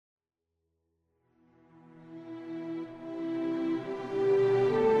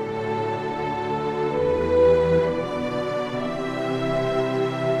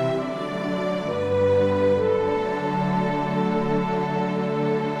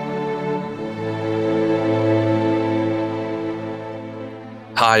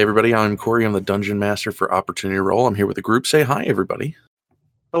Hi, everybody. I'm Corey. I'm the Dungeon Master for Opportunity Roll. I'm here with the group. Say hi, everybody.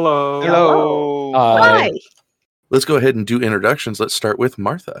 Hello. Hello. Hi. Let's go ahead and do introductions. Let's start with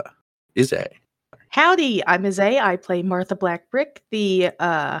Martha. Izay. Howdy, I'm Izay. I play Martha Blackbrick, the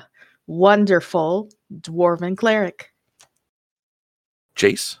wonderful dwarven cleric.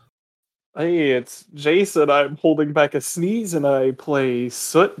 Jace. Hey, it's Jason. I'm holding back a sneeze and I play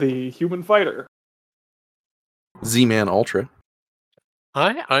Soot, the human fighter. Z-Man Ultra.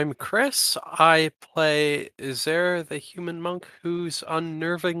 Hi, I'm Chris. I play Zer, the human monk who's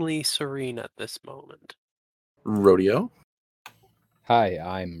unnervingly serene at this moment. Rodeo. Hi,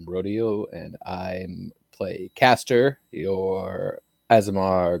 I'm Rodeo, and I play Caster, your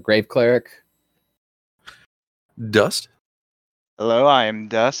Azamar Grave Cleric. Dust. Hello, I am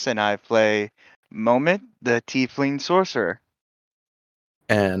Dust, and I play Moment, the Tiefling Sorcerer.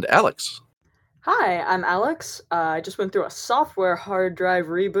 And Alex. Hi, I'm Alex. I just went through a software hard drive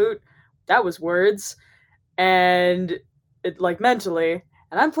reboot. That was words. And mentally.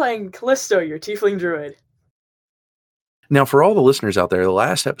 And I'm playing Callisto, your tiefling druid. Now, for all the listeners out there, the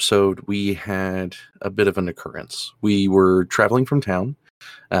last episode, we had a bit of an occurrence. We were traveling from town.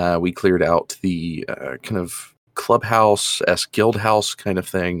 We cleared out the kind of clubhouse-esque guild house kind of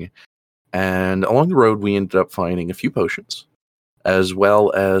thing. And along the road, we ended up finding a few potions, as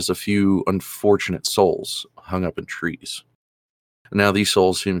well as a few unfortunate souls hung up in trees. Now, these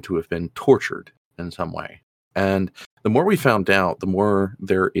souls seem to have been tortured in some way. And the more we found out, the more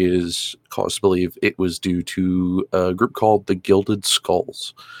there is cause to believe it was due to a group called the Gilded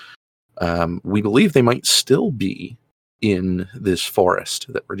Skulls. We believe they might still be in this forest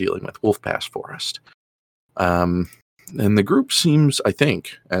that we're dealing with, Wolf Pass Forest. And the group seems, I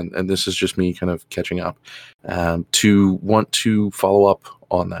think, and this is just me kind of catching up, to want to follow up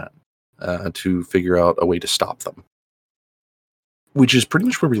on that, to figure out a way to stop them. Which is pretty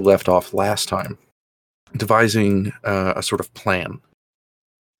much where we left off last time, devising a sort of plan.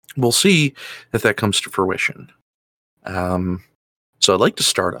 We'll see if that comes to fruition. So I'd like to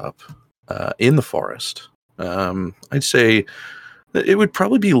start up in the forest. I'd say that it would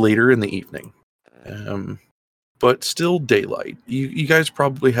probably be later in the evening. But still daylight. You guys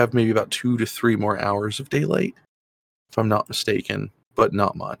probably have maybe about 2 to 3 more hours of daylight, if I'm not mistaken, but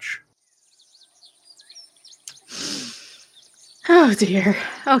not much. Oh dear.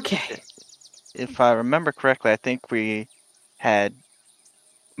 Okay. If I remember correctly, I think we had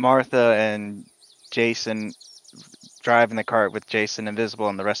Martha and Jason driving the cart with Jason invisible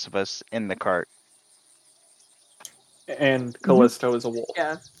and the rest of us in the cart. And Callisto is a wolf.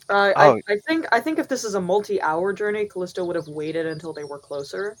 Yeah. Oh. I think if this is a multi-hour journey, Callisto would have waited until they were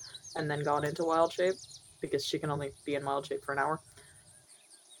closer and then gone into wild shape, because she can only be in wild shape for an hour.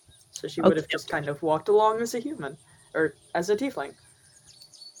 So she would have just kind of walked along as a human, or as a tiefling.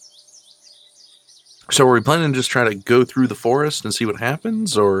 So are we planning to just try to go through the forest and see what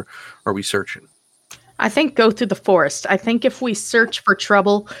happens, or are we searching? I think go through the forest. I think if we search for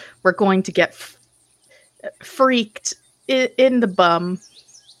trouble, we're going to get freaked in the bum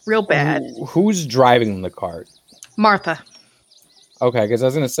real bad. Who's driving the cart? Martha. Okay, because I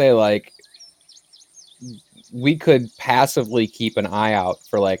was going to say, we could passively keep an eye out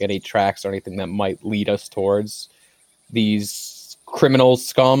for, any tracks or anything that might lead us towards these criminal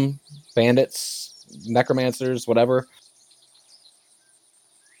scum, bandits, necromancers, whatever.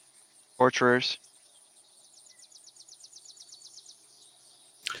 Torturers.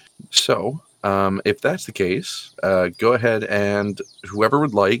 So, if that's the case, go ahead and whoever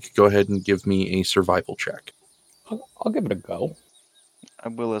would like, go ahead and give me a survival check. I'll give it a go. I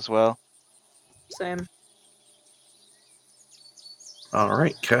will as well. Same. All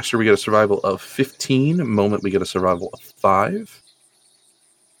right, Caster, we get a survival of 15. Moment, we get a survival of 5.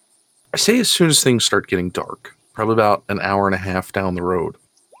 I say as soon as things start getting dark, probably about an hour and a half down the road,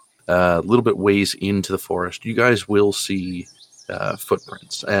 a little bit ways into the forest, you guys will see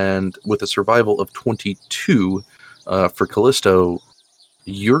footprints. And with a survival of 22 for Callisto,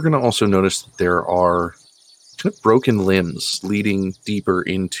 you're going to also notice that there are kind of broken limbs leading deeper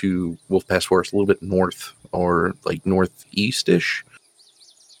into Wolf Pass Forest, a little bit north, or northeast-ish.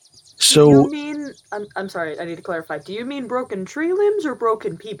 So, Do you mean... I'm sorry, I need to clarify. Do you mean broken tree limbs or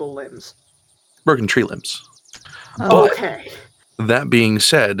broken people limbs? broken tree limbs. Okay. But that being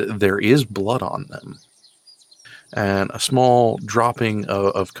said, there is blood on them. And a small dropping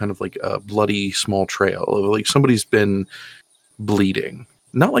of kind of like a bloody small trail. Like somebody's been bleeding.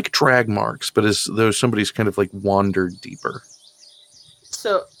 Not like drag marks, but as though somebody's kind of like wandered deeper.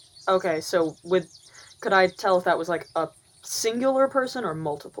 So, okay, could I tell if that was like a singular person or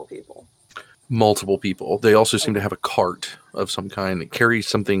multiple people? multiple people. They also seem to have a cart of some kind that carries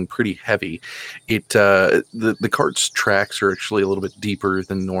something pretty heavy. The cart's tracks are actually a little bit deeper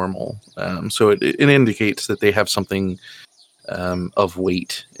than normal, so it indicates that they have something of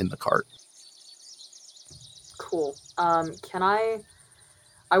weight in the cart. Cool. Can I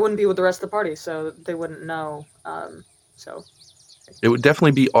wouldn't be with the rest of the party, so they wouldn't know. So It would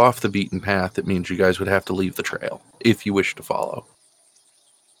definitely be off the beaten path. That means you guys would have to leave the trail if you wish to follow.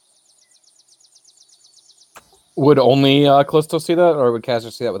 Would only Callisto see that, or would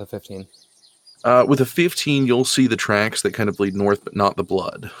Caster see that with a 15? With a 15, you'll see the tracks that kind of lead north, but not the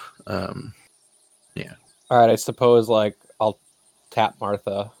blood. Yeah. All right, I suppose like I'll tap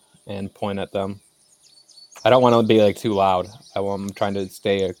Martha and point at them. I don't want to be like too loud. I'm trying to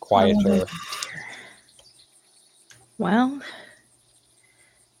stay quieter. Well,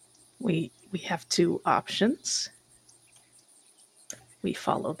 we have two options. We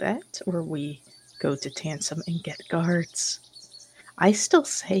follow that, or we go to Tansem and get guards. I still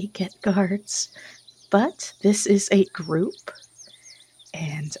say get guards, but this is a group,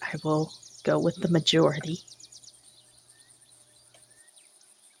 and I will go with the majority.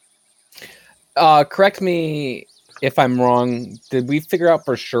 Correct me if I'm wrong. Did we figure out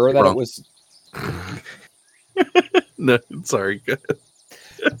for sure that Wrong. it was? No, sorry.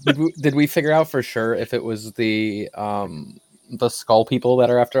 Did we figure out for sure if it was the skull people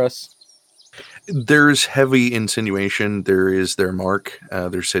that are after us? There's heavy insinuation. There is their mark,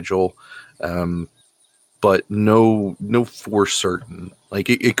 their sigil, but no for certain. Like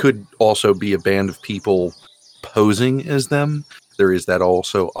it could also be a band of people posing as them. There is that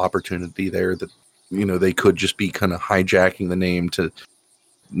also opportunity there that they could just be kind of hijacking the name to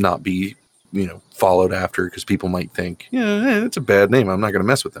not be followed after, because people might think, it's a bad name. I'm not going to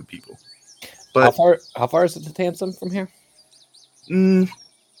mess with them people. But how far is it to Tansem from here?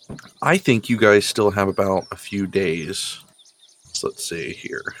 I think you guys still have about a few days. So let's see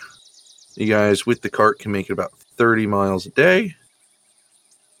here. You guys with the cart can make it about 30 miles a day.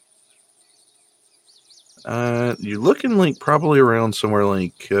 You're looking like probably around somewhere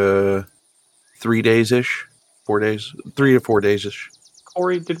like 3 days-ish. 4 days. 3 to 4 days-ish.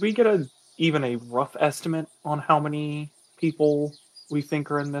 Corey, did we get even a rough estimate on how many people we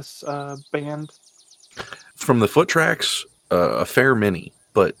think are in this band? From the foot tracks, a fair many,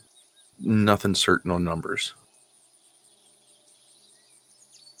 but nothing certain on numbers.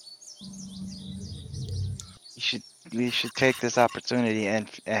 We should take this opportunity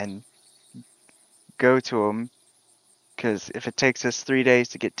and go to them, because if it takes us 3 days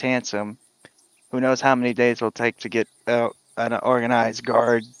to get Tansem, who knows how many days it'll take to get an organized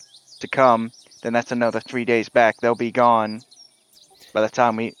guard to come. Then that's another 3 days back. They'll be gone by the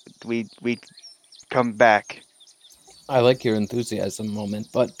time we come back. I like your enthusiasm, Moment,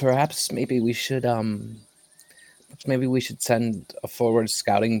 but perhaps maybe we should send a forward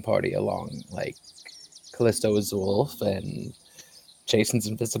scouting party along, like Callisto is the wolf and Jason's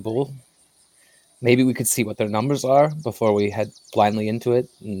invisible. Maybe we could see what their numbers are before we head blindly into it.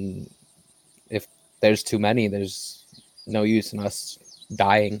 And if there's too many, there's no use in us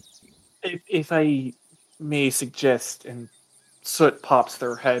dying. If I may suggest, and Soot pops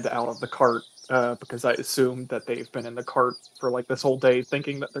their head out of the cart, because I assume that they've been in the cart for like this whole day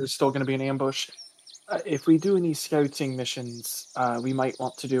thinking that there's still going to be an ambush. If we do any scouting missions, we might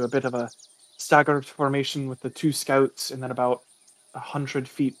want to do a bit of a staggered formation with the 2 scouts, and then about 100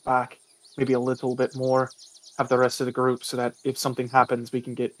 feet back, maybe a little bit more, have the rest of the group, so that if something happens, we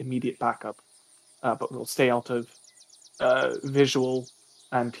can get immediate backup. But we'll stay out of visual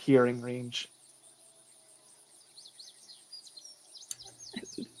and hearing range.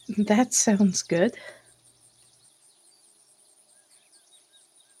 That sounds good.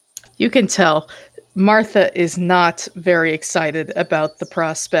 You can tell Martha is not very excited about the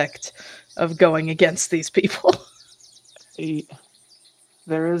prospect of going against these people.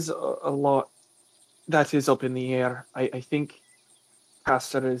 There is a lot that is up in the air. I think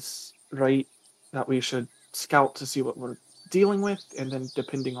Caster is right that we should scout to see what we're dealing with, and then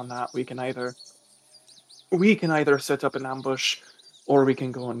depending on that, we can either set up an ambush, or we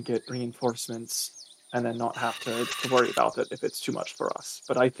can go and get reinforcements and then not have to worry about it if it's too much for us.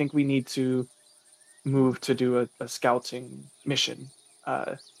 But I think we need to move to do a scouting mission,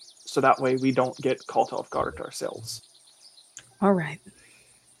 so that way we don't get caught off guard ourselves. All right.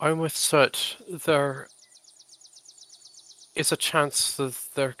 I'm with Soot. There is a chance that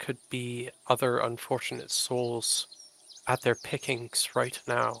there could be other unfortunate souls at their pickings right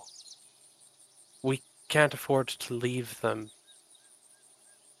now. We can't afford to leave them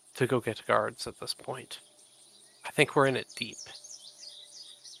to go get guards at this point. I think we're in it deep.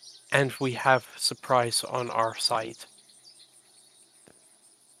 And we have surprise on our side.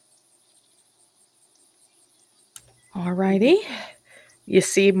 Alrighty. You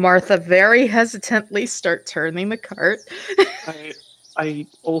see Martha very hesitantly start turning the cart. I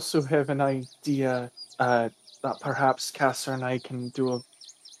also have an idea that perhaps Castor and I can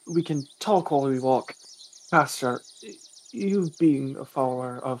we can talk while we walk. Castor, you being a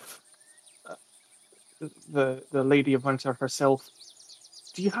follower of the Lady of Winter herself,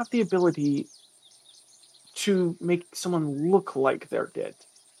 do you have the ability to make someone look like they're dead?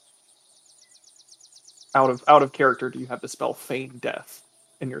 Out of character, do you have the spell Feign Death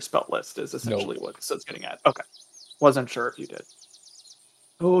in your spell list? Is essentially what it's getting at. Okay, wasn't sure if you did.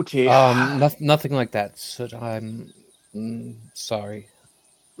 Okay. Nothing like that. So I'm sorry.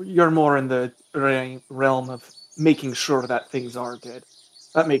 You're more in the realm of making sure that things are dead.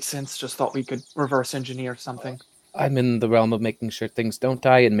 That makes sense. Just thought we could reverse engineer something. I'm in the realm of making sure things don't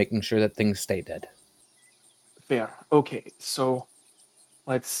die and making sure that things stay dead. Fair. Okay, so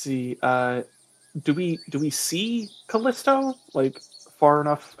let's see. Do we see Callisto like far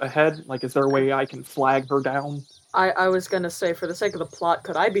enough ahead? Like, is there a way I can flag her down? I was gonna say, for the sake of the plot,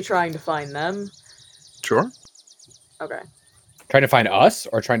 could I be trying to find them? Sure. Okay. Trying to find us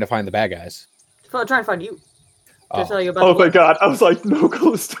or trying to find the bad guys? Trying to find you. To Oh. tell you about Oh the my god! I was like, no,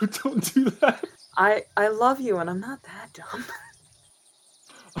 Callisto, don't do that. I love you, and I'm not that dumb.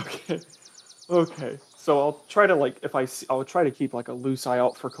 Okay. So I'll try to I'll try to keep like a loose eye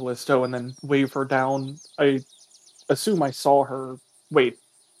out for Callisto and then wave her down. I assume I saw her. Wait,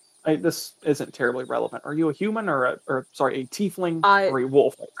 this isn't terribly relevant. Are you a human or a tiefling or a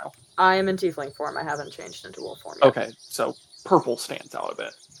wolf right now? I am in tiefling form. I haven't changed into wolf form yet. Okay, so purple stands out a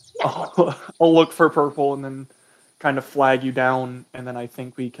bit. Yeah. I'll look for purple and then kind of flag you down, and then I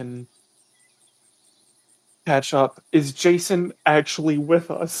think we can catch up. Is Jason actually with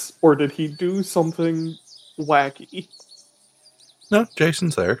us, or did he do something wacky? No,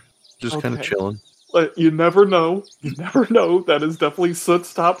 Jason's there. Just kind of Okay. chilling. You never know. You never know. That is definitely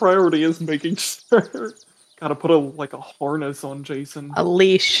Soot's top priority, is making sure. Gotta put a harness on Jason. A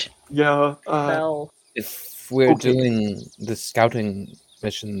leash. Yeah. Bell. If we're Okay. doing the scouting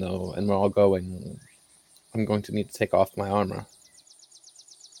mission, though, and we're all going, I'm going to need to take off my armor.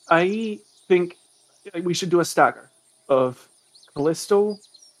 I think we should do a stagger of Callisto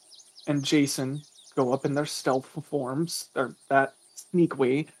and Jason go up in their stealth forms, or that sneak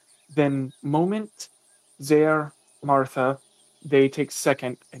way. Then Moment, Zaire, Martha, they take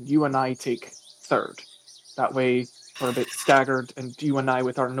second, and you and I take third. That way, we're a bit staggered, and you and I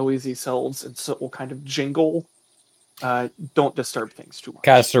with our noisy selves, and so it will kind of jingle. Don't disturb things too much.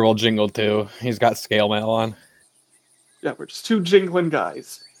 Castor will jingle too. He's got scale mail on. Yeah, we're just two jingling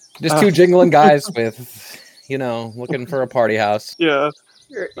guys. Just two jingling guys with, looking for a party house. Yeah,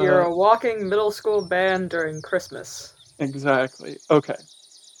 You're a walking middle school band during Christmas. exactly. Okay.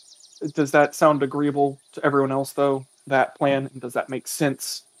 Does that sound agreeable to everyone else, though, that plan? And does that make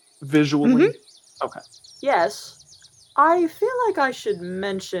sense visually? Mm-hmm. Okay. Yes. I feel like I should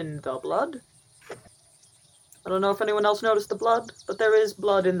mention the blood. I don't know if anyone else noticed the blood, but there is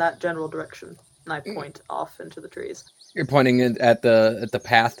blood in that general direction. And I point off into the trees. You're pointing at the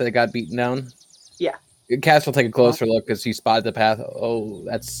path that got beaten down? Yeah. Castor will take a closer look because he spotted the path. Oh,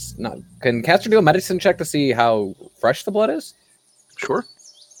 that's not... Can Castor do a medicine check to see how fresh the blood is? Sure.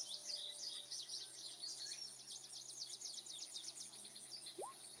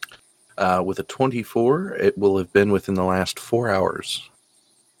 With a 24, it will have been within the last 4 hours.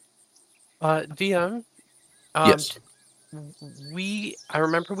 DM? Yes. I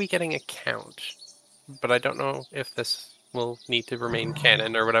remember we getting a count, but I don't know if this will need to remain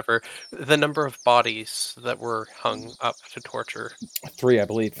canon or whatever. The number of bodies that were hung up to torture. 3, I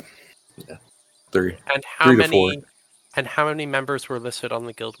believe. Yeah. 3. And how 3 to many 4. and how many members were listed on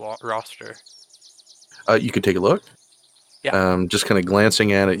the guild roster? You could take a look. Yeah. Just kind of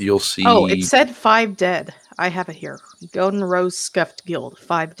glancing at it, you'll see. Oh, it said 5 dead. I have it here. Golden Rose Scuffed Guild,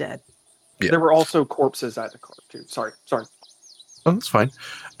 5 dead. Yeah. There were also corpses at the cart, too. Sorry. Oh, that's fine.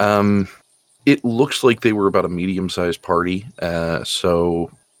 It looks like they were about a medium-sized party.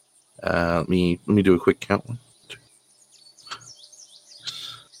 So let me do a quick count.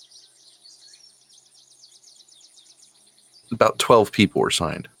 About 12 people were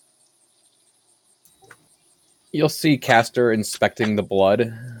signed. You'll see Castor inspecting the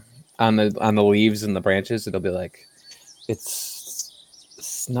blood on the leaves and the branches. It'll be like,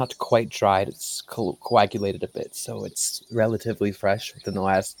 it's not quite dried. It's coagulated a bit, so it's relatively fresh within the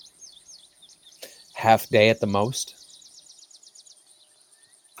last half day at the most.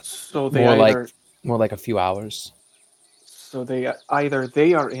 So they More either... like a few hours. So either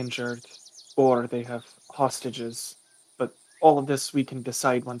they are injured or they have hostages. But all of this we can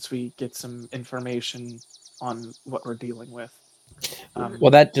decide once we get some information on what we're dealing with.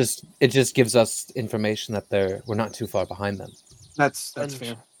 Well, it just gives us information that we're not too far behind them. That's And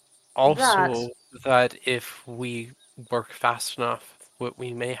fair. Also, that if we work fast enough,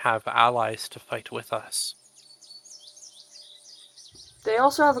 we may have allies to fight with us. They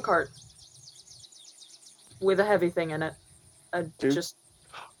also have a cart with a heavy thing in it. Dude. Just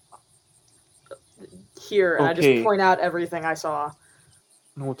here, and I Okay. just point out everything I saw.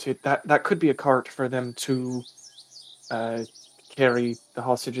 Noted. That could be a cart for them to carry the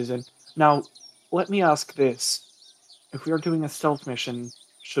hostages in. Now, let me ask this. If we are doing a stealth mission,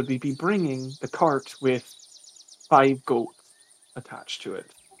 should we be bringing the cart with 5 goats attached to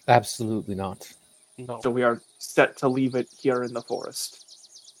it? Absolutely not. No. So we are set to leave it here in the forest.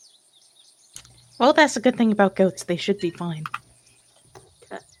 Well, that's a good thing about goats. They should be fine.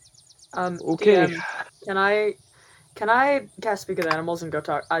 Okay. DM, can I cast Speak with Animals and go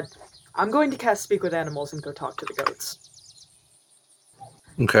talk? I'm going to cast Speak with Animals and go talk to the goats.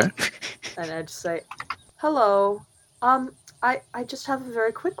 Okay. And I just say, "Hello. I just have a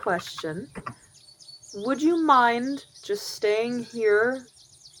very quick question. Would you mind just staying here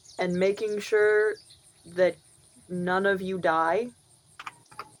and making sure that none of you die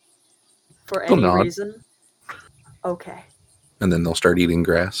for They'll any nod. reason?" Okay. And then they'll start eating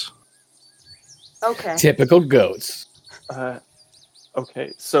grass. Okay. Typical goats.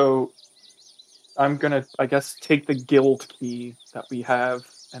 Okay, so I'm gonna, I guess, take the guild key that we have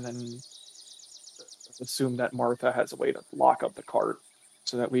and then assume that Martha has a way to lock up the cart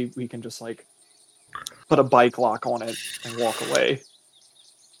so that we can just, like, put a bike lock on it and walk away.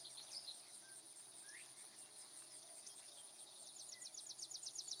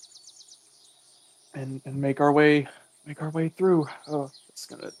 And make our way through. Oh,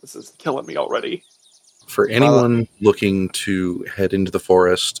 this is killing me already. For anyone looking to head into the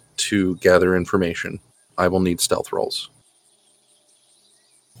forest to gather information, I will need stealth rolls.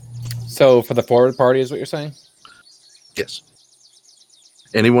 So for the forward party is what you're saying? Yes.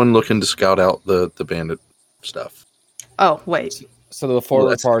 Anyone looking to scout out the bandit stuff. Oh, wait. So the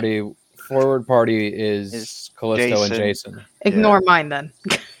forward that's- party is Is Callisto and Jason. Jason. Ignore mine then.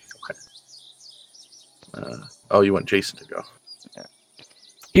 Oh, you want Jason to go.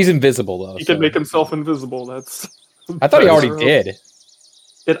 He's invisible though. He so- can make himself invisible. That's. I thought he that's already real. did.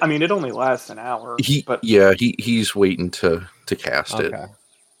 It only lasts an hour. But He's waiting to cast it. Okay.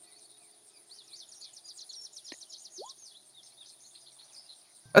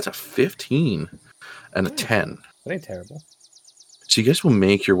 That's a 15 and a 10. That ain't terrible. So you guys will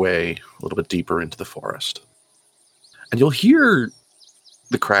make your way a little bit deeper into the forest. And you'll hear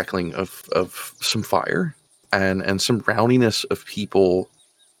the crackling of some fire and some rowdiness of people.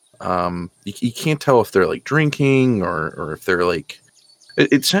 You can't tell if they're like drinking or if they're like...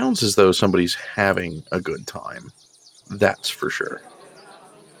 It sounds as though somebody's having a good time. That's for sure.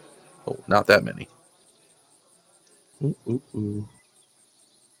 Oh, not that many. Ooh, ooh, ooh.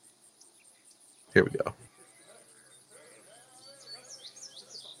 Here we go.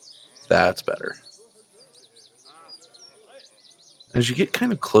 That's better. As you get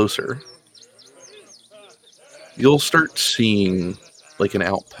kind of closer, you'll start seeing like an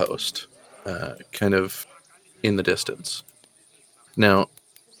outpost kind of in the distance. Now,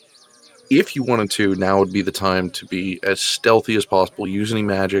 if you wanted to, now would be the time to be as stealthy as possible, use any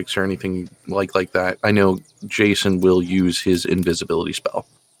magics or anything like that. I know Jason will use his invisibility spell.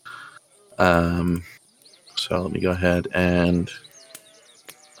 So let me go ahead and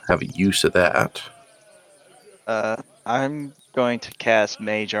have a use of that. I'm going to cast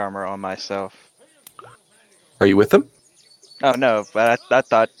Mage Armor on myself. Are you with him? Oh no, but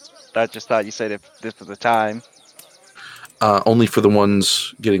I just thought you said if this was the time. Only for the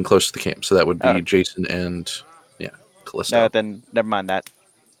ones getting close to the camp. So that would be Oh. Jason and Callisto. No, then never mind that.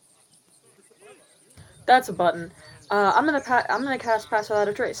 That's a button. I'm gonna cast Pass Without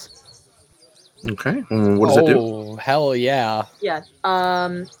a Trace. Okay. What does it do? Oh, hell yeah. Yeah.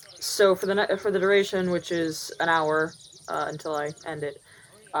 So for the duration, which is an hour until I end it,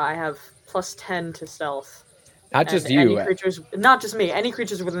 I have plus 10 to stealth. Not just And you. Any creatures, not just me. Any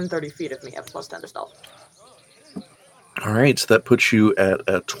creatures within 30 feet of me have plus 10 to stealth. All right. So that puts you at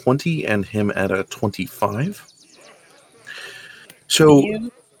a 20 and him at a 25. So Can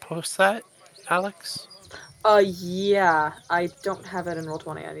you post that, Alex? Yeah. I don't have it in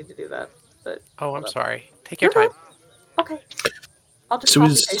Roll20. I need to do that. But Oh, I'm hold up. sorry. Take your time. Okay. I'll just So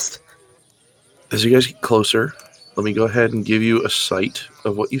copy is- paste. as you guys get closer, let me go ahead and give you a sight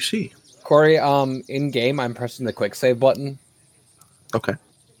of what you see. Corey, in game, I'm pressing the quick save button. Okay.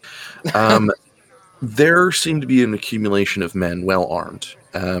 There seem to be an accumulation of men well armed.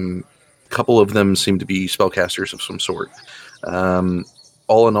 A couple of them seem to be spellcasters of some sort.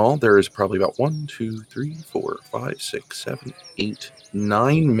 All in all, there is probably about 1, 2, 3, 4, 5, 6, 7, 8,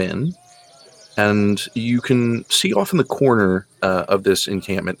 9 men. And you can see off in the corner of this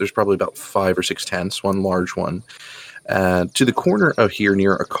encampment, there's probably about 5 or 6 tents, one large one. To the corner of here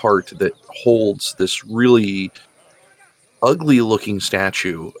near a cart that holds this really ugly looking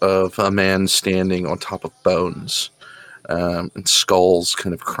statue of a man standing on top of bones, and skulls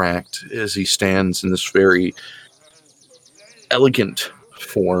kind of cracked as he stands in this very elegant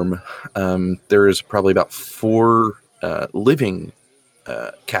form. There is probably about 4 living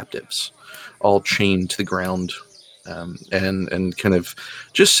captives, all chained to the ground, and kind of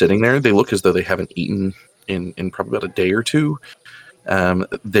just sitting there. They look as though they haven't eaten in probably about a day or two.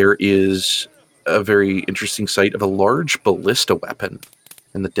 There is a very interesting sight of a large ballista weapon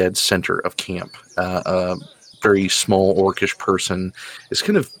in the dead center of camp. A very small orcish person is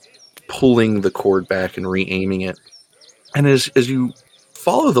kind of pulling the cord back and re-aiming it. And as you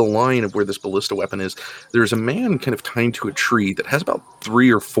follow the line of where this ballista weapon is, there's a man kind of tied to a tree that has about 3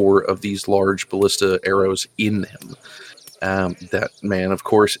 or 4 of these large ballista arrows in him. That man, of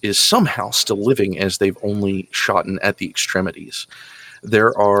course, is somehow still living, as they've only shot at the extremities.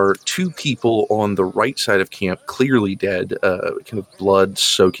 There are 2 people on the right side of camp, clearly dead, kind of blood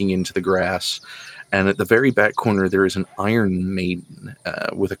soaking into the grass. And at the very back corner, there is an Iron Maiden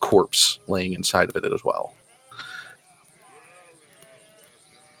with a corpse laying inside of it as well.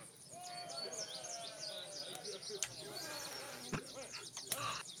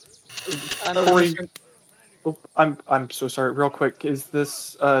 Corey, I'm so sorry. Real quick, is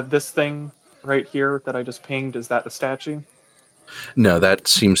this this thing right here that I just pinged? Is that the statue? No, that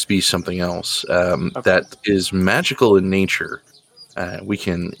seems to be something else. That is magical in nature. We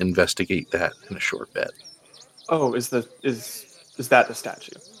can investigate that in a short bit. Oh, is that the statue? What I just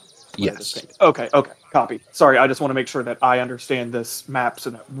Yes. pinged? Okay, copy. Sorry, I just want to make sure that I understand this map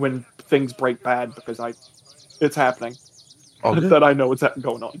so that when things break bad, because it's happening, All good. that I know what's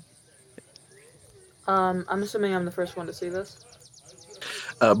going on. I'm assuming I'm the first one to see this.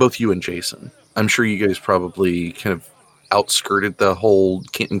 Both you and Jason. I'm sure you guys probably kind of outskirted the whole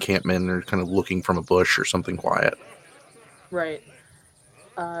encampment or kind of looking from a bush or something quiet. Right.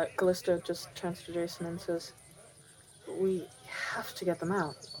 Callista just turns to Jason and says, "We have to get them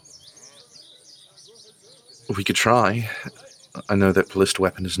out." We could try. I know that ballista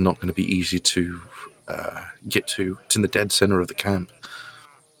weapon is not going to be easy to get to. It's in the dead center of the camp.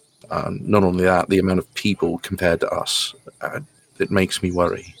 Not only that, the amount of people compared to us, it makes me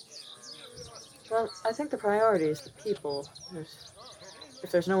worry. Well, I think the priority is the people.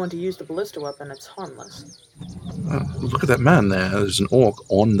 If there's no one to use the ballista weapon, it's harmless. Look at that man there. There's an orc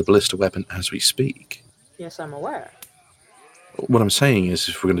on the ballista weapon as we speak. Yes, I'm aware. What I'm saying is,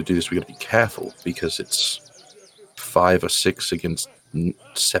 if we're going to do this, we've got to be careful, because it's 5 or 6 against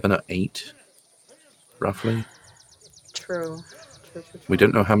 7 or 8, roughly. True. We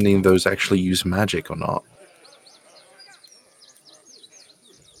don't know how many of those actually use magic or not.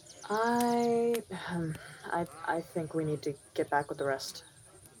 I think we need to get back with the rest.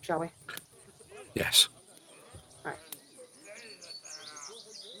 Shall we? Yes. Alright.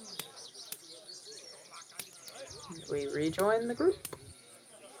 We rejoin the group.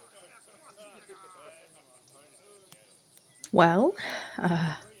 Well,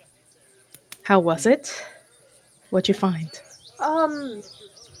 how was it? What'd you find?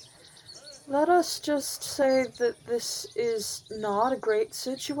 Let us just say that this is not a great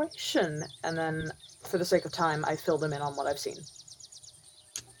situation, and then, for the sake of time, I fill them in on what I've seen.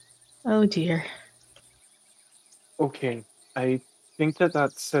 Oh dear. Okay, I think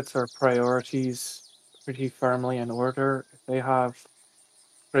that sets our priorities pretty firmly in order. If they have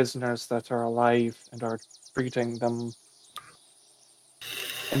prisoners that are alive and are treating them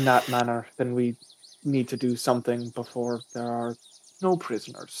in that manner, then we need to do something before there are no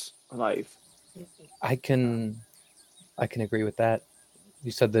prisoners alive. I can agree with that.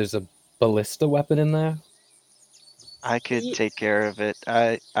 You said there's a ballista weapon in there? I could take care of it.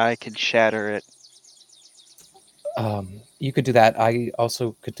 I could shatter it. You could do that. I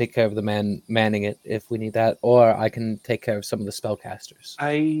also could take care of the man manning it if we need that, or I can take care of some of the spellcasters.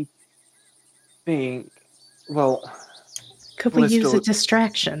 I think, well, Could we use a Callisto,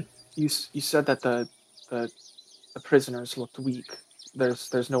 distraction? you said that the prisoners looked weak.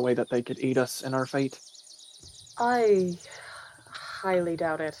 There's no way that they could aid us in our fate. I highly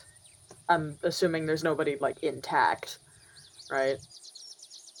doubt it. I'm assuming there's nobody, like, intact, right?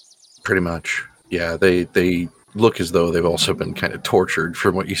 Pretty much. Yeah, they look as though they've also been kind of tortured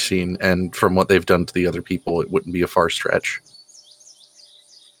from what you've seen, and from what they've done to the other people, it wouldn't be a far stretch.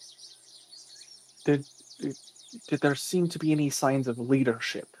 Did there seem to be any signs of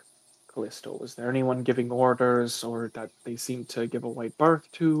leadership, Callisto? Was there anyone giving orders, or that they seemed to give a wide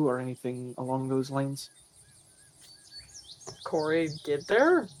berth to, or anything along those lines? Corey did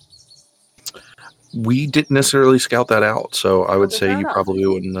there? We didn't necessarily scout that out, so I would Okay, say fair you enough. probably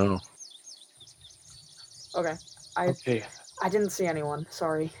wouldn't know. Okay. Okay, I didn't see anyone.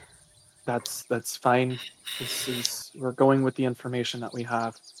 Sorry. that's fine. We're going with the information that we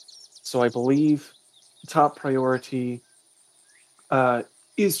have. So I believe top priority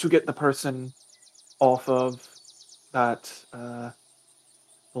is to get the person off of that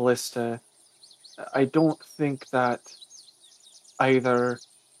ballista. I don't think that either.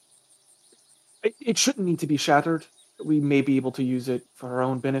 It shouldn't need to be shattered. We may be able to use it for our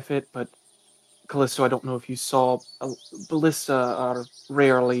own benefit, but Callisto, I don't know if you saw, ballista are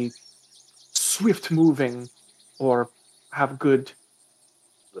rarely swift moving or have good.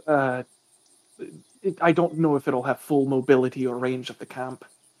 I don't know if it'll have full mobility or range of the camp.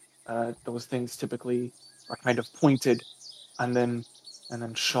 Those things typically are kind of pointed and then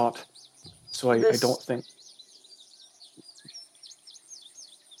shot. So I don't think.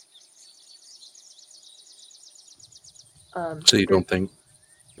 So you don't think?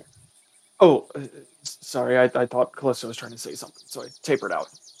 Oh, sorry. I thought Callisto was trying to say something, so I tapered out.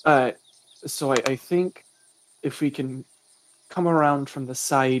 So I think if we can come around from the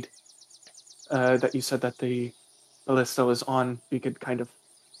side that you said that the ballista was on, we could kind of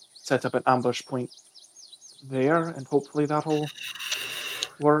set up an ambush point there, and hopefully that'll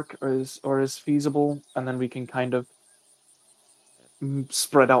work or is feasible, and then we can kind of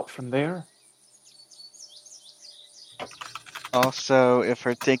spread out from there. Also, if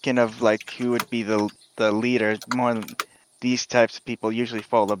we're thinking of like who would be the leader, more than these types of people usually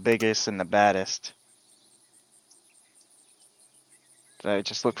follow the biggest and the baddest. So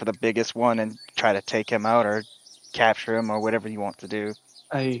just look for the biggest one and try to take him out or capture him or whatever you want to do.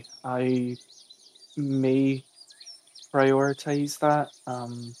 I may prioritize that.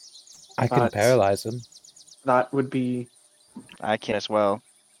 I can But- paralyze him. That would be I can as well.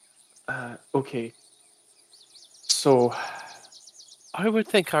 okay. So I would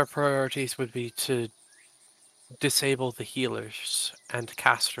think our priorities would be to disable the healers and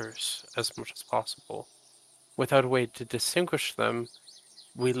casters as much as possible. Without a way to distinguish them,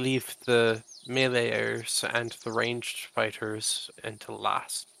 we leave the meleeers and the ranged fighters until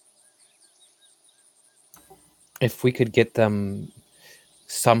last. If we could get them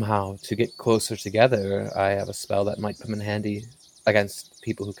somehow to get closer together, I have a spell that might come in handy against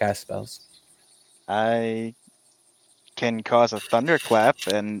people who cast spells. I can cause a thunderclap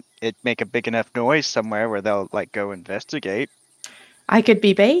and it make a big enough noise somewhere where they'll like go investigate. I could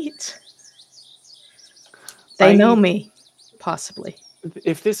be bait. They know me, possibly.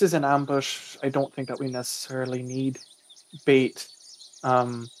 if this is an ambush, I don't think that we necessarily need bait.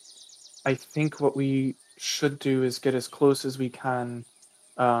 I think what we should do is get as close as we can.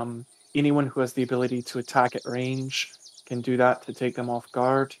 Anyone who has the ability to attack at range can do that to take them off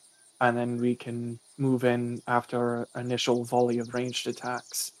guard, and then we can move in after our initial volley of ranged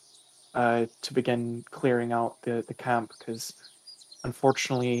attacks to begin clearing out the camp, because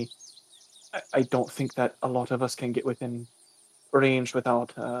unfortunately I don't think that a lot of us can get within range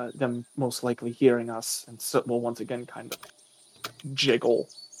without them most likely hearing us, and so we'll once again kind of jiggle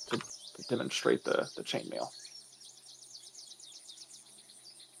to demonstrate the chainmail.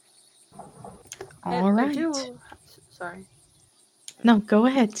 And All right. I do, sorry. No, go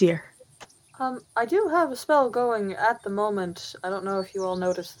ahead, dear. I do have a spell going at the moment. I don't know if you all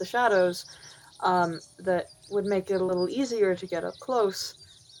noticed the shadows. That would make it a little easier to get up close.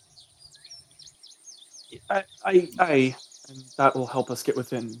 And that will help us get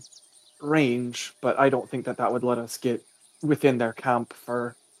within range, but I don't think that would let us get within their camp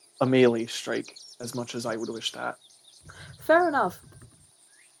for a melee strike as much as I would wish that. Fair enough.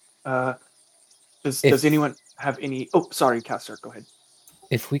 Does anyone have any? Oh, sorry, Caster, go ahead.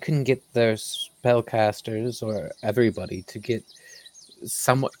 If we can get their spellcasters or everybody to get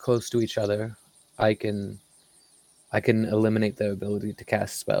somewhat close to each other, I can eliminate their ability to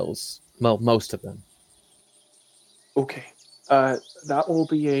cast spells. Well, most of them. Okay, that will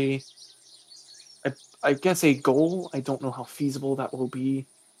be I guess a goal. I don't know how feasible that will be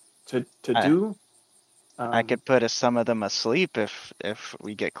to do. I could put some of them asleep if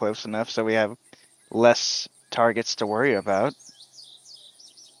we get close enough, so we have less targets to worry about.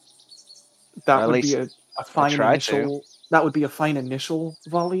 That at would least be a fine try initial that would be a fine initial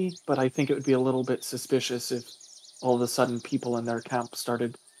volley, but I think it would be a little bit suspicious if all of a sudden people in their camp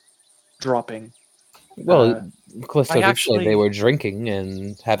started dropping. Well, Callisto I did say they actually- were drinking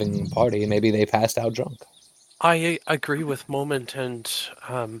and having a party. Maybe they passed out drunk. I agree with Moment and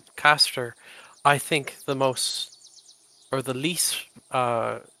Caster. I think the least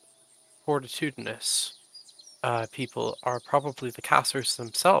fortitudinous people are probably the casters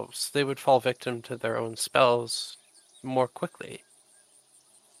themselves. They would fall victim to their own spells more quickly.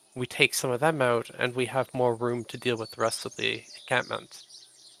 We take some of them out, and we have more room to deal with the rest of the encampment.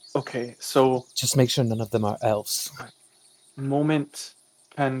 Okay, so Just make sure none of them are elves. Moment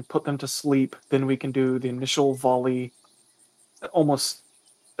can put them to sleep, then we can do the initial volley almost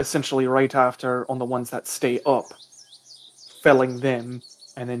essentially right after on the ones that stay up, felling them,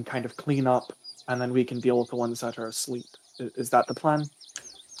 and then kind of clean up, and then we can deal with the ones that are asleep. Is that the plan?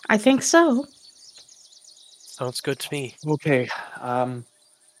 I think so. Sounds good to me. Okay.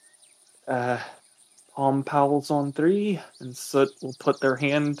 Palm Powell's on 3, and Soot will put their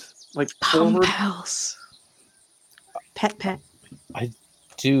hand Palm forward. pals. Pet pet.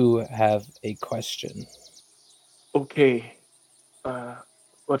 Do have a question. Okay.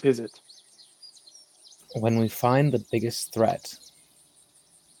 What is it? When we find the biggest threat,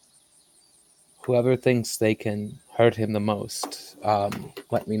 whoever thinks they can hurt him the most,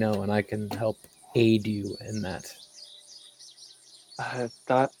 let me know and I can help aid you in that. I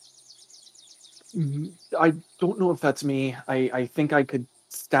don't know if that's me. I think I could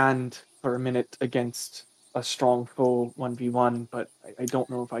stand for a minute against a strong foe 1v1, but I don't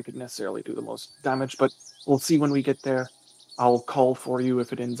know if I could necessarily do the most damage, but we'll see when we get there. I'll call for you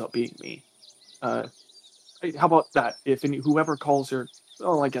if it ends up being me. How about that? If whoever calls your...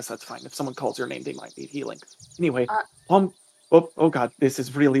 Oh, I guess that's fine. If someone calls your name, they might need healing. Anyway, oh god, this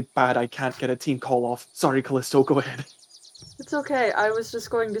is really bad. I can't get a team call off. Sorry, Callisto, go ahead. It's okay. I was just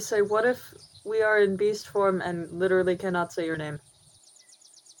going to say, what if we are in beast form and literally cannot say your name?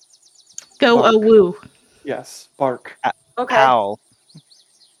 Go Bark. woo. Yes, bark. Okay. Howl.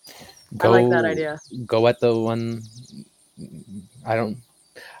 I like that idea. Go at the one.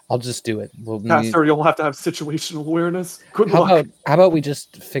 I'll just do it. Caster, you'll have to have situational awareness. Good How luck. about we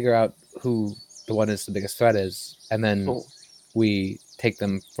just figure out who the one is the biggest threat is, and then Oh. we take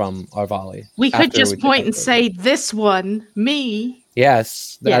them from our volley. We could after just we point take and them. say, this one, me.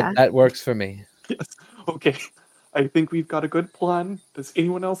 Yes, Yeah. that works for me. Yes. Okay. I think we've got a good plan. Does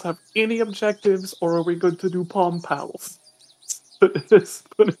anyone else have any objectives, or are we good to do palm pals? Just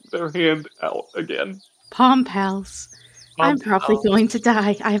putting their hand out again. Palm pals. I'm probably pals. going to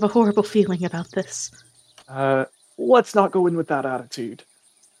die. I have a horrible feeling about this. Let's not go in with that attitude.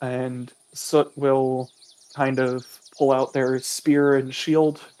 And Soot will kind of pull out their spear and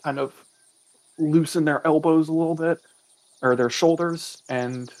shield, kind of loosen their elbows a little bit, or their shoulders,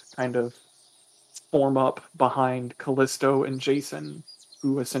 and kind of form up behind Callisto and Jason,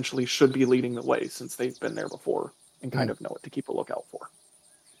 who essentially should be leading the way since they've been there before and kind of know what to keep a lookout for.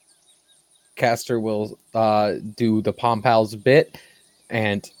 Caster will do the Palm Pals bit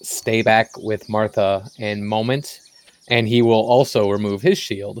and stay back with Martha and Moment, and he will also remove his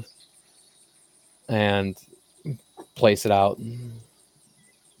shield and place it out.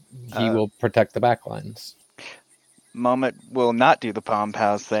 He will protect the backlines. Moment will not do the Palm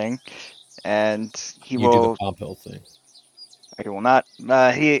Pals thing, and he You do will. the Palm Pal thing. He will not.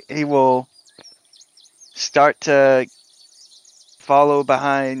 He will start to follow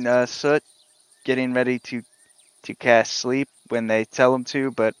behind Soot, getting ready to cast sleep when they tell him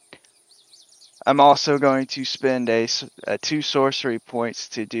to. But I'm also going to spend a 2 sorcery points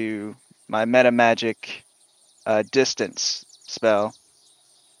to do my meta magic distance spell,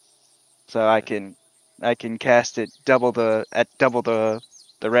 so I can cast it double the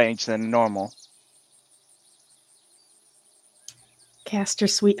range than normal. Caster,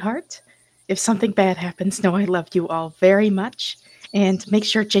 sweetheart, if something bad happens, know I love you all very much. And make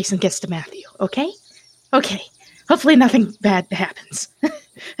sure Jason gets to Matthew, okay? Okay. Hopefully nothing bad happens.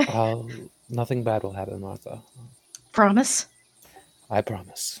 Nothing bad will happen, Martha. Promise? I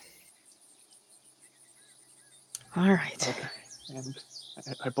promise. All right. Okay. And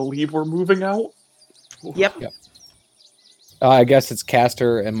I believe we're moving out. Yep. I guess it's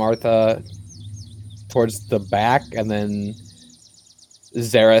Caster and Martha towards the back, and then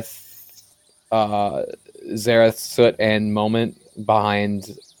Zareth, Soot, and Moment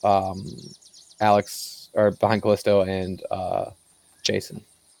behind Alex, or behind Callisto and Jason.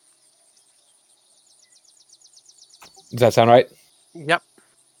 Does that sound right? Yep.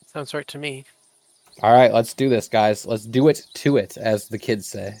 Sounds right to me. All right, let's do this, guys. Let's do it to it, as the kids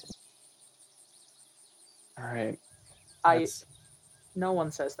say. All right. That's- No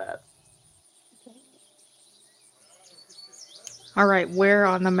one says that. All right, where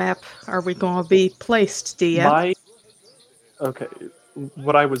on the map are we going to be placed, DM? Okay,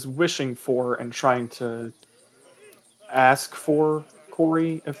 what I was wishing for and trying to ask for,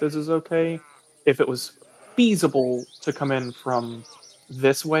 Corey, if this is okay, if it was feasible to come in from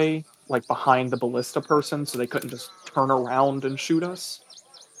this way, like behind the ballista person, so they couldn't just turn around and shoot us.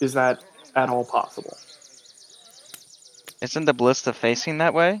 Is that at all possible? Isn't the ballista facing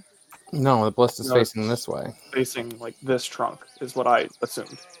that way? No, the ballista's No, facing it's- this way. Facing like this trunk is what I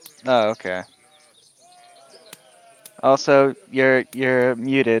assumed. Oh, okay. Also, you're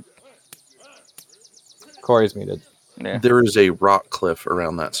muted. Corey's muted. Yeah. There is a rock cliff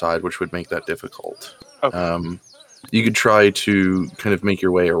around that side, which would make that difficult. Okay. You could try to kind of make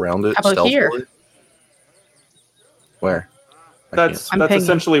your way around it. How about here? stealthily. Where? I That's can't- I'm pinging.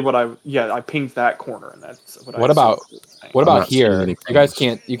 essentially what I pinged that corner, and that's what I What about- assumed it was saying. What I'm about not seeing here? any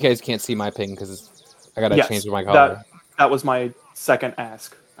You guys can't see my ping because I gotta Yes, change my color. That was my second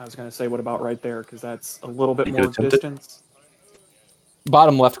ask. I was going to say, what about right there? Because that's a little bit You could more attempt it. distance.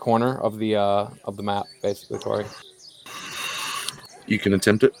 Bottom left corner of the map, basically, Corey. You can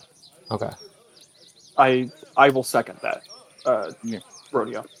attempt it. Okay. I will second that. Yeah.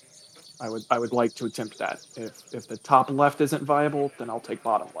 Rodeo. I would like to attempt that. If the top left isn't viable, then I'll take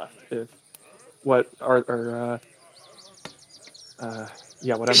bottom left. If whatever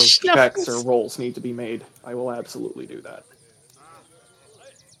checks or rolls need to be made, I will absolutely do that.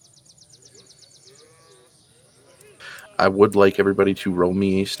 I would like everybody to roll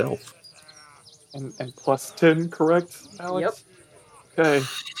me a stealth. And plus 10, correct, Alex? Yep. Okay.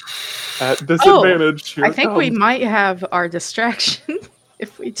 At disadvantage. Here I it think we comes. might have our distraction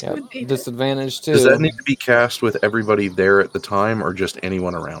if we do Yeah, indeed. disadvantage too. Does that need to be cast with everybody there at the time, or just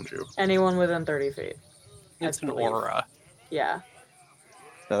anyone around you? Anyone within 30 feet. It's an believe. aura. Yeah.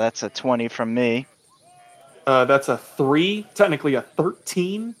 So that's a 20 from me. That's a 3, technically a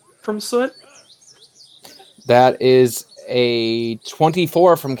 13 from Soot. That is a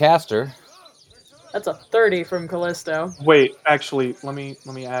 24 from Caster. That's a 30 from Callisto. Wait, actually, let me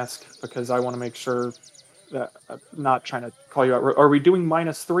ask, because I want to make sure that I'm not trying to call you out. Are we doing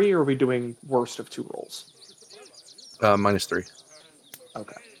 -3 or are we doing worst of 2 rolls? -3.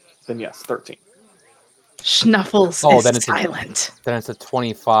 Okay. Then yes, 13. Snuffles Oh, is then it's a- silent. Then it's a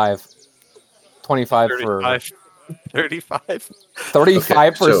 25. 25 for 35.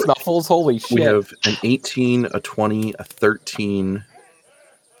 35 for so Snuffles. Holy We shit! have an 18, a 20, a 13,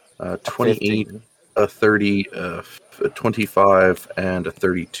 a 28, 15. a 30, a 25, and a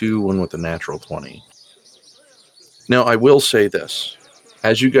 32, one with a natural 20. Now, I will say this.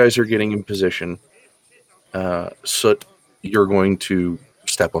 As you guys are getting in position, Soot, you're going to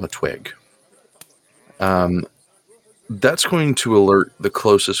step on a twig. That's going to alert the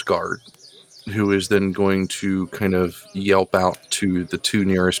closest guard, who is then going to kind of yelp out to the 2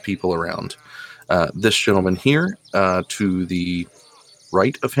 nearest people around. This gentleman here, to the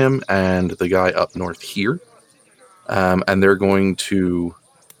right of him, and the guy up north here. And they're going to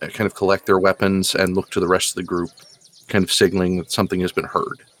kind of collect their weapons and look to the rest of the group, kind of signaling that something has been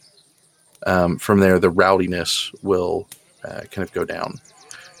heard. From there, the rowdiness will kind of go down.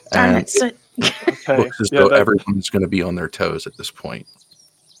 Darn And it, Soot. Okay. looks as though everyone's going to be on their toes at this point.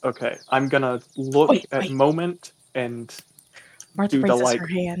 Okay. I'm gonna look Wait, at wait. moment and Martha do the, raises like, her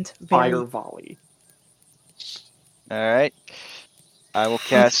hand. fire Very... volley. All right. I will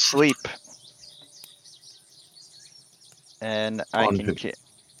cast sleep. And I On can who?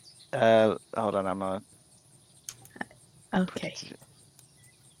 hold on, I'm gonna Okay.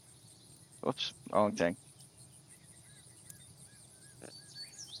 oops, wrong thing.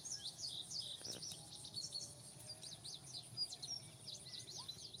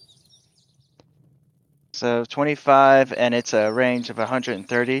 So 25, and it's a range of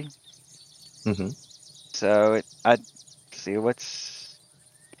 130. Mm-hmm. So I'd see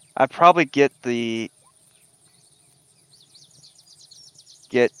I'd probably get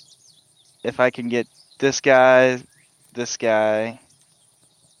if I can get this guy.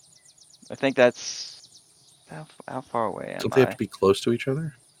 I think that's how far away am Don't they have I? to be close to each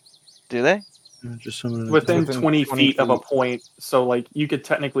other? Do they? Just some Within Within 20 20 feet of a feet. point. So, like, you could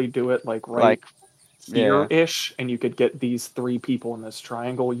technically do it, like, right Like, yeah. here-ish, and you could get these 3 people in this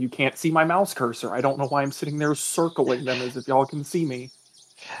triangle. You can't see my mouse cursor. I don't know why I'm sitting there circling them as if y'all can see me.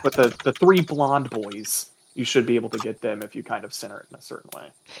 But the 3 blonde boys, you should be able to get them if you kind of center it in a certain way.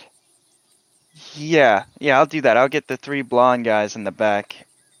 Yeah, I'll do that. I'll get the 3 blonde guys in the back.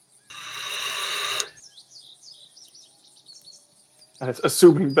 And it's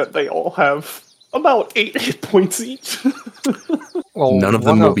assuming that they all have About 8 hit points each. Well, None of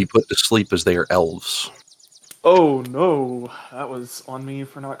them will be put to sleep as they are elves. Oh no, that was on me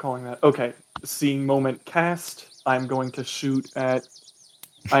for not calling that. Okay, seeing moment cast. I'm going to shoot at.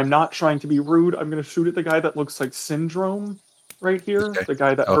 I'm not trying to be rude. I'm going to shoot at the guy that looks like Syndrome right here, Okay. the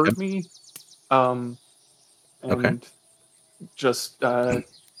guy that Okay. hurt me. And just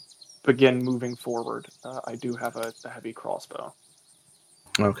begin moving forward. I do have a heavy crossbow.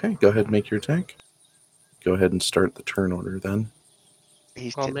 Okay, go ahead and make your attack. Go ahead and start the turn order then.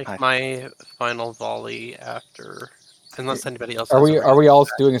 I'll make my final volley after, unless anybody else. Are has we a are we all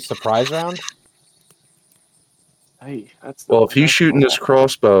doing a surprise round? Hey, that's Well, not if he's bad shooting his roll.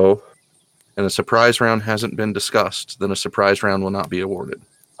 crossbow and a surprise round hasn't been discussed, then a surprise round will not be awarded.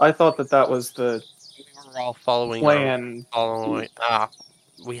 I thought that was the We're all following. plan.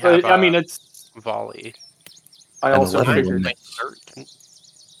 We have. I mean, it's. volley. I An also 11 figured would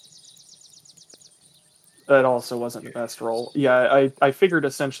that also wasn't the best roll. Yeah, I figured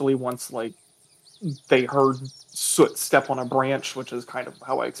essentially once like they heard Soot step on a branch, which is kind of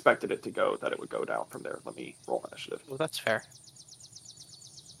how I expected it to go, that it would go down from there. Let me roll initiative. Well, that's fair.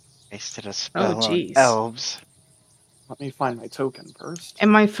 Wasted a spell on jeez. elves. Let me find my token first.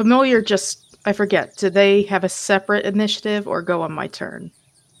 And my familiar I forget, do they have a separate initiative or go on my turn?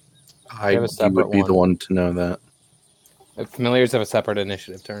 I have a you separate would be the one. one to know that. Familiars have a separate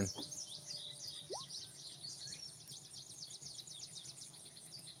initiative turn.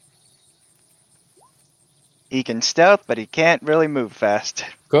 He can stealth, but he can't really move fast.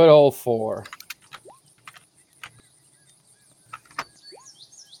 Good old 4.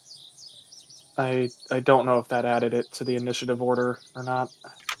 I don't know if that added it to the initiative order or not.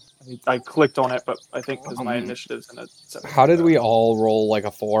 I clicked on it, but I think because my initiative's in a separate. How did we all roll like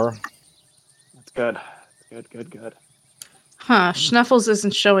a 4? That's good. Good. Huh, Schnuffles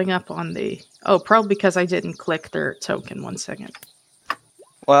isn't showing up on the... Oh, probably because I didn't click their token. 1 second.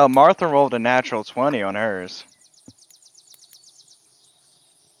 Well, Martha rolled a natural 20 on hers.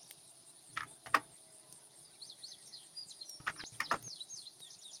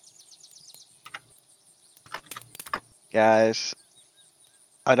 Guys,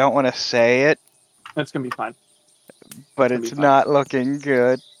 I don't want to say it, It's gonna be fine. but Gonna be it's fine. not looking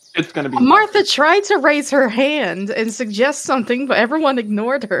good. It's gonna be fine. Martha tried to raise her hand and suggest something, but everyone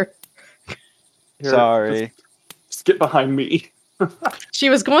ignored her. Here, Sorry. Just get behind me. She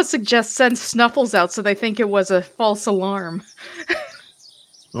was going to suggest send Snuffles out so they think it was a false alarm.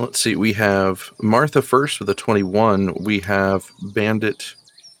 Well, let's see. We have Martha first with a 21. We have Bandit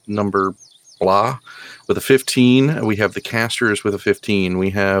number blah with a 15. We have the Casters with a 15. We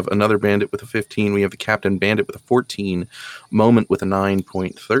have another Bandit with a 15. We have the Captain Bandit with a 14. Moment with a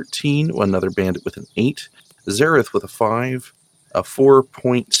 9.13. Another Bandit with an 8. Zareth with a 5. A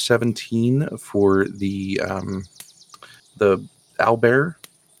 4.17 for the Owlbear.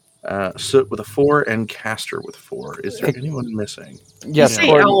 Soot with a 4 and Caster with 4. Is there anyone missing? Yes, Say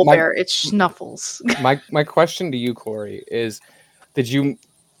Corey, Owlbear, it's Snuffles. my question to you, Corey, is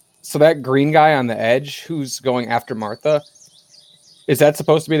so that green guy on the edge who's going after Martha, is that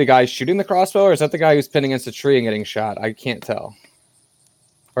supposed to be the guy shooting the crossbow, or is that the guy who's pinned against a tree and getting shot? I can't tell.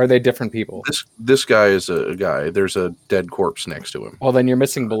 Or are they different people? This guy is a guy. There's a dead corpse next to him. Well, then you're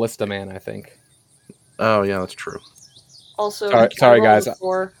missing Ballista Man, I think. Oh, yeah, that's true. Also, Sorry, I rolled guys. a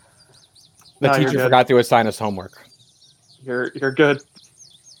 4. The No, you're teacher good. forgot to assign us homework. You're good.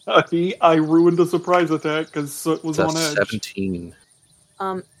 I ruined a surprise attack because Soot was That's on edge. 17.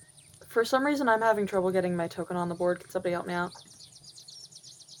 For some reason, I'm having trouble getting my token on the board. Can somebody help me out?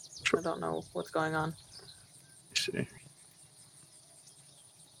 Sure. I don't know what's going on. Let's see.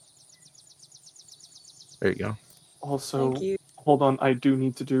 There you go. Also, Thank you. hold on. I do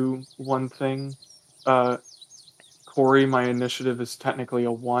need to do one thing. Corey, my initiative is technically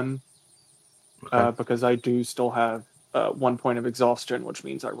a 1 Okay. because I do still have 1 point of exhaustion, which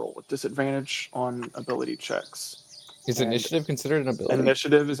means I roll with disadvantage on ability checks. Is And initiative considered an ability?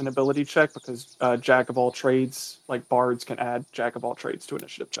 Initiative is an ability check because Jack of all trades, like bards, can add Jack of all trades to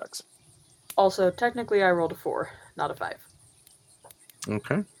initiative checks. Also, technically, I rolled a 4, not a 5.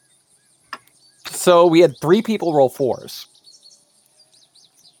 Okay. So we had 3 people roll 4s.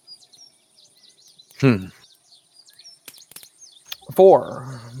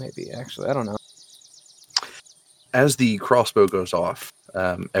 4, maybe, actually. I don't know. As the crossbow goes off,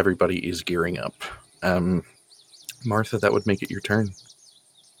 everybody is gearing up. Martha, that would make it your turn.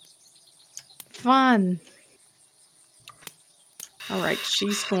 Fun. All right,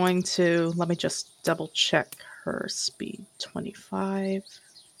 she's going to... Let me just double check her speed. 25.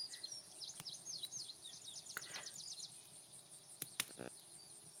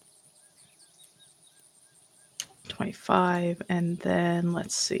 25, and then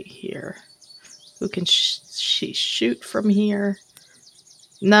let's see here. Who can she shoot from here?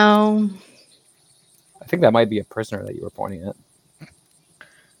 No, I think that might be a prisoner that you were pointing at.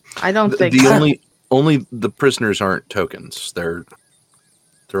 I don't think the so. only the prisoners aren't tokens. They're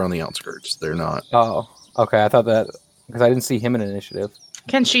on the outskirts. They're not. Oh, okay. I thought that because I didn't see him in initiative.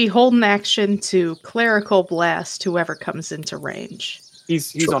 Can she hold an action to clerical blast whoever comes into range?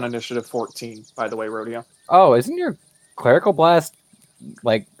 He's Sure. on initiative 14, by the way, Rodeo. Oh, isn't your clerical blast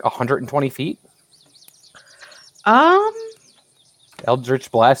like 120 feet? Eldritch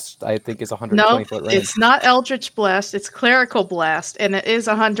Blast, I think, is 120 No, foot range. it's not Eldritch Blast. It's Clerical Blast, and it is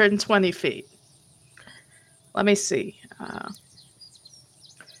 120 feet. Let me see.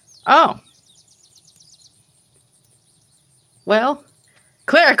 Well,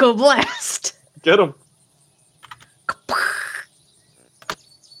 Clerical Blast. Get him.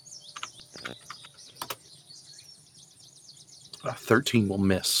 13 will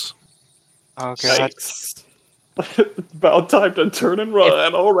miss. Oh god. Yikes. About time to turn and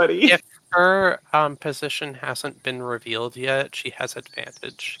run already. if her position hasn't been revealed yet, she has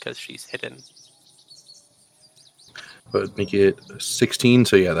advantage because she's hidden. But make it 16,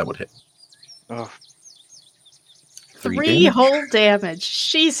 so yeah, that would hit. Oh, 3 3 damage. whole damage.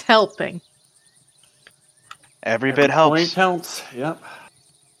 She's helping. every bit Point helps. counts. Yep.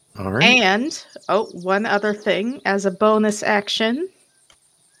 All right. And, one other thing as a bonus action.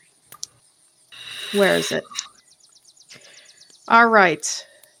 Where is it? All right.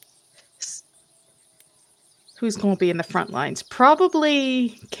 Who's going to be in the front lines?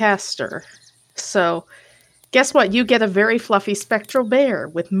 Probably Caster. So, guess what? You get a very fluffy spectral bear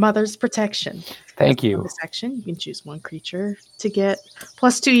with Mother's Protection. Thank you. Bonus action, you can choose one creature to get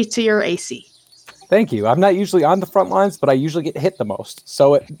 +2 to your AC. Thank you. I'm not usually on the front lines, but I usually get hit the most.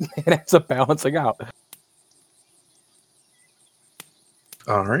 So it ends up balancing out.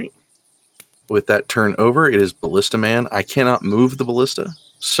 All right. With that turn over, it is Ballista Man. I cannot move the ballista,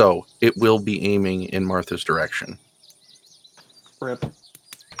 so it will be aiming in Martha's direction. Rip.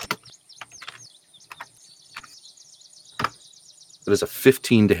 It is a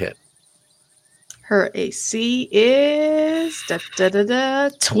 15 to hit. Her AC is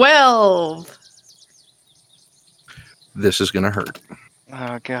 12. This is going to hurt.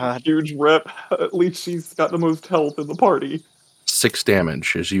 Oh god. Huge rip. At least she's got the most health in the party. 6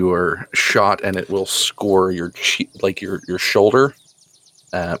 damage as you are shot, and it will score your your shoulder.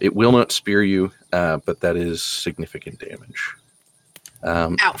 It will not spear you, but that is significant damage.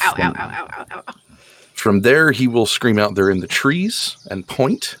 Ow, ow, ow, ow, ow, ow, ow. From there, he will scream out, "They're in the trees," and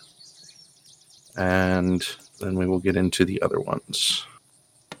point. And then we will get into the other ones.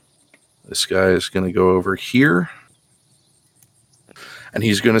 This guy is going to go over here. And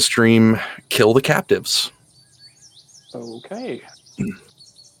he's going to stream, "Kill the captives." Okay.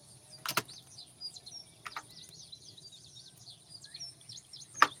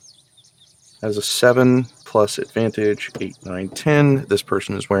 Has a 7 plus advantage, 8, 9, 10. This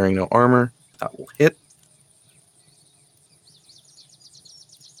person is wearing no armor. That will hit.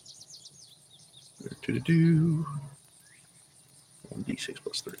 Do 1d6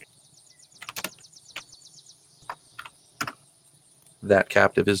 plus 3. That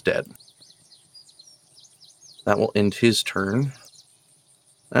captive is dead. That will end his turn.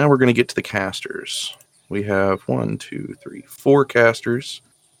 Now we're going to get to the casters. We have 1, 2, 3, 4 casters.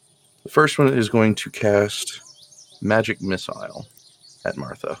 The first one is going to cast Magic Missile at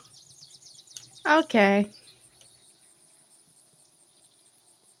Martha. Okay.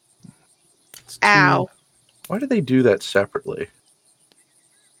 It's 2. Ow. Why do they do that separately?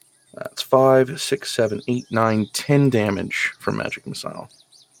 That's 5, 6, 7, 8, 9, 10 damage from Magic Missile.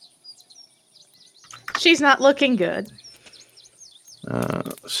 She's not looking good.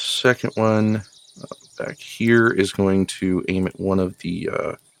 Second one back here is going to aim at one of the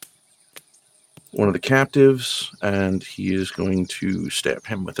captives, and he is going to stab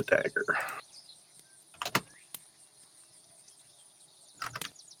him with a dagger.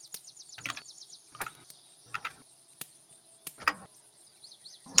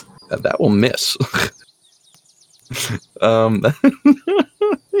 That will miss. He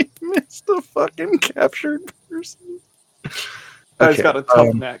missed the fucking captured person. Guy's Okay, got a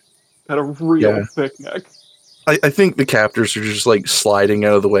tough neck. Got a real thick neck. I think the captors are just like sliding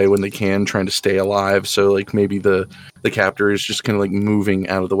out of the way when they can, trying to stay alive. So like maybe the captor is just kind of like moving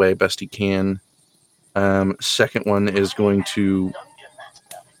out of the way best he can. Second one is going to,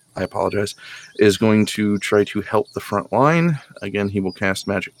 I apologize, is going to try to help the front line. Again, he will cast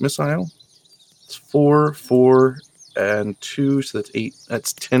Magic Missile. It's 4, 4, and 2, so that's 8.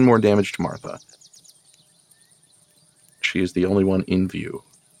 That's 10 more damage to Martha. She is the only one in view.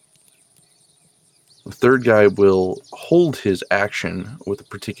 The third guy will hold his action with a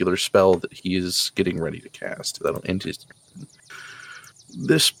particular spell that he is getting ready to cast. That'll end his turn.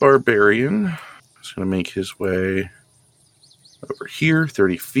 This barbarian is going to make his way over here,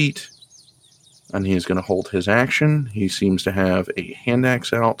 30 feet. And he's going to hold his action. He seems to have a hand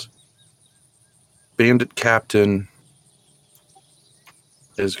axe out. Bandit Captain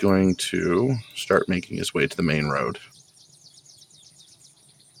is going to start making his way to the main road.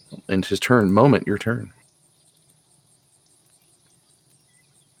 And his turn. Moment, your turn.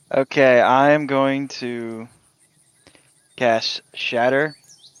 Okay, I'm going to cast Shatter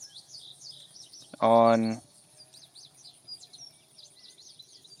on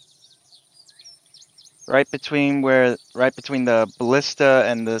right between the ballista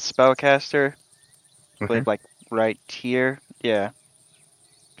and the spellcaster. I believe, like right here. Yeah.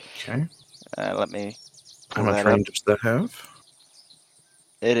 Okay. Let me How pull much that up. range does that have?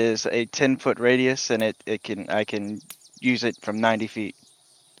 It is a 10-foot radius, and I can use it from 90 feet.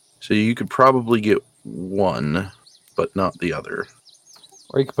 So you could probably get one, but not the other.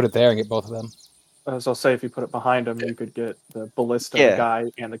 Or you could put it there and get both of them. As I'll say, if you put it behind him, you could get the ballista, Yeah. the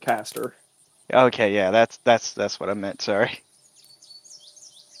guy, and the caster. Okay, yeah, that's what I meant. Sorry.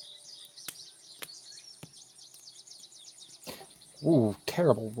 Ooh,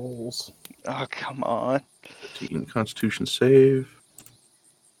 terrible rolls. Oh, come on. 15 Constitution save.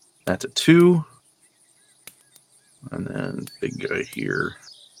 That's a 2. And then big guy here.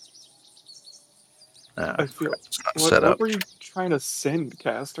 I feel. It's not What, set what up. were you trying to send,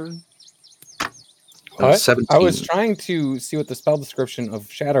 caster? What? 17. I was trying to see what the spell description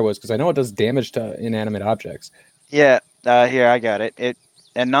of Shatter was, because I know it does damage to inanimate objects. Yeah, here I got it.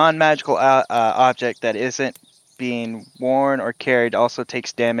 A non-magical object that isn't being worn or carried also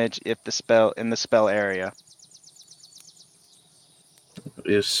takes damage if the spell in the spell area.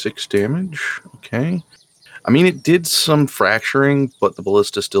 Is 6 damage. Okay. I mean, it did some fracturing, but the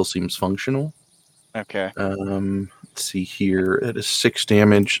ballista still seems functional. Okay. Let's see here. It is 6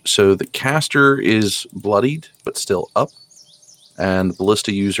 damage. So the caster is bloodied, but still up. And the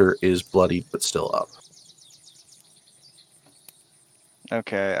ballista user is bloodied, but still up.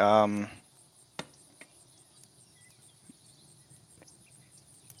 Okay. I'm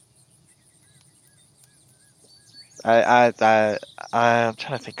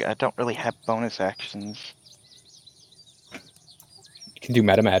trying to think. I don't really have bonus actions. You can do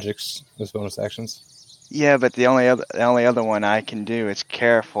meta magics as bonus actions. Yeah, but the only other one I can do is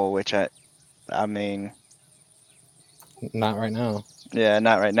careful, which I mean, Not right now. yeah,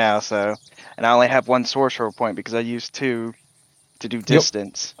 not right now. So, and I only have one sorcerer point because I used 2 to do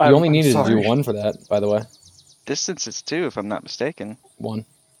distance. You only I'm needed to do sorry. 1 for that, by the way. Distance is 2, if I'm not mistaken. 1.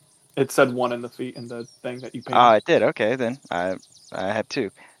 It said 1 in the feet in the thing that you painted. Ah, it did. Okay, then I have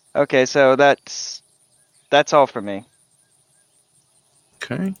 2. Okay, so that's all for me.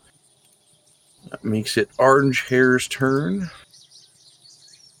 Okay. That makes it Orange Hair's turn.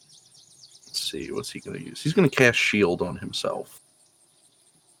 Let's see. What's he going to use? He's going to cast Shield on himself.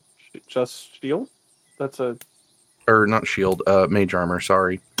 Just shield? That's a. Or not Shield, Mage Armor,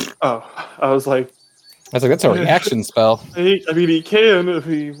 sorry. Oh, I was like, I was like, that's a reaction spell. I mean, he can if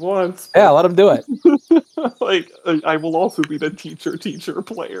he wants. Yeah, let him do it. Like, I will also be the teacher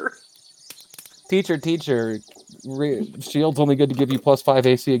player. Teacher. Shield's only good to give you +5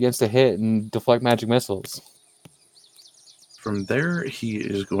 AC against a hit and deflect magic missiles. From there, he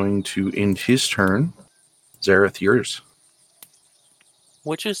is going to end his turn. Zareth, yours.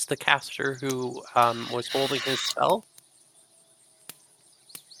 Which is the caster who was holding his spell?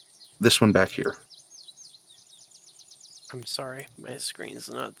 This one back here. I'm sorry, my screen's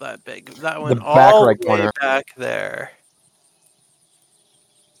not that big. That The one back all right the way corner. back there.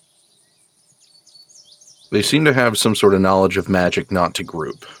 They seem to have some sort of knowledge of magic not to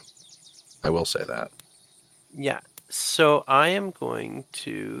group. I will say that. Yeah, so I am going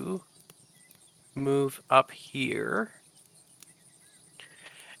to move up here.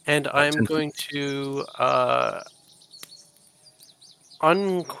 And I'm 10 feet. going to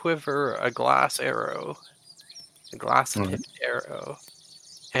unquiver a glass arrow. A glass-tipped arrow.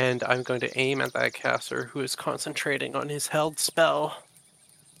 And I'm going to aim at that caster who is concentrating on his held spell.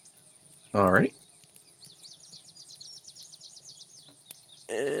 All right.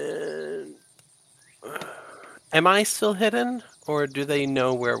 And... Am I still hidden? Or do they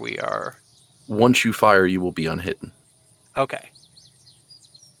know where we are? Once you fire, you will be unhidden. Okay.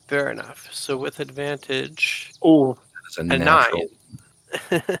 Fair enough. So with advantage... Oh, That's a A natural.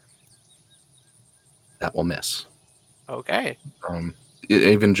 9. That will miss. Okay.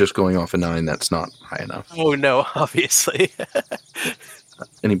 Even just going off a 9, that's not high enough. Oh no, obviously.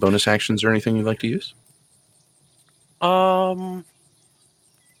 Any bonus actions or anything you'd like to use?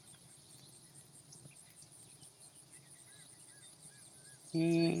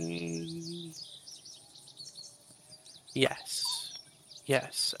 Yes.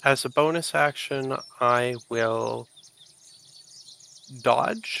 Yes. As a bonus action, I will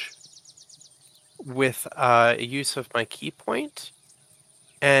dodge with use of my key point.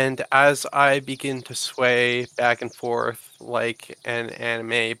 And as I begin to sway back and forth like an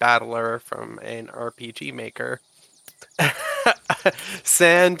anime battler from an RPG maker,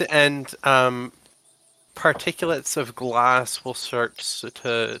 sand and particulates of glass will start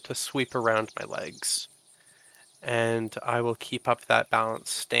to sweep around my legs. And I will keep up that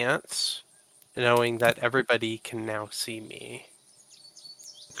balanced stance, knowing that everybody can now see me.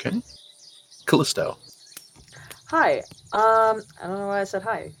 Okay. Callisto. Hi. I don't know why I said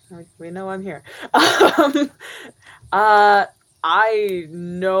hi. We know I'm here. I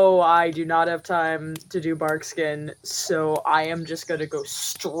know I do not have time to do Barkskin, so I am just going to go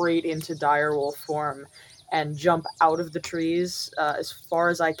straight into direwolf form and jump out of the trees as far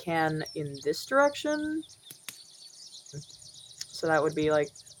as I can in this direction. So that would be like,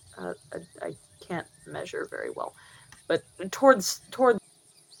 I can't measure very well, but towards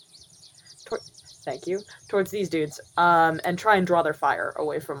thank you, towards these dudes, and try and draw their fire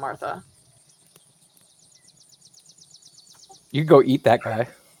away from Martha. You can go eat that guy.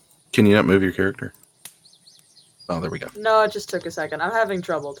 Can you not move your character? Oh, there we go. No, it just took a second. I'm having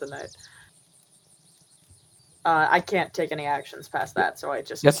trouble tonight. I can't take any actions past that, so I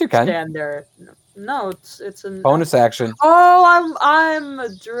just Yes, you can. stand there. No, it's a Bonus action. Oh, I'm a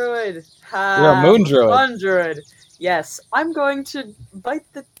druid. You're a moon druid. Fun druid. Yes, I'm going to bite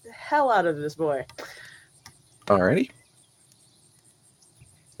the hell out of this boy. Alrighty.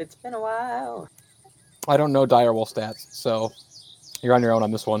 It's been a while. I don't know direwolf stats, so you're on your own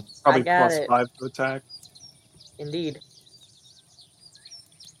on this one. Probably got plus it. 5 to attack. Indeed.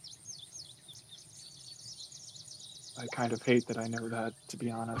 I kind of hate that I know that, to be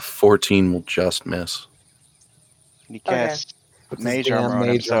honest. 14 will just miss. He casts With his mage damn armor on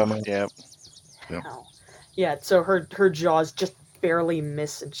mage himself. armor. Yep. Yep. Ow. Yeah, so her jaws just barely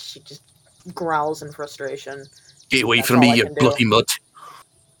miss, and she just growls in frustration. Get away That's from all me, I you can do. bloody mutt.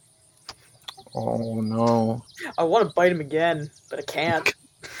 Oh no. I want to bite him again, but I can't.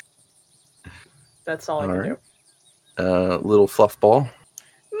 That's all I can Alright. do. Little fluff ball.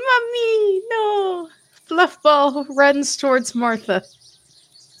 Mommy, no. Fluffball runs towards Martha.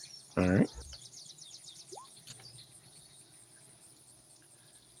 Alright.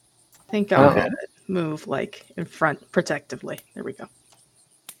 I think I'll Okay. move like in front protectively. There we go.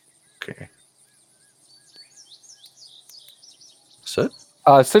 Okay. Sit.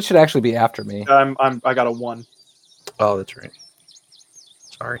 Sid should actually be after me. I got a 1. Oh, that's right.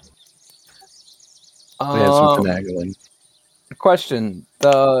 Sorry. We had some Um, finagling. question: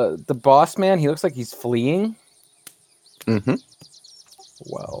 the boss man, he looks like he's fleeing. Mm-hmm.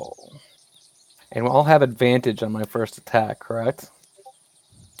 Well, and I'll have advantage on my first attack, correct?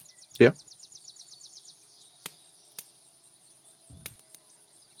 Yep.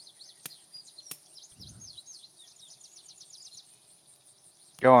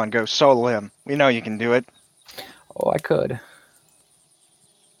 Go on, go solo him. We know you can do it. Oh, I could.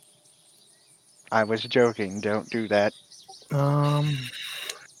 I was joking. Don't do that.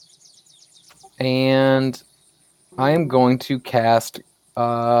 And I am going to cast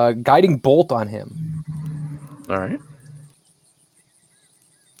Guiding Bolt on him. Alright.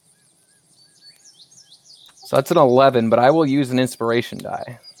 So that's an 11, but I will use an inspiration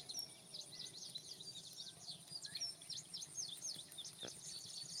die.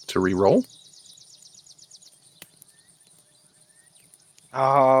 To re-roll.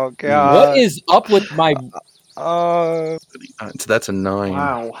 Oh god. What is up with my? Oh, So that's a 9.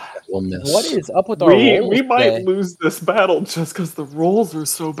 Wow. That will miss. What is up with our We rolls might today? lose this battle just because the rolls are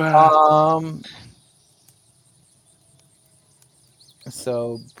so bad.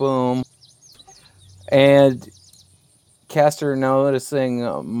 So boom, and caster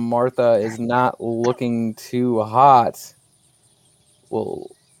noticing Martha is not looking too hot.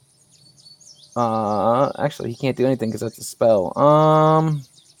 Well, actually, he can't do anything because that's a spell.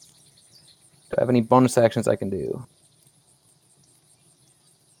 Do I have any bonus actions I can do?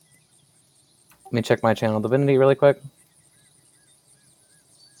 Let me check my channel divinity really quick.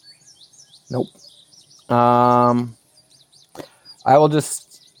 Nope. I will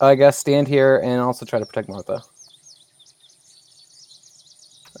just, I guess, stand here and also try to protect Martha.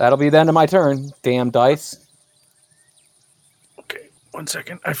 That'll be the end of my turn. Damn dice. Okay. 1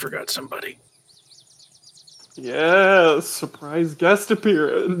 second. I forgot somebody. Yeah, surprise guest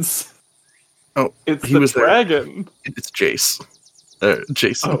appearance. Oh, It's he the was there. dragon. It's Jace.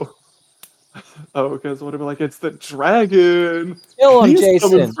 Jason. Oh. Oh, because what if like it's the dragon? Kill him, He's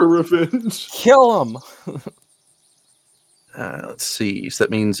coming Jason. for revenge. Kill him. Let's see. So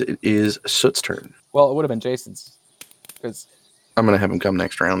that means it is Soot's turn. Well, it would have been Jason's. Because I'm gonna have him come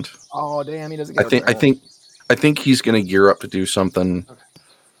next round. oh damn, he doesn't get. I think he's gonna gear up to do something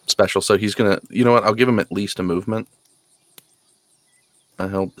special. So he's gonna. You know what? I'll give him at least a movement.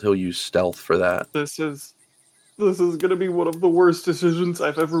 He'll use stealth for that. This is gonna be one of the worst decisions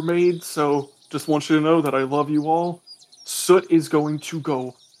I've ever made, so just want you to know that I love you all. Soot is going to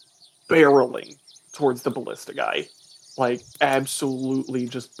go barreling towards the ballista guy. Like, absolutely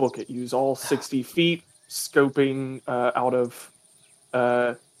just book it. Use all 60 feet, scoping out of...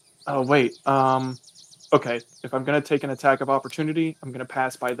 oh, wait. Okay, if I'm going to take an attack of opportunity, I'm going to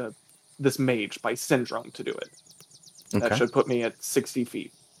pass by this mage, by Syndrome, to do it. That Okay. should put me at 60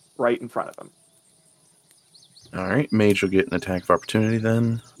 feet, right in front of him. All right. Mage will get an attack of opportunity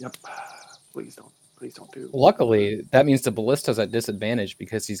then. Yep. Please don't do. Luckily, that means the ballista's at disadvantage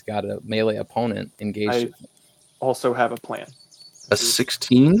because he's got a melee opponent engaged. I also have a plan. A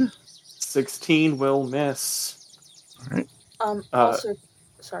 16. 16 will miss. All right. Also,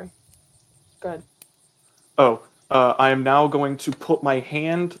 sorry. Go ahead. Oh, I am now going to put my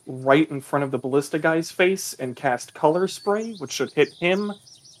hand right in front of the ballista guy's face and cast Color Spray, which should hit him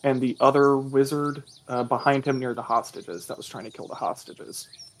and the other wizard behind him near the hostages that was trying to kill the hostages.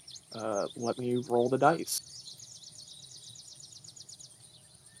 Let me roll the dice.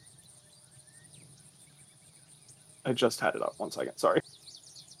 I just had it up. 1 second. Sorry.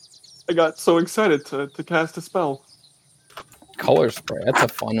 I got so excited to cast a spell. Color spray. That's a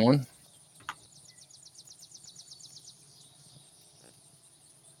fun one.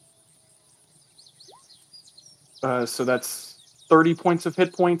 So that's 30 points of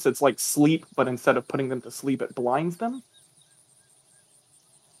hit points. It's like sleep, but instead of putting them to sleep, it blinds them.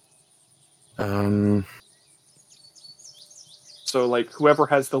 So, like, whoever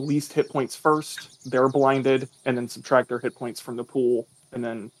has the least hit points first, they're blinded, and then subtract their hit points from the pool, and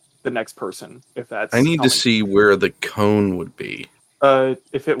then the next person, if that's... I need how to many- see where the cone would be.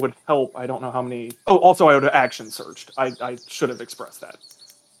 If it would help, I don't know how many... Oh, also, I would have action searched. I should have expressed that.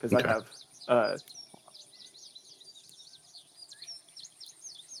 Because Okay. I have...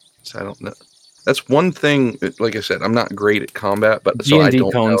 So I don't know. That's one thing. Like I said, I'm not great at combat, but so I D&D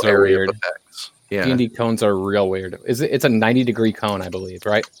don't know cones are area weird. of effects. Yeah. D&D cones are real weird. It's a 90-degree cone, I believe,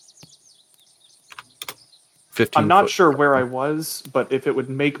 right? 15 I'm not foot. sure where I was, but if it would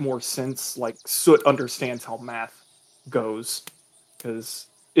make more sense, like, Soot understands how math goes. Because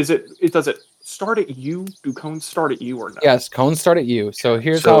does it start at you? Do cones start at you or no? Yes, cones start at you. So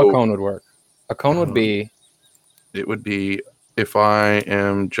here's how a So- cone would work. A cone would be It would be, if I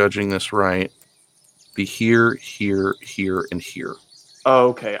am judging this right, be here, here, here, and here. Oh,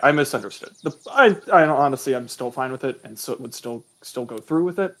 okay, I misunderstood. I honestly, I'm still fine with it, and so it would still go through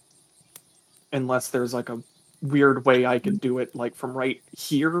with it, unless there's like a weird way I could do it, like from right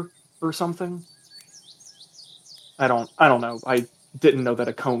here or something. I don't know. I didn't know that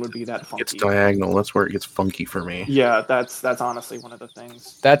a cone would be that funky. It's diagonal. That's where it gets funky for me. Yeah, that's honestly one of the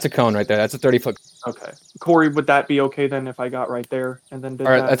things. that's a cone right there. That's a 30-foot. Okay, Corey, would that be okay then if I got right there and then did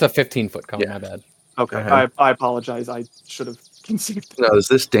Or that? that's a 15-foot cone. Yeah. My bad. Okay, Go ahead. I apologize. I should have conceived. Now, is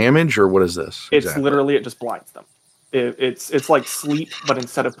this damage or what is this? It's exactly? literally, it just blinds them. It's like sleep, but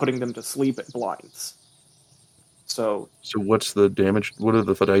instead of putting them to sleep, it blinds. So So what's the damage? What are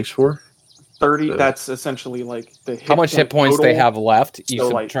the dice for? 30. So- That's essentially like the How much hit points they total. have left? You So,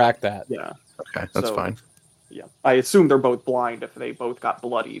 like, subtract that. Yeah, Okay, that's So- fine. yeah. I assume they're both blind if they both got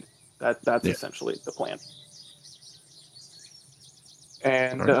bloodied. That's Yeah. essentially the plan.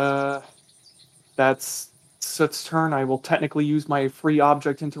 And that's Soot's turn. I will technically use my free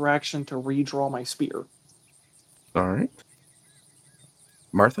object interaction to redraw my spear. All right.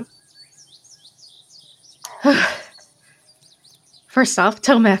 Martha? First off,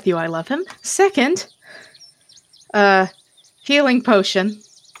 tell Matthew I love him. Second, healing potion.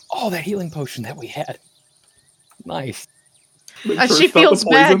 Oh, that healing potion that we had. Nice. Make sure She it's not the feels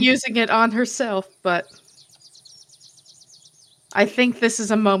bad poison. using it on herself, but I think this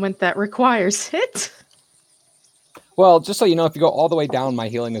is a moment that requires it. Well, just so you know, if you go all the way down, my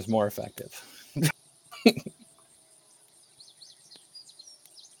healing is more effective.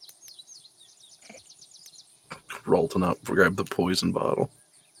 Rolling up, grab the poison bottle.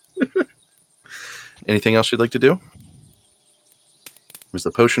 Anything else you'd like to do? Was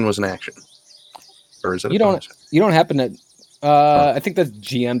the potion was an action? Or is it You don't happen to I think that's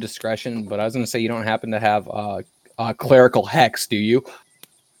GM discretion, but I was going to say you don't happen to have clerical hex, do you?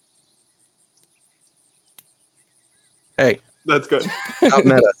 Hey, That's good. not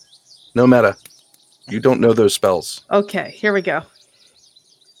meta. No meta. You don't know those spells. Okay, here we go.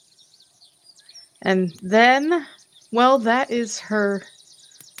 And then, well, that is her.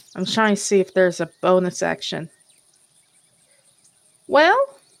 I'm trying to see if there's a bonus action. Well,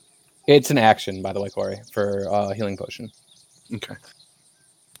 It's an action, by the way, Corey, for healing potion. Okay.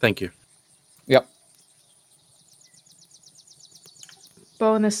 Thank you. Yep.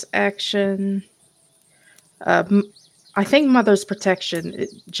 bonus action. I think Mother's Protection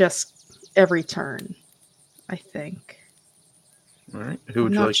just every turn. I think. All right. Who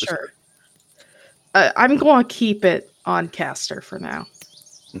would I'm you not like to sure. I'm going to keep it on caster for now.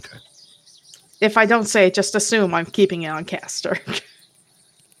 Okay. If I don't say it, just assume I'm keeping it on caster.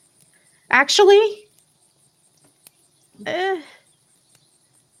 Actually,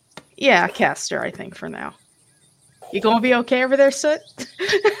 yeah, caster, I think, for now. You gonna be okay over there, Soot?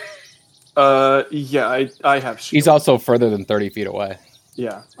 Yeah, I have shield. He's also further than 30 feet away.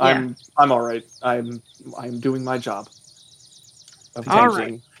 Yeah, Yeah. I'm all right. I'm doing my job of All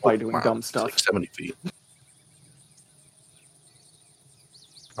tanking by doing Wow, dumb it's stuff. like 70 feet.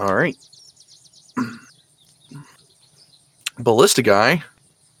 All right. Ballista guy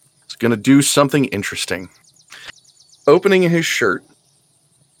is going to do something interesting. Opening his shirt,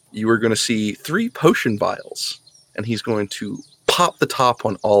 you are going to see 3 potion vials, and he's going to pop the top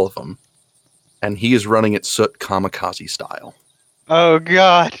on all of them. And he is running it Soot kamikaze style. Oh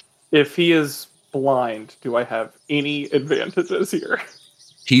god. If he is blind, do I have any advantages here?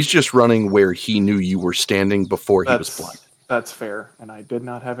 He's just running where he knew you were standing before he was blind. That's fair, and I did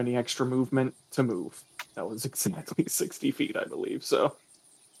not have any extra movement to move. That was exactly 60 feet, I believe. So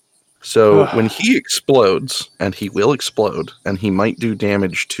When he explodes, and he will explode, and he might do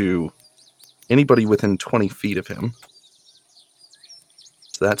damage to anybody within 20 feet of him.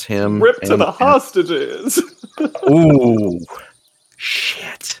 So that's him. rip to and- the hostages. Ooh.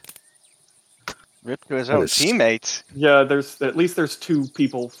 Shit. Ripped to his That own is- teammates. Yeah, there's at least 2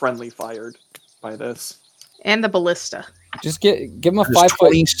 people friendly fired by this. And the ballista. Just give him a There's 5 foot.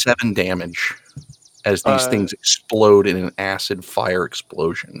 27 damage as these things explode in an acid fire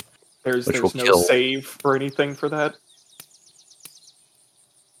explosion. There's Which will no kill. save or anything for that.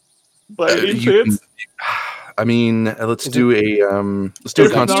 By any You chance? I mean, let's Is do a If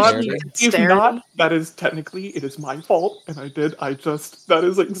not- constitution. If Dexterity. not, that is technically it is my fault, and that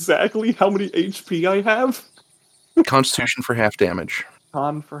is exactly how many HP I have. Constitution for half damage.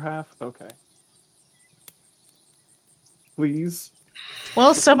 Con for half? Okay. Please.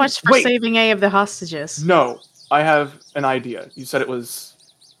 Well, so much for Wait. saving a of the hostages. No, I have an idea. You said it was.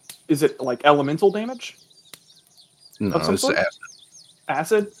 Is it like elemental damage? No, Of some it's sort? acid.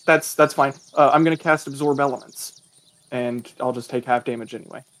 Acid? That's fine. I'm gonna cast Absorb Elements, and I'll just take half damage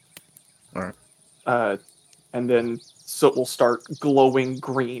anyway. Alright. And then Soot will start glowing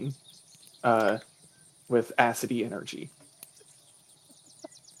green, with acidy energy.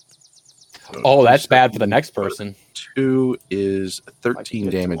 So Oh, that's bad for the next person. 2 is 13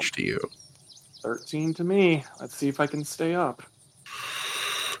 get to damage to you. 13 to me. Let's see if I can stay up.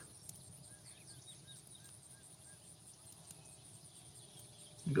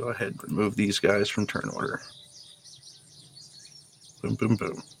 Go ahead, remove these guys from turn order. Boom, boom,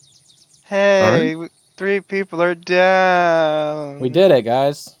 boom. Hey, 3 people are down. We did it,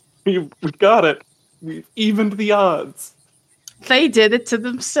 guys. We got it. We've evened the odds. They did it to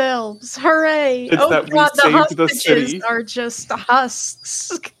themselves. Hooray! It's oh that we god, the saved the hostages city. are just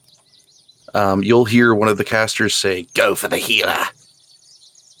husks. You'll hear one of the casters say, "Go for the healer."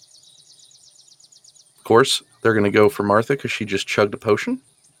 Of course, they're going to go for Martha because she just chugged a potion.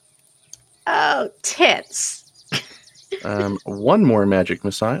 Oh, tits. One more magic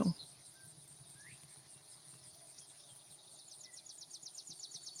missile.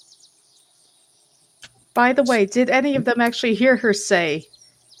 By the way, did any of them actually hear her say,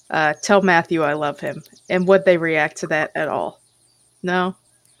 tell Matthew I love him? And would they react to that at all? No?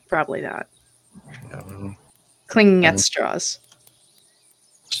 Probably not. Clinging at straws.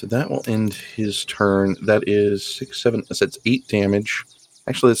 So that will end his turn. That is 6, 7. That's 8 damage.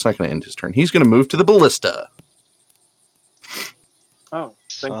 Actually, that's not going to end his turn. He's going to move to the ballista. Oh,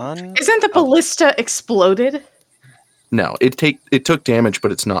 thank you. Son? Isn't the ballista exploded? No, it took damage,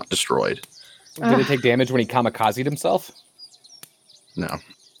 but it's not destroyed. Did it take damage when he kamikazed himself? No,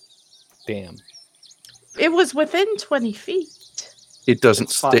 Damn. It was within 20 feet. it doesn't.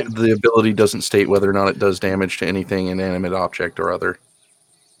 It's fine. The ability doesn't state whether or not it does damage to anything, inanimate object or other.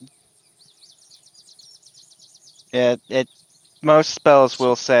 Yeah, it most spells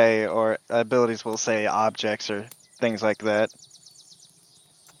will say, or abilities will say objects or things like that.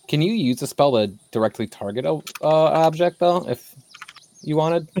 Can you use a spell to directly target a object though, if you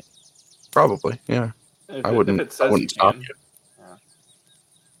wanted? Probably, yeah. If I it wouldn't says you stop can. you. Yeah.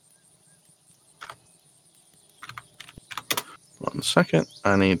 One second.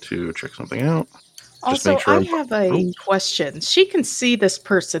 I need to check something out. Just Also, make sure I I'm have following the a rules. question. She can see this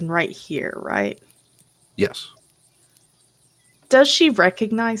person right here, right? Yes. Does she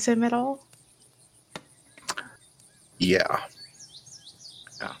recognize him at all? Yeah.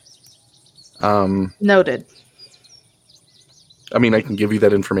 Noted. I mean, I can give you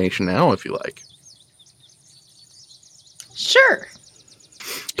that information now if you like. Sure.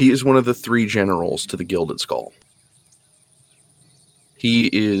 He is one of the 3 generals to the Gilded Skull. He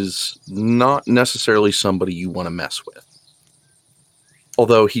is not necessarily somebody you want to mess with.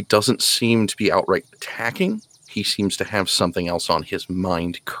 Although he doesn't seem to be outright attacking, he seems to have something else on his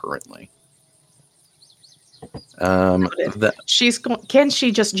mind currently. That She's going. Can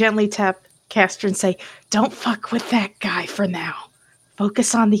she just gently tap Castor and say, "Don't fuck with that guy for now.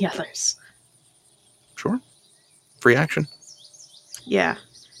 Focus on the others." sure. Free action. Yeah,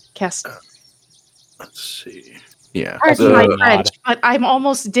 Castor. Let's see. Yeah. Pardon my the- French, but I'm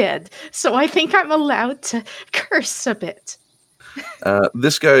almost dead, so I think I'm allowed to curse a bit.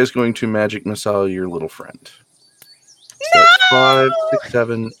 This guy is going to magic missile your little friend. So that's 5, 6,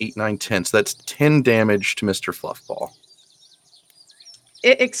 7, 8, 9, 10. So that's 10 damage to Mr. Fluffball.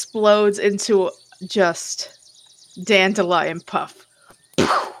 It explodes into just dandelion puff.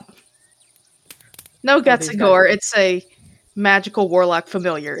 No guts these and guys gore. are- It's a magical warlock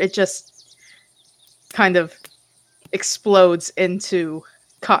familiar. It just kind of explodes into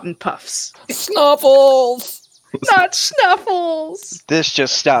cotton puffs. Snuffles! Not Snuffles! This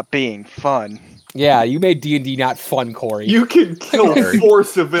just stopped being fun. Yeah, you made D&D not fun, Corey. You can kill Sorry. 4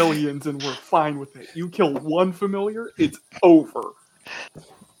 civilians and we're fine with it. You kill 1 familiar, it's over. You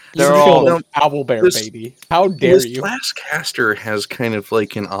They're killed all- an owlbear, this- baby. How dare This you? last caster has kind of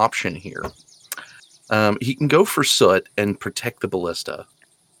like an option here. He can go for Soot and protect the ballista,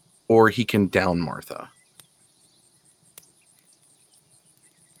 or he can down Martha.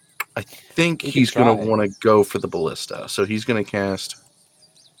 I think He can he's going to try. want to go for the ballista, so he's going to cast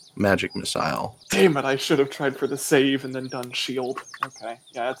Magic Missile. Damn it, I should have tried for the save and then done shield. Okay,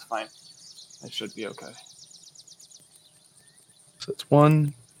 yeah, that's fine. I should be okay. So that's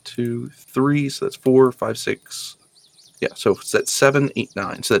 1, 2, 3. So that's 4, 5, 6. Yeah, so that's 7, 8,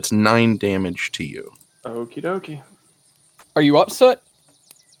 9. So that's 9 damage to you. Okie dokie. Are you up, Soot?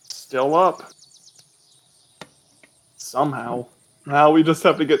 Still up. Somehow. Now we just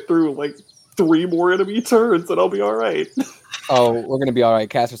have to get through like 3 more enemy turns and I'll be alright. Oh, we're gonna be all right.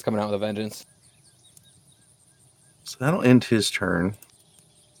 Castor's coming out with a vengeance. So that'll end his turn.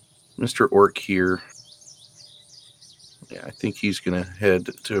 Mr. Orc here. Yeah, I think he's going to head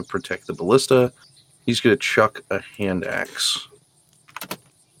to protect the ballista. He's going to chuck a hand axe.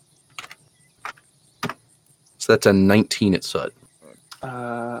 So that's a 19 at Soot.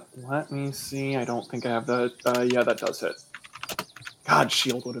 Let me see. I don't think I have that. Yeah, that does hit. God,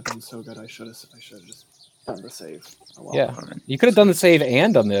 shield would have been so good. I should have just done the save. Oh, well. Yeah. You could have done the save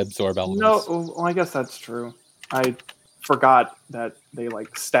and done the absorb elements. No, well, I guess that's true. I forgot that they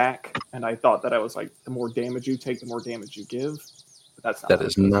like stack, and I thought that I was like, the more damage you take, the more damage you give. But that's not. That how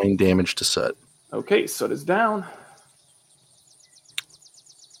is it goes. 9 damage to Soot. Okay, so it is down.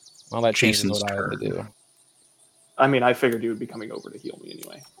 Well, that changes Jason's what I have to turn. do. I mean, I figured you would be coming over to heal me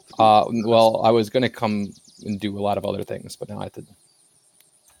anyway. Well, I was gonna come and do a lot of other things, but now I have to.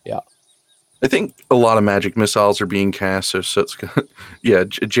 I think a lot of magic missiles are being cast, so Soot's gonna, yeah,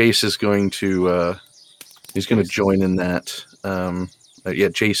 Jace is going to he's going to join in that. Yeah,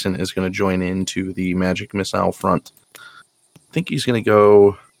 Jason is going to join into the magic missile front. I think he's going to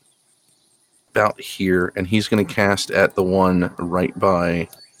go about here, and he's going to cast at the one right by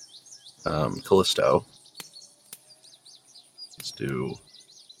Callisto. Let's do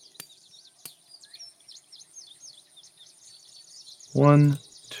 1,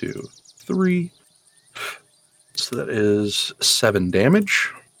 2, 3. So that is 7 damage.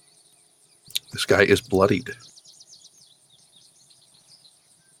 This guy is bloodied.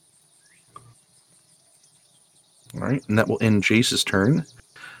 All right, and that will end Jace's turn.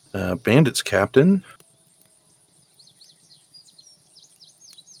 Bandit's captain.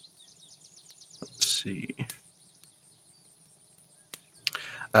 Let's see.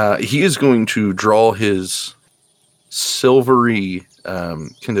 He is going to draw his silvery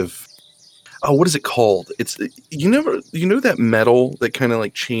kind of. Oh, what is it called? It's you know that metal that kind of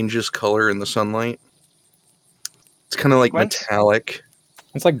like changes color in the sunlight. It's kind of like Sequence? metallic.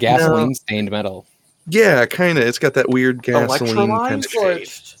 It's like gasoline stained metal. Yeah, kind of. It's got that weird gasoline kind of shade.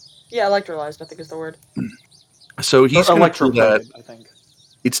 Scorched. Yeah, electrolyzed, I think is the word. So he's Or going to pull that. electroplated, I think.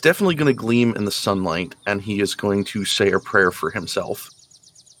 It's definitely going to gleam in the sunlight, and he is going to say a prayer for himself,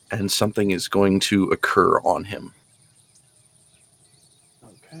 and something is going to occur on him.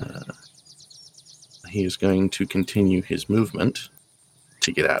 Okay. He is going to continue his movement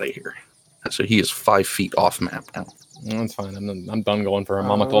to get out of here. So he is 5 feet off map now. That's fine. I'm done going for her.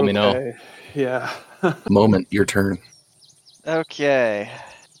 Mama told me no. Okay. Yeah. Moment, your turn. Okay.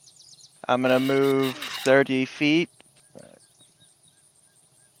 I'm gonna move 30 feet.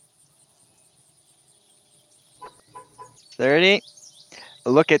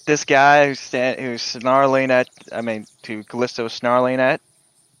 Look at this guy who's snarling at. Who Callisto's snarling at.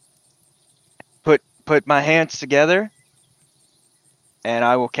 Put my hands together, and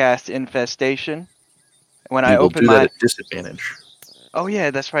I will cast Infestation. When I You will open do my. that at disadvantage. Oh yeah,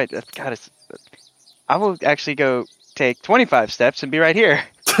 that's right. God, I will actually go take 25 steps and be right here.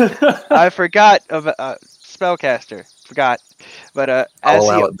 I forgot of spellcaster. Forgot, but I'll as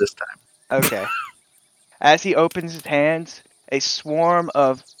allow he it this time. okay, as he opens his hands, a swarm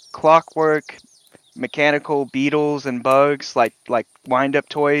of clockwork, mechanical beetles and bugs, like wind-up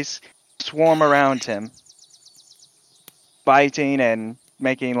toys, swarm around him, biting and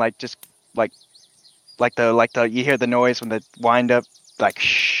making like the you hear the noise when the wind-up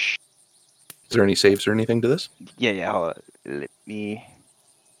shh. Is there any saves or anything to this? Yeah. Hold on. Let me.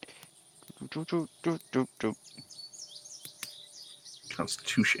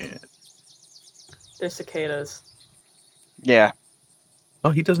 Constitution. They're cicadas. Yeah. Oh,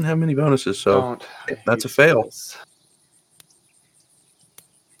 he doesn't have many bonuses, so Don't. that's a fail.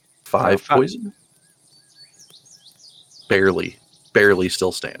 5 5. poison. Barely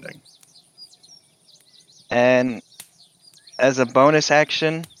still standing. And as a bonus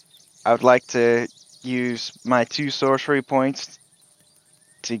action, I would like to use my 2 sorcery points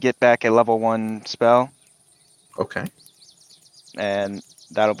to get back a level 1 spell, Okay. and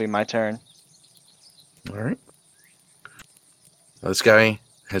that'll be my turn. All right. This guy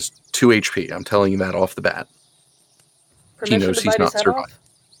has 2 HP. I'm telling you that off the bat. Permission knows to he's bite his not head surviving. off?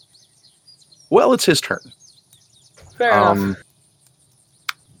 Well, it's his turn. Fair enough.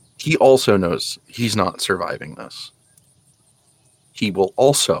 He also knows he's not surviving this. He will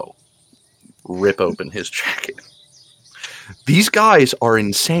also rip open his jacket. These guys are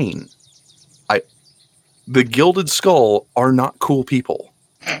insane. The Gilded Skull are not cool people.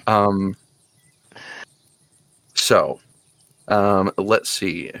 Let's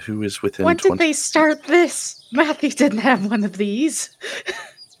see who is within When 20. did they start this? Matthew didn't have one of these.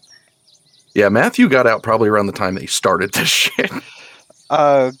 Yeah, Matthew got out probably around the time they started this shit.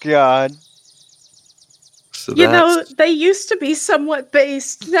 Oh god. So You know, that's they used to be somewhat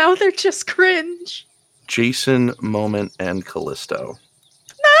based. Now they're just cringe. Jason, Moment, and Callisto.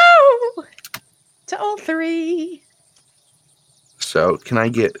 No! To all 3. So can I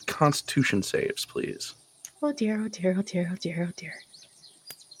get Constitution saves, please? Oh dear, oh dear, oh dear, oh dear, oh dear.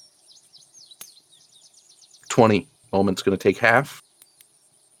 20. Moment's going to take half.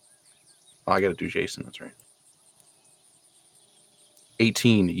 Oh, I got to do Jason. That's right.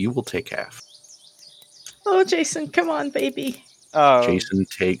 18. You will take half. Oh, Jason, come on, baby. Oh. Jason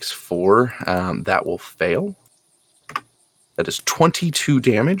takes 4. That will fail. That is 22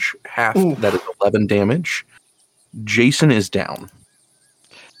 damage. Half. Oof. That is 11 damage. Jason is down.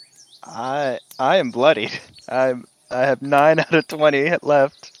 I am bloodied. I have 9 out of 20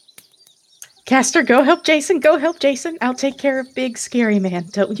 left. Caster, go help Jason. Go help Jason. I'll take care of big scary man.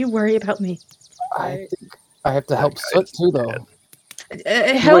 Don't you worry about me. I think I have to help Soot too, though.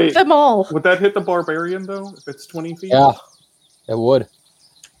 Help Wait. them all. Would that hit the barbarian though? If it's 20 feet? Yeah, it would.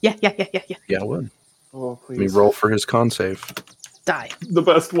 Yeah. Yeah, I would. Oh, Let me please. roll for his con save. Die. The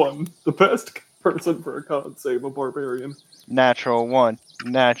best one. The best person for a con save, a barbarian. Natural 1.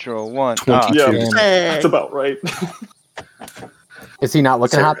 22. Yeah. Damn. That's about right. Is he not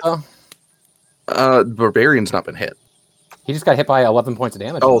looking Sarah. hot though? Barbarian's not been hit. He just got hit by 11 points of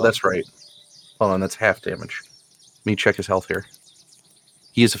damage. Oh, though. that's right. Hold on, that's half damage. Let me check his health here.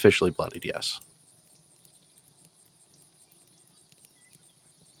 He is officially bloodied, yes.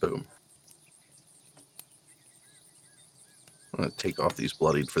 Boom. I'm going to take off these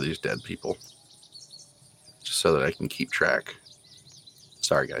bloodied for these dead people. Just so that I can keep track.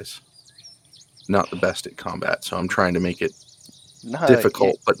 Sorry, guys. Not the best at combat, so I'm trying to make it No,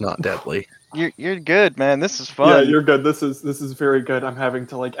 difficult, but not deadly. You're good, man. This is fun. Yeah, you're good. This is very good. I'm having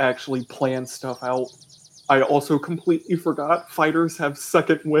to actually plan stuff out. I also completely forgot fighters have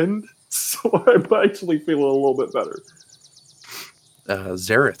second wind, So I'm actually feeling a little bit better.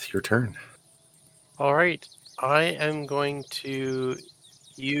 Zareth, your turn. All right, I am going to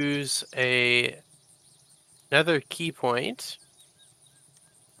use another key point,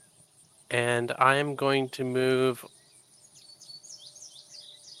 and I am going to move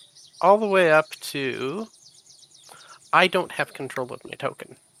all the way up to. I don't have control of my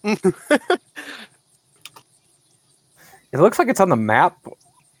token. It looks like it's on the map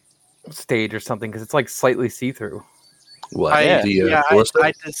stage or something because it's like slightly see-through. What? I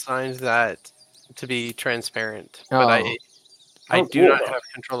ballista? designed that to be transparent, but I Oh, do cool. not have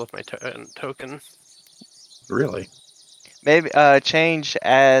control of my token. Really? Maybe change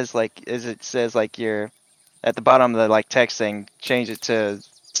as it says like you're at the bottom of the like text thing. Change it to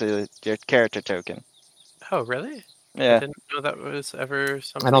your character token. Oh, really? I Yeah. didn't know that was ever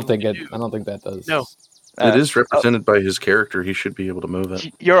something. I don't think to do. that does. No. It is represented by his character. He should be able to move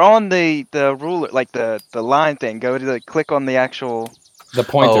it. You're on the ruler, like the line thing. Go to click on the actual. The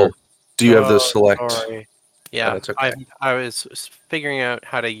pointer. Oh, do you have the Oh, select? sorry. Yeah, that's okay. I was figuring out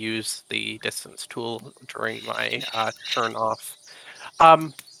how to use the distance tool during my turn off.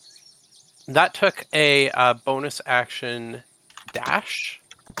 That took a bonus action dash,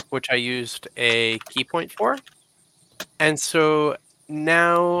 which I used a key point for. And so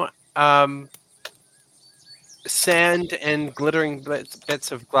now sand and glittering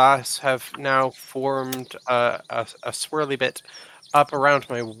bits of glass have now formed a swirly bit up around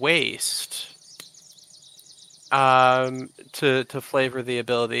my waist to flavor the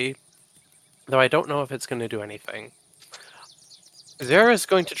ability, though I don't know if it's going to do anything. Zara is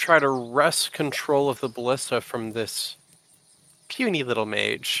going to try to wrest control of the ballista from this puny little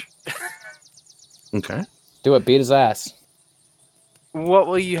mage. Okay. Do it. Beat his ass. What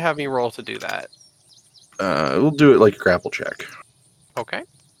will you have me roll to do that? We'll do it like a grapple check. Okay.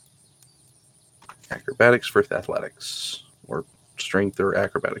 Acrobatics versus athletics, or strength or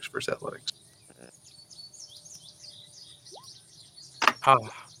acrobatics versus athletics. Ah,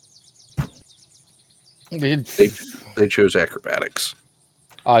 They chose acrobatics.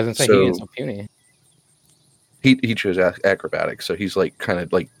 Oh, I was gonna say he So- ain't so puny. He chose acrobatics, so he's like kind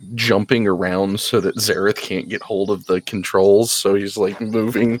of like jumping around so that Zareth can't get hold of the controls. So he's like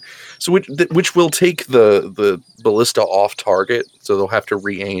moving, so which will take the ballista off target. So they'll have to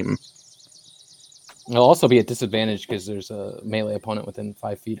re-aim. It'll also be at disadvantage because there's a melee opponent within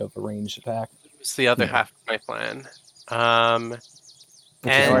 5 feet of a ranged attack. it's the other Yeah. half of my plan. Which is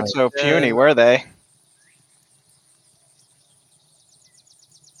They And weren't so puny, then- were they?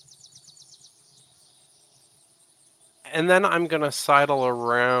 And then I'm going to sidle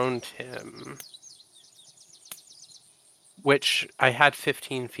around him, which I had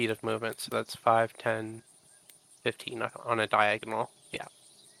 15 feet of movement, so that's 5, 10, 15 on a diagonal. Yeah.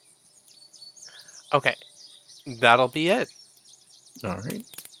 Okay. That'll be it. All right,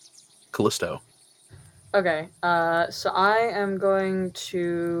 Callisto. Okay, so I am going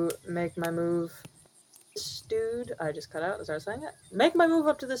to make my move. This dude, I just cut out. Is that saying it? Make my move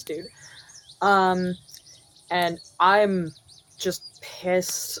up to this dude. And I'm just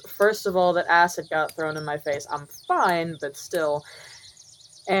pissed. First of all, that acid got thrown in my face. I'm fine, but still.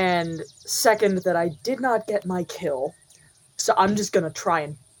 And second, that I did not get my kill. So I'm just gonna try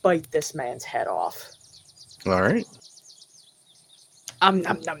and bite this man's head off. All right. Nom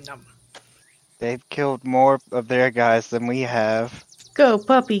nom nom. They've killed more of their guys than we have. Go,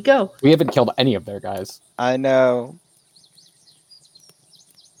 puppy, go. We haven't killed any of their guys. I know.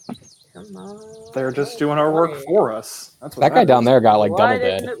 Come on. They're just doing our work boy. for us. That's what That guy down is. there got like Why double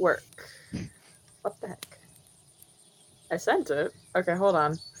didn't dead. it work? What the heck? I sent it. Okay, hold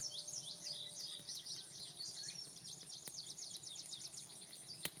on.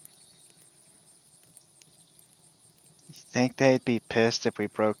 Think they'd be pissed if we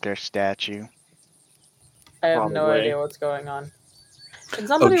broke their statue. I have no Probably. idea what's going on. Can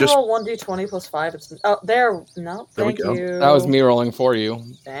somebody just- roll 1d20 plus 5? It's there. No, There we thank go. you. That was me rolling for you.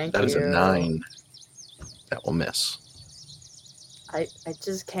 Thank That you. is a 9. That will miss. I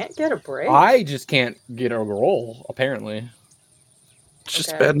just can't get a break. I just can't get a roll, apparently. It's just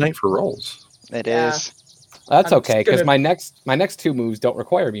Okay. a bad night for rolls. It Yeah. is. That's I'm okay, just because gonna- my next 2 moves don't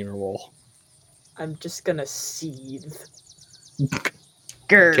require me to roll. I'm just gonna seethe.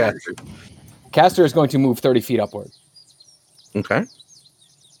 Grr. Caster. Caster is going to move 30 feet upward. Okay.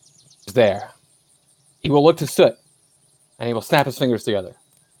 He's there. He will look to Soot, and he will snap his fingers together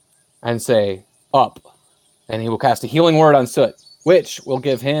and say, up. And he will cast a healing word on Soot, which will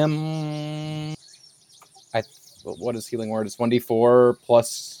give him... what is healing word? It's 1d4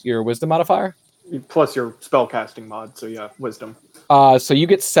 plus your wisdom modifier? Plus your spellcasting mod, so yeah, wisdom. So you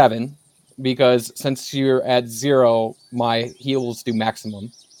get 7, because since you're at 0, my heals do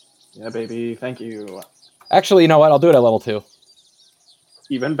maximum. Yeah, baby. Thank you. Actually, you know what? I'll do it at level 2.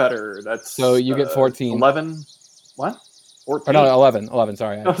 Even better. That's So you get 14. 11. What? 14. Or no, 11. 11.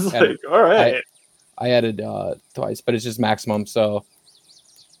 Sorry, I was like, all right. I added twice, but it's just maximum. So,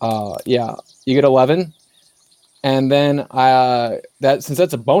 yeah, you get 11, and then since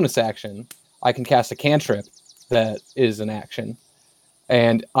that's a bonus action, I can cast a cantrip that is an action,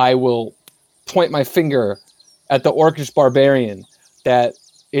 and I will point my finger at the orcish barbarian that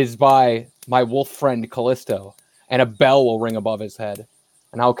is by my wolf friend Callisto, and a bell will ring above his head,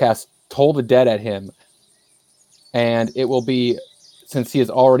 and I'll cast Toll the Dead at him, and it will be, since he has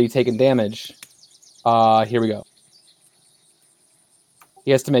already taken damage. Here we go.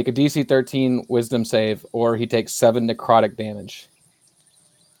 He has to make a DC 13 Wisdom save, or he takes 7 necrotic damage.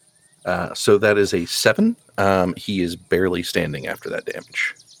 So that is a 7. He is barely standing after that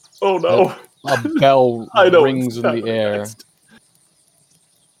damage. Oh no! A bell I know rings in the air. next.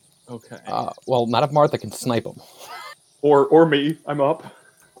 Okay. Well, not if Martha can snipe him. Or me. I'm up.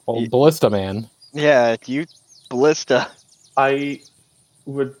 Well, Ballista Man. Yeah, you ballista. I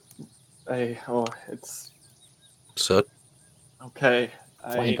would. It's So okay.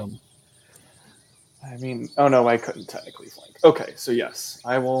 Flank him. I mean, oh no, I couldn't technically flank. Okay, so yes,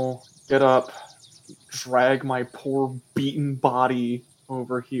 I will get up, drag my poor beaten body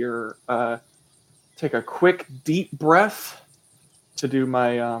over here, take a quick deep breath to do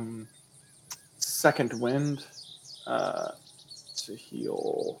my second wind to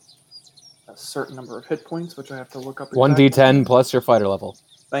heal a certain number of hit points, which I have to look up. 1d10 plus your fighter level.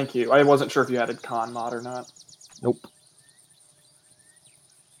 Thank you. I wasn't sure if you added con mod or not. Nope.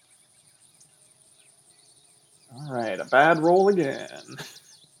 All right, a bad roll again.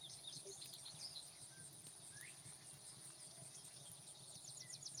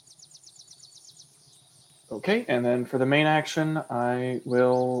 Okay, and then for the main action, I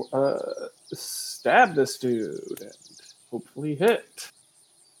will stab this dude and hopefully hit.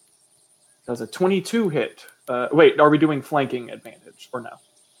 Does a 22 hit? Wait, are we doing flanking advantage or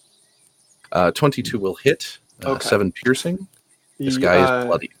no? 22 will hit. Okay. 7 piercing. This guy is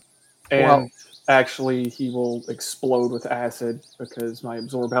bloody. And Wow. actually, he will explode with acid because my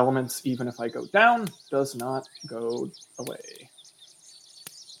absorb elements, even if I go down, does not go away.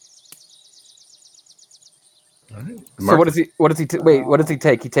 All right. So what does he? What does he? Wait, what does he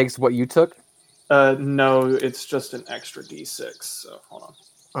take? He takes what you took. No, it's just an extra d6. So hold on.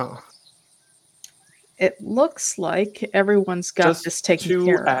 Oh. It looks like everyone's got Just this taken 2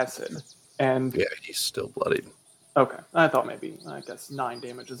 care of. acid. And Yeah, he's still bloodied. okay, I thought maybe, I guess 9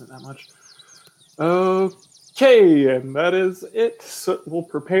 damage isn't that much. Okay, and that is it. So we'll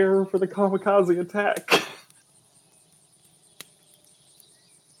prepare for the kamikaze attack.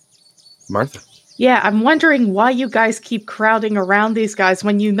 Martha. Yeah, I'm wondering why you guys keep crowding around these guys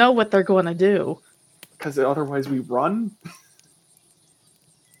when you know what they're going to do. Because otherwise we run.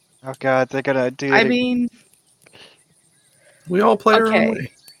 Oh god, they're gonna do I it. mean, We all play our Okay. own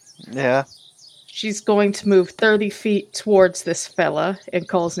way. Yeah. she's going to move 30 feet towards this fella and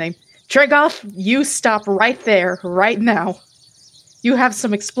call his name. Trigoff, you stop right there, right now. You have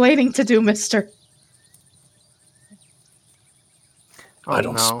some explaining to do, mister. Oh, I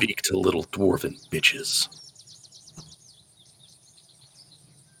don't no. speak to little dwarven bitches.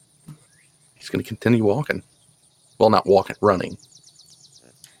 He's going to continue walking. Well, not walking, running.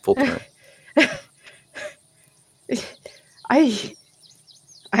 Full time.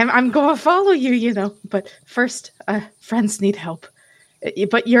 I'm going to follow you, you know. But first, friends need help.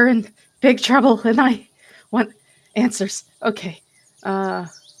 But you're in big trouble, and I want answers. Okay.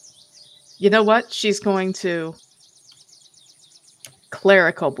 You know what? She's going to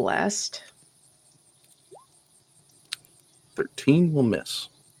clerical blast. 13 will miss.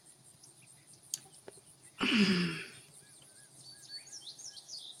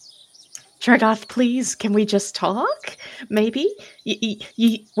 Trigoth, please, can we just talk? Maybe?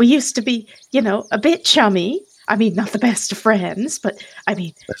 We used to be, you know, a bit chummy. I mean, not the best of friends, but I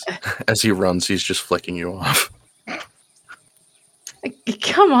mean... As he runs, he's just flicking you off.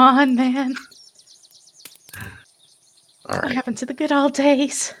 Come on, man. All What right. happened to the good old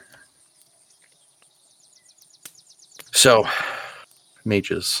days? So,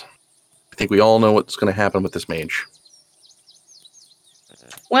 mages. I think we all know what's going to happen with this mage.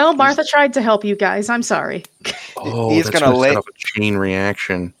 Well, Martha tried to help you guys. I'm sorry. Oh, He's that's gonna gonna lay- set off a chain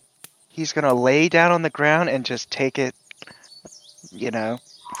reaction. He's gonna lay down on the ground and just take it, you know.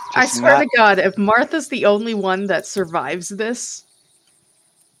 I just swear not- to God, if Martha's the only one that survives this,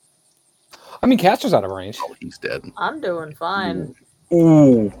 I mean, Castor's out of range. Oh, he's dead. I'm doing fine.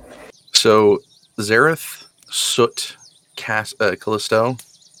 Ooh. So, Zareth, Soot, Callisto,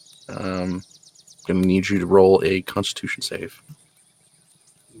 going to need you to roll a Constitution save.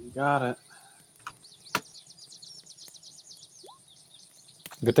 You got it.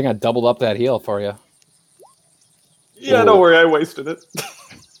 Good thing I doubled up that heal for you. Yeah, don't worry, I wasted it.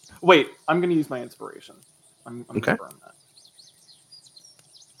 Wait, I'm going to use my inspiration. I'm Okay. going to burn that.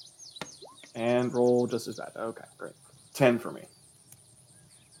 And roll just as bad. Okay, great. 10 for me.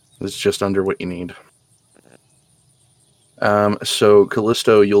 It's just under what you need. So,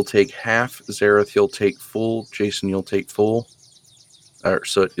 Callisto, you'll take half. Zareth, you'll take full. Jason, you'll take full. Or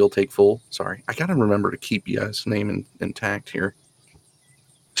Soot, you'll take full. Sorry. I got to remember to keep you guys' name intact here.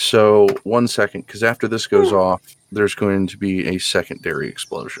 So, 1 second, because after this goes off, there's going to be a secondary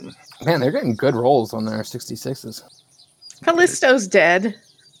explosion. Man, they're getting good rolls on their 66s. Callisto's dead.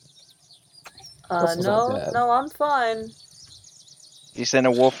 Callisto's not dead. No, I'm fine. He's in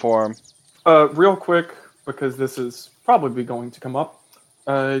a wolf form. Real quick, because this is probably going to come up.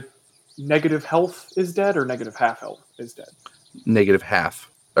 Negative health is dead, or negative half health is dead? Negative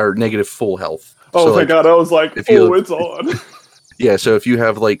half. Or negative full health. Oh, So, thank God. I was like, if you- it's on. Yeah, so if you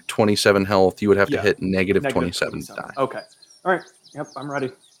have like 27 health, you would have to Yeah. hit negative 27 to die. Okay. All right. Yep, I'm ready.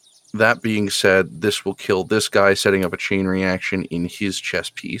 That being said, this will kill this guy, setting up a chain reaction in his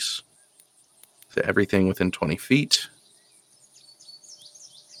chest piece. So everything within 20 feet.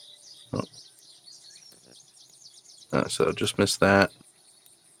 So just missed that.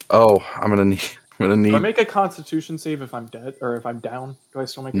 Oh, I'm gonna need. Do I make a Constitution save if I'm dead, or if I'm down? Do I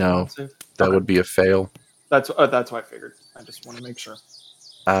still make a No. con save? That Okay. would be a fail. That's what I figured. I just want to make sure.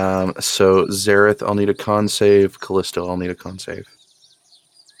 So Zareth, I'll need a con save. Callisto, I'll need a con save.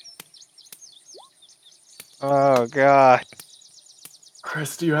 Oh god.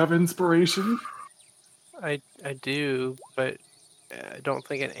 Chris, do you have inspiration? I do, but I don't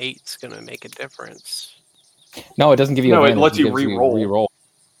think an 8's gonna make a difference. No, it doesn't give you No, it advantage, lets you gives re-roll. re-roll.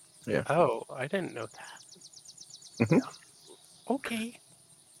 Oh, I didn't know that. Mhm. Okay.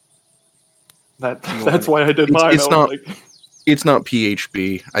 That's why I did It's- mine. it's I was not- like, It's not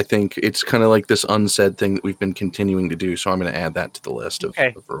PHB. I think it's kind of like this unsaid thing that we've been continuing to do. So I'm going to add that to the list of,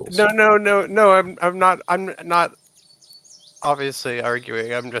 Okay. of rules. No. I'm not obviously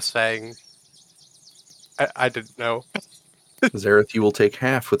arguing. I'm just saying. I didn't know. Zareth, you will take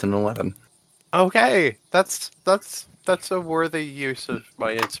half with an 11. Okay, that's a worthy use of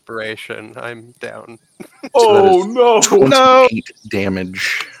my inspiration. I'm down. oh no. 28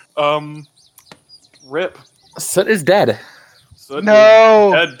 damage. Rip. Soot is dead. Soot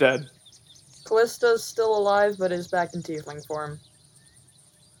No! is dead. Callisto's still alive, but is back in tiefling form.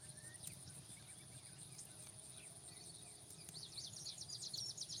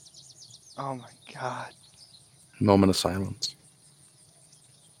 Oh my god. Moment of silence.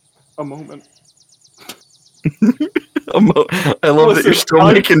 A moment. I love that you're Listen, still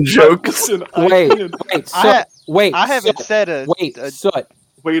I- making jokes. Listen, Wait, I'm wait, Soot, I- wait. I haven't Soot, said a Wait, Soot.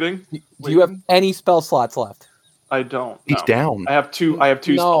 waiting. Do you have any spell slots left? I don't. He's no. down. I have two. No,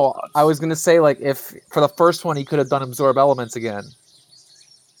 spell slots. I was gonna say like if for the first one he could have done absorb elements again.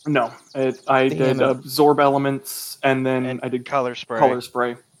 No, I Damn did it. absorb elements, and then And I did color spray. color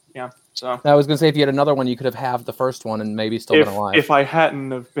spray. Yeah. So I was gonna say if you had another one, you could have halved the first one and maybe still been alive. if I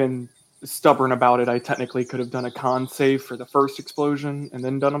hadn't have been stubborn about it, I technically could have done a con save for the first explosion and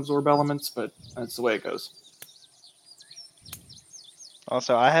then done absorb elements, but that's the way it goes.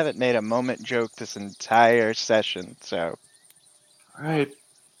 Also, I haven't made a moment joke this entire session, so All right.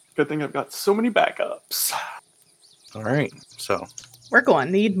 Good thing I've got so many backups. All right. So We're going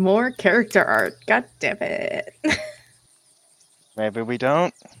to need more character art. God damn it. maybe we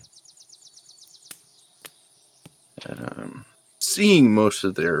don't. seeing most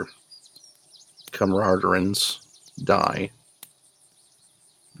of their camaraderins die,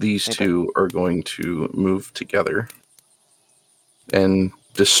 these Okay. two are going to move together and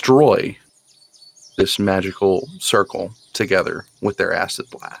destroy this magical circle together with their acid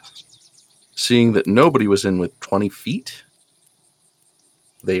blast. Seeing that nobody was in with 20 feet,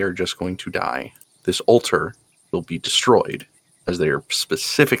 they are just going to die. This altar will be destroyed as they are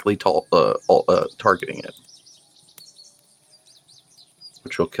specifically targeting it,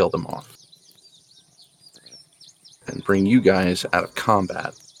 which will kill them off and bring you guys out of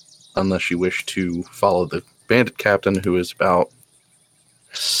combat, unless you wish to follow the bandit captain, who is about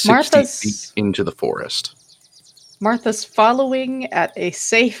 60 feet into the forest. Martha's following at a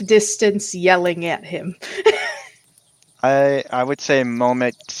safe distance, yelling at him. I would say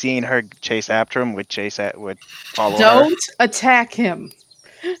moment seeing her chase after him would follow her. Don't attack him.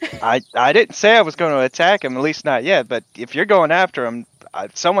 I didn't say I was going to attack him, at least not yet. But if you're going after him,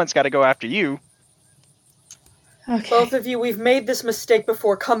 someone's got to go after you. Okay. Both of you, we've made this mistake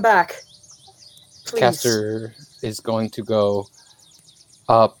before. Come back. Please. Caster is going to go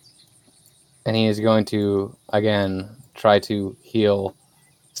up, and he is going to, again, try to heal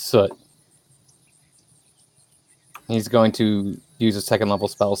Soot. He's going to use a second level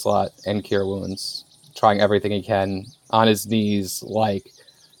spell slot and cure wounds, trying everything he can on his knees, like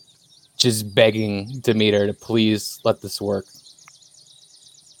just begging Demeter to please let this work.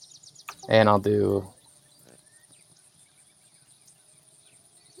 And I'll do...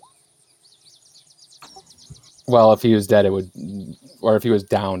 Well, if he was dead, it would... Or if he was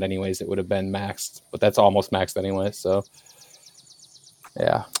downed anyways, it would have been maxed. But that's almost maxed anyway, so...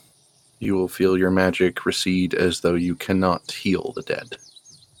 Yeah. You will feel your magic recede as though you cannot heal the dead.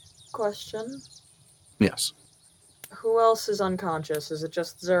 Question. Yes. Who else is unconscious? Is it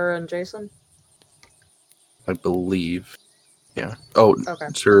just Zura and Jason? I believe. Yeah. Oh, Okay.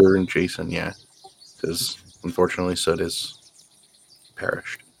 Sir and Jason, yeah. Because unfortunately, Soot is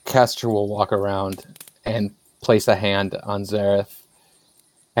perished. Caster will walk around and place a hand on Zareth.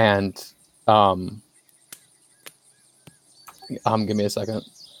 And, give me a second.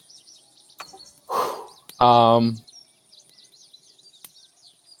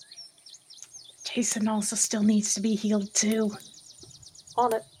 Jason also still needs to be healed too.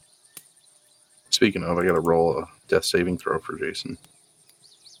 On it. Speaking of, I got to roll a death saving throw for Jason.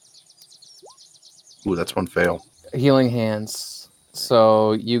 Ooh, that's one fail. Healing hands.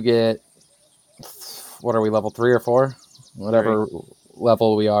 So you get, what are we, level 3 or 4? Whatever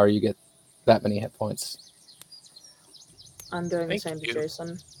level we are, you get that many hit points. I'm doing the Thank same you. to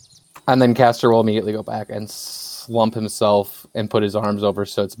Jason. And then Caster will immediately go back and slump himself and put his arms over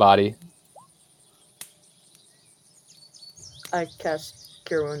Soot's body. I cast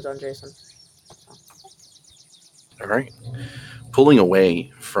Cure Wounds on Jason. All right. Pulling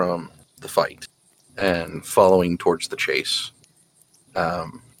away from the fight and following towards the chase.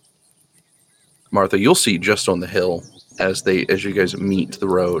 Martha, you'll see just on the hill as you guys meet the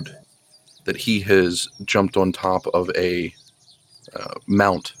road that he has jumped on top of a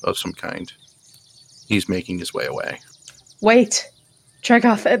mount of some kind. He's making his way away. Wait,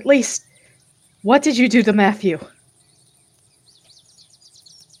 Tregoth, at least, what did you do to Matthew?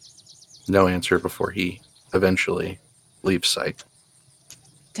 No answer before he eventually leaves sight.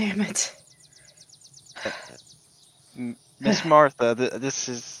 Damn it. Miss Martha, this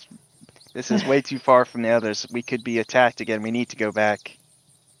is way too far from the others. We could be attacked again. We need to go back.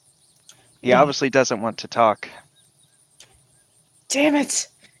 He Yeah. obviously doesn't want to talk. Damn it.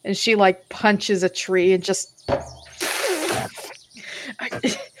 And she punches a tree and just...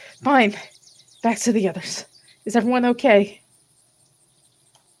 Fine. Back to the others. Is everyone okay?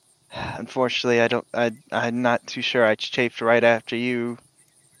 Unfortunately, I'm not too sure. I chafed right after you.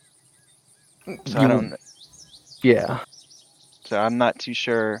 So I don't. Yeah. So I'm not too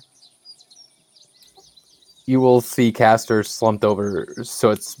sure. You will see Caster slumped over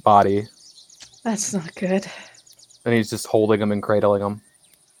Soot's body, That's not good. and he's just holding him and cradling him.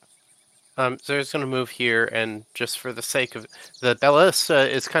 Zura's going to move here, and just for the sake of the ballista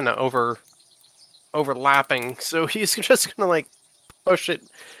is kind of overlapping, so he's just going to push it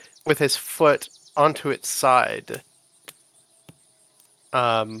with his foot onto its side,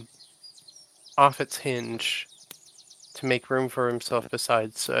 off its hinge, to make room for himself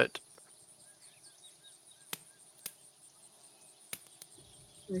beside Soot.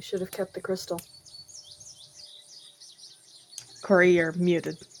 We should have kept the crystal. Corey, you're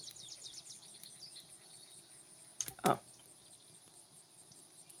muted. Oh.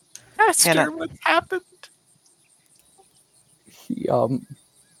 Master, what happened? He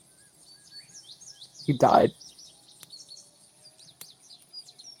died.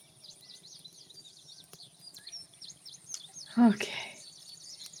 Okay.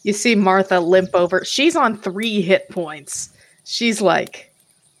 You see Martha limp over. She's on 3 hit points. She's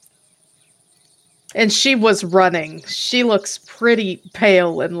and she was running. She looks pretty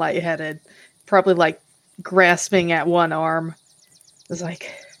pale and lightheaded. Probably grasping at one arm. It's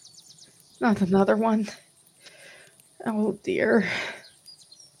not another one. Oh dear.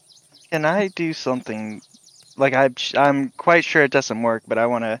 Can I do something? I'm quite sure it doesn't work, but I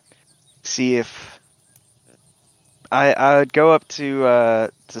want to see if I would go up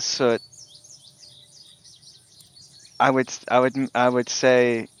to Soot. I would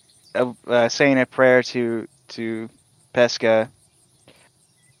say saying a prayer to Pesca,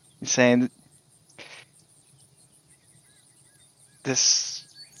 saying this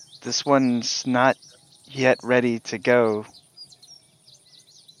one's not yet ready to go.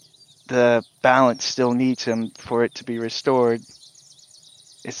 The balance still needs him for it to be restored.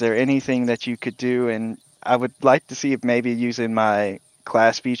 is there anything that you could do? And I would like to see if maybe using my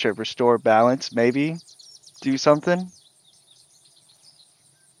class feature Restore Balance, maybe do something.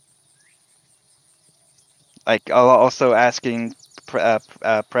 Like also asking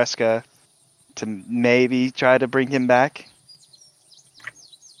Preska to maybe try to bring him back.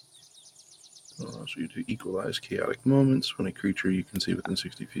 So you do equalize chaotic moments when a creature you can see within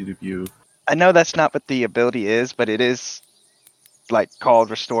 60 feet of you. I know that's not what the ability is, but it is like called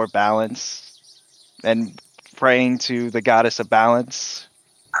Restore Balance and praying to the goddess of balance.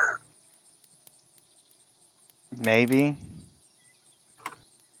 Maybe.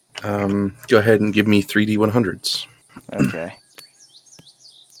 Go ahead and give me 3D100s. Okay.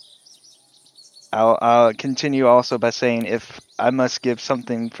 I'll continue also by saying if I must give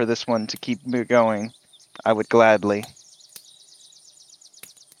something for this one to keep me going, I would gladly.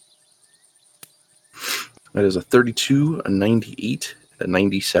 That is a 32, a 98, a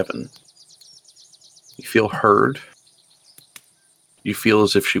 97. You feel heard. You feel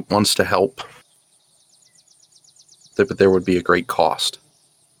as if she wants to help. But there would be a great cost.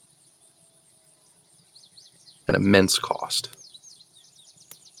 An immense cost.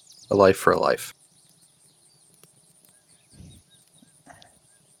 A life for a life.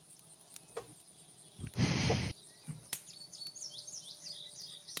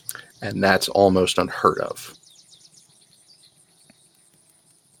 And that's almost unheard of.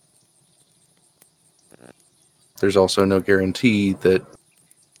 There's also no guarantee that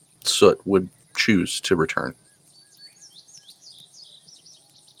Soot would choose to return.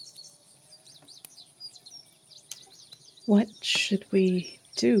 What should we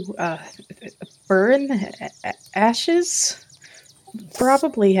do? Burn? Ashes?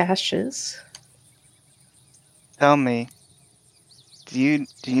 Probably ashes. Tell me, do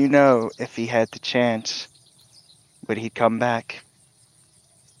you know if he had the chance, would he come back?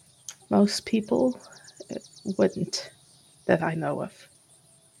 Most people wouldn't, that I know of.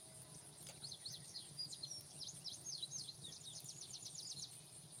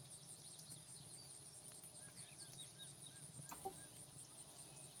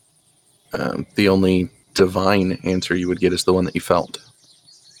 The only divine answer you would get is the one that you felt.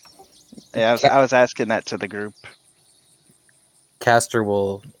 Yeah, I was asking that to the group. Castor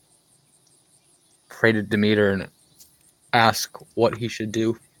will pray to Demeter and ask what he should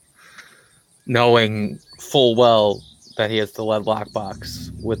do, knowing full well that he has the lead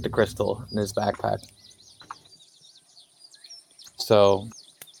lockbox with the crystal in his backpack. So,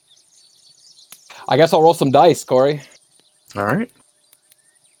 I guess I'll roll some dice, Corey. All right.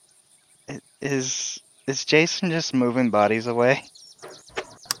 Is Jason just moving bodies away?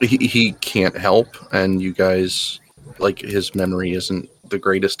 He can't help, and you guys, like, his memory isn't the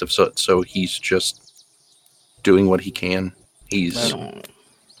greatest of Soot, so he's just doing what he can. He's...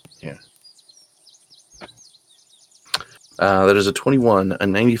 Yeah. That is a 21, a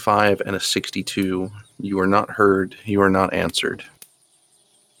 95, and a 62. You are not heard. You are not answered.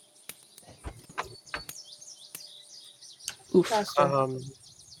 Oof. Castor,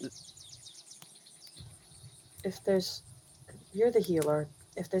 you're the healer.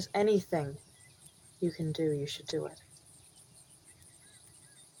 If there's anything you can do, you should do it.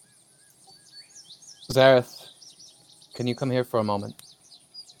 Zareth, can you come here for a moment?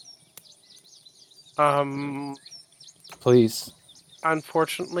 Please.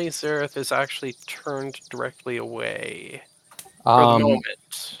 Unfortunately, Zareth is actually turned directly away for the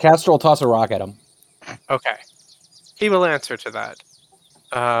moment. Castor will toss a rock at him. Okay. He will answer to that.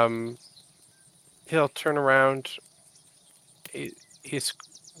 He'll turn around. He's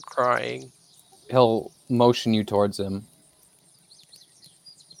crying. He'll motion you towards him.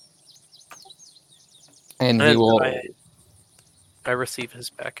 And he will... I receive his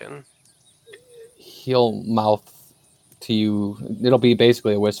beckon. He'll mouth to you. It'll be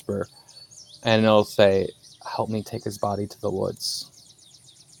basically a whisper. And it'll say, help me take his body to the woods.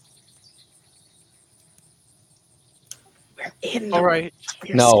 We're in All right.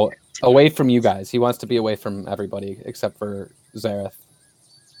 No, away from you guys. He wants to be away from everybody except for Zareth.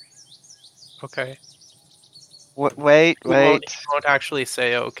 Okay. Wait. He won't actually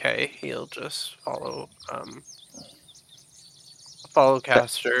say okay. He'll just follow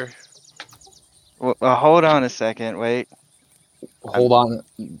Castor. Well, hold on a second. Wait. Hold on.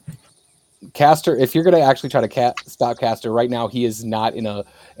 Castor, if you're going to actually try to stop Castor, right now he is not in a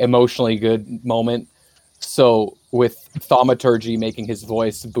emotionally good moment. So with thaumaturgy making his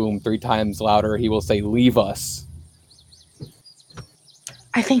voice boom 3 times louder, he will say, leave us.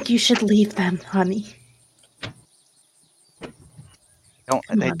 I think you should leave them, honey.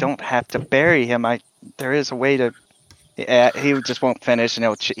 They don't have to bury him. There is a way to Yeah, he just won't finish,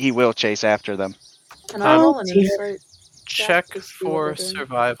 and he will chase after them. Can I Um, roll an dear. insight? Check to see what for they're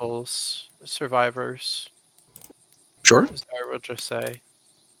doing? survivors. Sure. I will just say.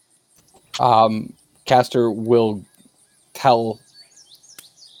 Caster will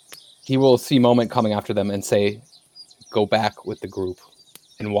he will see Moment coming after them and say, go back with the group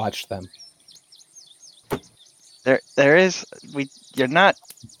and watch them. There is you're not.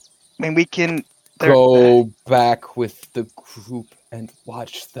 I mean, we can Go back with the group and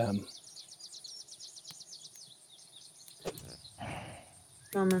watch them.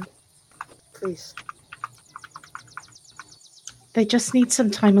 Norman, please. They just need some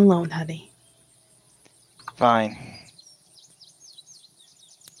time alone, honey. Fine.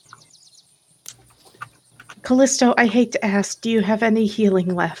 Callisto, I hate to ask, do you have any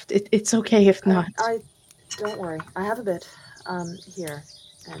healing left? It's okay if not. I don't worry. I have a bit. Here,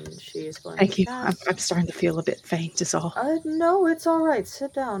 and she is going. Thank to you. Cast. I'm starting to feel a bit faint, is all. No, it's all right.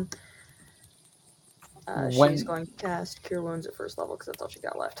 Sit down. When- She's going to cast Cure Wounds at first level because that's all she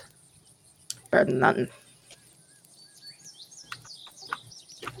got left. Better than nothing.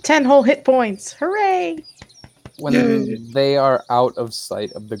 10 whole hit points. Hooray! When they are out of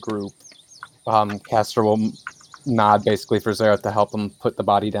sight of the group, Caster will nod basically for Zareth to help him put the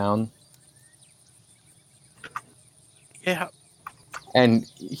body down. Yeah. And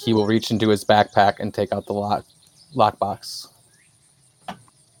he will reach into his backpack and take out the lockbox.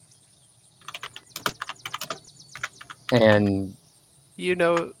 And You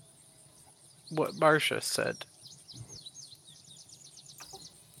know what Marcia said,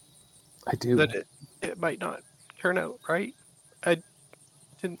 I do. that it might not turn out right. I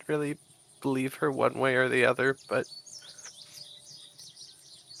didn't really believe her one way or the other, but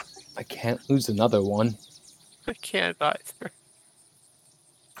I can't lose another one. I can't either.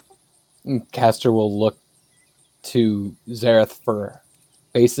 And Caster will look to Zareth for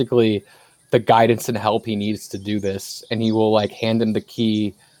basically the guidance and help he needs to do this, and he will hand him the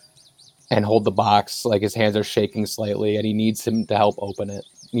key and hold the box. His hands are shaking slightly, and he needs him to help open it.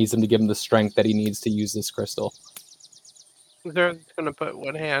 He needs him to give him the strength that he needs to use this crystal. They're gonna put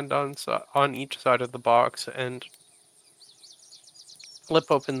one hand on each side of the box and flip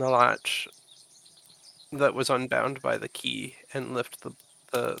open the latch that was unbound by the key and lift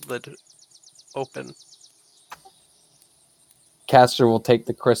the lid open. Caster will take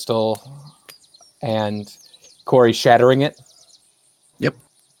the crystal and Corey shattering it. Yep.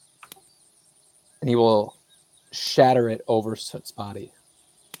 And he will shatter it over Soot's body.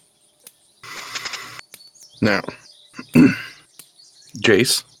 Now,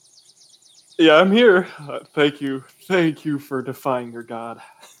 Jace. Yeah, I'm here. Thank you for defying your god.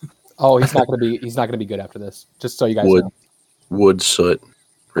 Oh, he's not gonna be good after this. Just so you guys know. Would Soot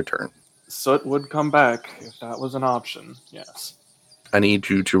return? Soot would come back if that was an option. Yes. I need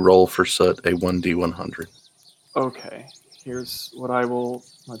you to roll for Soot a 1d100. Okay. Here's what I will.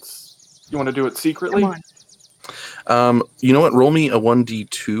 You want to do it secretly? Come on. You know what? Roll me a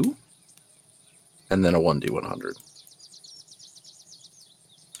 1d2 and then a 1d100.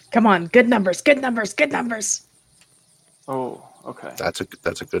 Come on. Good numbers. Good numbers. Good numbers. Oh, okay. That's a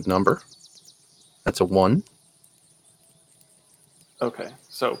good number. That's a 1. Okay.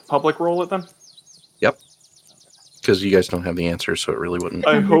 So public roll it then. Yep. Because you guys don't have the answer, so it really wouldn't.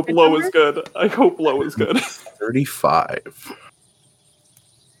 I hope low is good. 35.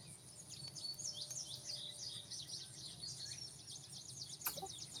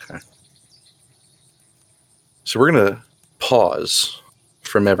 Okay. So we're gonna pause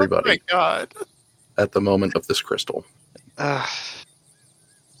from Oh everybody my god. at the moment of this crystal. And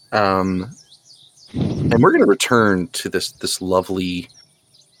we're going to return to this lovely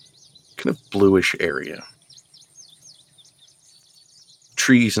kind of bluish area.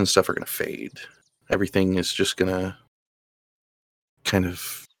 Trees and stuff are going to fade. Everything is just going to kind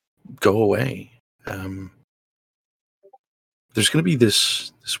of go away. There's going to be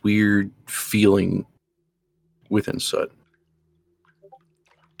this weird feeling within Soot.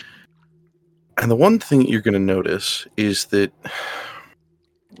 And the one thing that you're going to notice is that,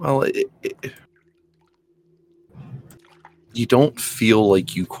 well, you don't feel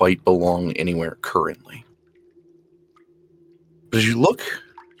like you quite belong anywhere currently. But as you look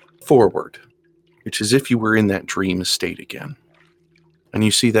forward, it's as if you were in that dream state again. And you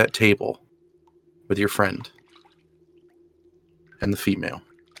see that table with your friend and the female.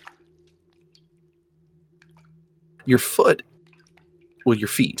 Your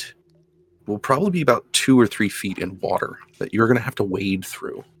feet will probably be about 2 or 3 feet in water that you're going to have to wade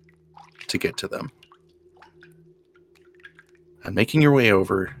through to get to them. And making your way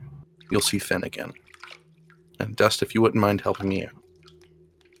over, you'll see Finn again. And Dust, if you wouldn't mind helping me out.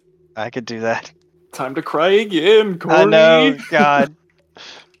 I could do that. Time to cry again, Corey. I know, God.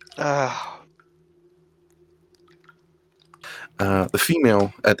 Ugh. The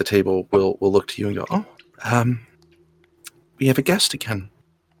female at the table will look to you and go, "Oh, we have a guest again."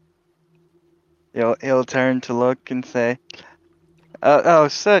 He'll turn to look and say, "Oh,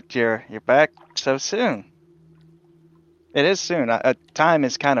 Soot, you're back so soon." It is soon. Time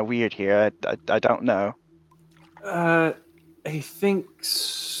is kind of weird here. I don't know. I think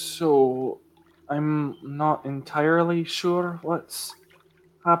so. I'm not entirely sure what's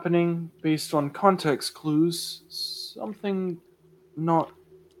happening based on context clues. Something not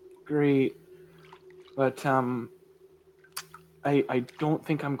great. But I don't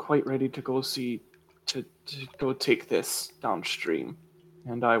think I'm quite ready to go to go take this downstream.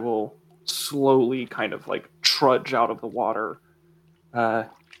 And I will slowly kind of like trudge out of the water.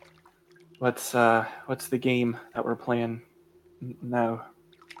 What's the game that we're playing now?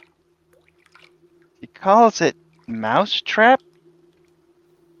 He calls it Mousetrap,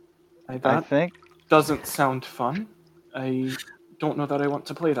 I That think. doesn't sound fun. I don't know that I want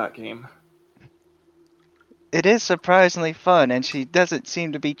to play that game. It is surprisingly fun, and she doesn't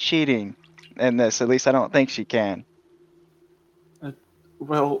seem to be cheating in this. At least I don't think she can.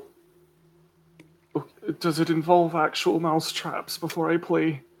 Well, does it involve actual mouse traps before I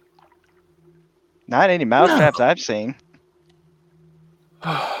play? Not any mousetraps I've seen.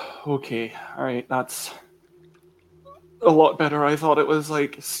 Okay, alright, that's a lot better. I thought it was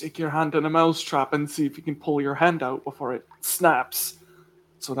like stick your hand in a mouse trap and see if you can pull your hand out before it snaps.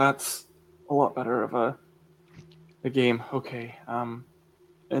 So that's a lot better of a game. Okay,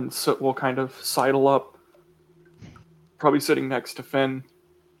 and so we'll kind of sidle up, probably sitting next to Finn,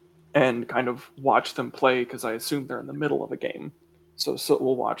 and kind of watch them play because I assume they're in the middle of a game. So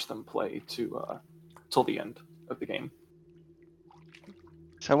we'll watch them play till the end of the game.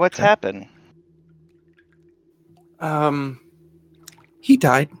 So what's happened? He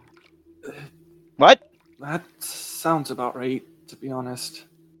died. What? That sounds about right, to be honest.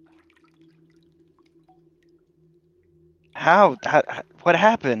 How what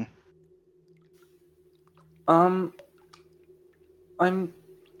happened? I'm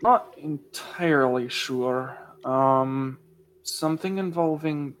not entirely sure. Something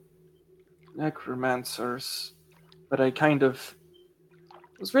involving necromancers, but I kind of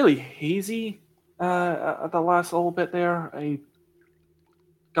was really hazy at the last little bit there. I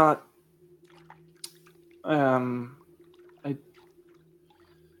got I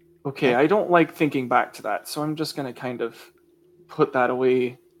don't like thinking back to that, so I'm just gonna kind of put that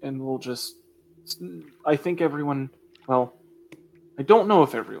away, and we'll just. I think everyone. Well, I don't know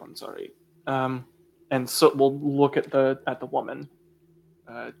if everyone's alright. And so we'll look at the woman.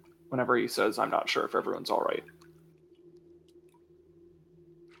 Whenever he says, "I'm not sure if everyone's alright."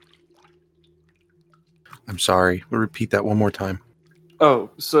 I'm sorry. We'll repeat that one more time. Oh,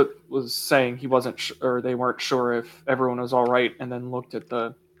 so it was saying he wasn't or they weren't sure if everyone was all right, and then looked at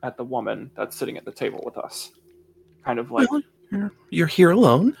the woman that's sitting at the table with us, kind of like, Well, you're here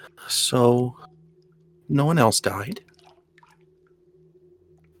alone, so no one else died.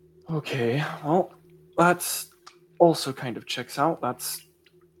 okay, well, that's also kind of checks out. That's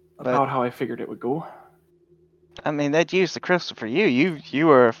about how I figured it would go. I mean, they'd use the crystal for you. You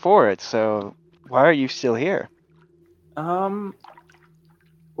were for it, so why are you still here? Well,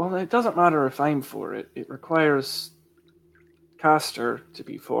 it doesn't matter if I'm for it. It requires Caster to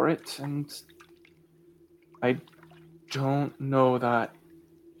be for it, and I don't know that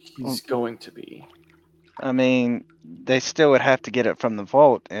he's going to be. I mean, they still would have to get it from the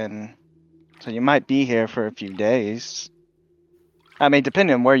vault, and so you might be here for a few days. I mean,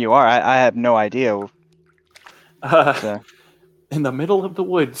 depending on where you are, I have no idea. So. In the middle of the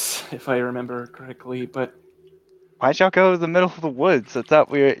woods, if I remember correctly, but Why'd y'all go to the middle of the woods? I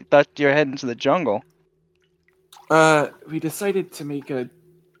thought you were heading to the jungle. we decided to make a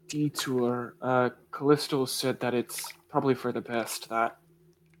detour. Callisto said that it's probably for the best that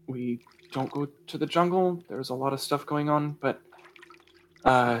we don't go to the jungle. There's a lot of stuff going on, but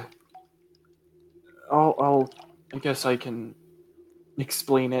I guess I can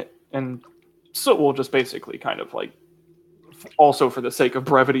explain it, and so we'll just basically kind of like, also for the sake of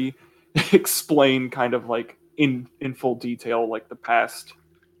brevity, explain kind of like in full detail like the past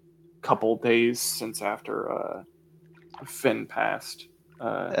couple days since after Finn passed.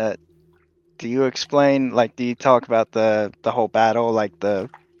 Do you explain, like, do you talk about the whole battle, like the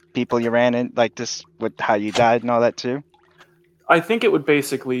people you ran in, like this with how you died and all that too? I think it would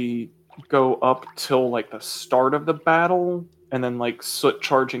basically go up till like the start of the battle, and then like Soot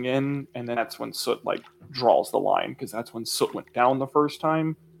charging in, and then that's when Soot like draws the line, because that's when Soot went down the first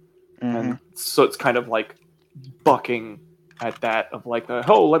time, and Soot's kind of like bucking at that of like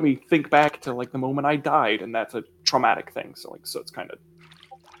let me think back to like the moment I died, and that's a traumatic thing. So like Soot's kind of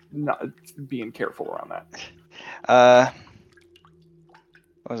not being careful around that.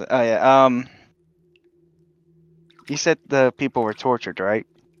 What was it? Oh yeah. You said the people were tortured, right?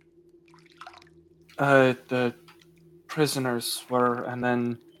 The prisoners were, and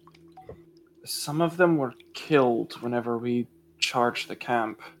then some of them were killed whenever we charged the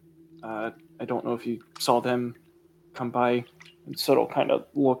camp. I don't know if you saw them come by, and so it'll kind of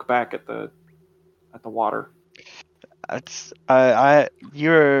look back at the water. It's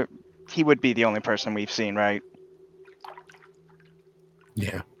he would be the only person we've seen, right?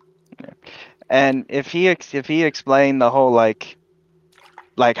 Yeah. And if he explained the whole like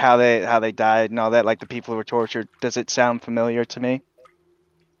how they died and all that, like the people who were tortured, does it sound familiar to me?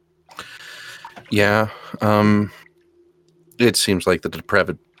 Yeah. It seems like the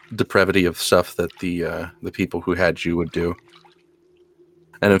depravity of stuff that the people who had you would do.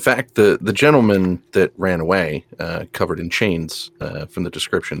 And in fact, the gentleman that ran away, covered in chains, from the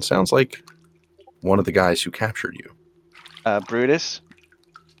description, sounds like one of the guys who captured you. Brutus.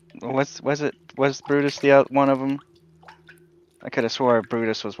 Was Brutus the one of them? I could have swore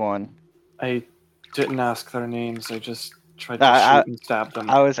Brutus was one. I didn't ask their names. I just tried to shoot and stab them.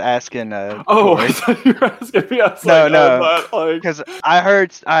 I was asking. I Roy. thought you were asking me. No. Because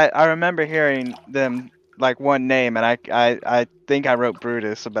I remember hearing them like one name, and I think I wrote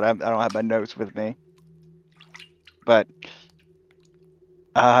Brutus, but I don't have my notes with me. But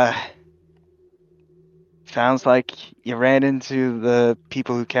sounds like you ran into the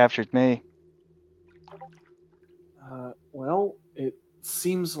people who captured me. Well, it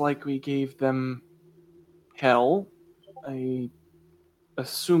seems like we gave them hell. I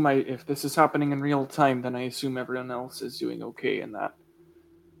assume if this is happening in real time, then I assume everyone else is doing okay in that.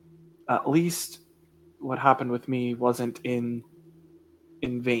 At least what happened with me wasn't in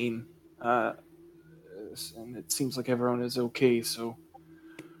vain. And it seems like everyone is okay, so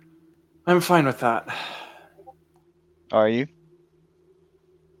I'm fine with that. Are you?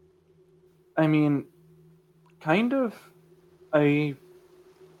 I mean, kind of. I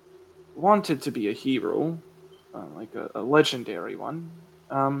wanted to be a hero, like a legendary one.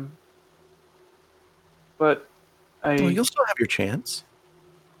 But Well, you'll still have your chance.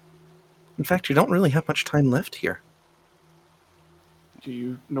 In fact, you don't really have much time left here. Do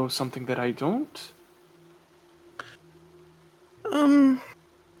you know something that I don't?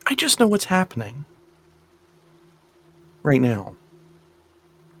 I just know what's happening. Right now.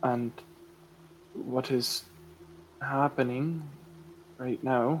 And what is happening right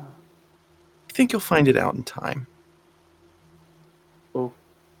now? I think you'll find it out in time. Oh,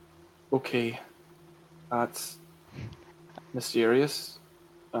 okay. That's mysterious.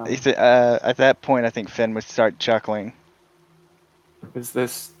 At that point, I think Finn would start chuckling. Is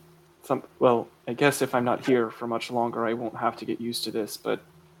this some? Well, I guess if I'm not here for much longer, I won't have to get used to this. But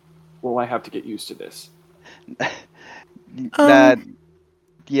will I have to get used to this?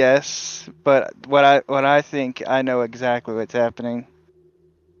 Yes, but what I think I know exactly what's happening.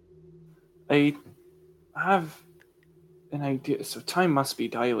 I have an idea. So time must be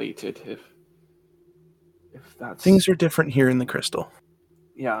dilated if that's Things are different here in the crystal.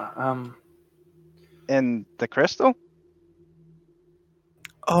 Yeah. In the crystal?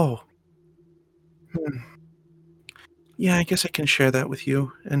 Oh. Yeah, I guess I can share that with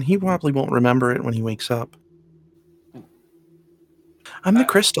you, and he probably won't remember it when he wakes up. I'm the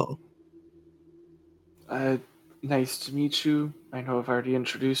crystal. Nice to meet you. I know I've already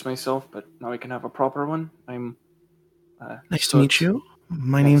introduced myself, but now I can have a proper one. I'm nice to meet you.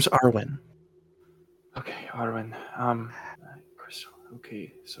 My name's Arwen. Okay, Arwen. Crystal.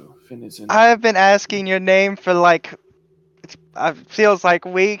 Okay, so Finn is in. I've been asking your name for like it feels like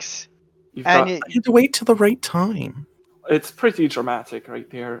weeks. I had to wait till the right time. It's pretty dramatic right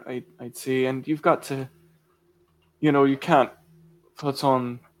there, I'd say, and you've got to, you can't put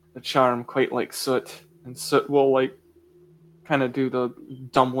on the charm quite like Soot, and Soot will like kind of do the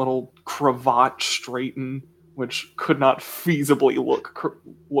dumb little cravat straighten, which could not feasibly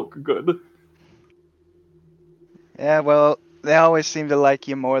look good. Yeah, well, they always seem to like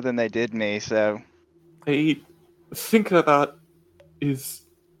you more than they did me, so I think that is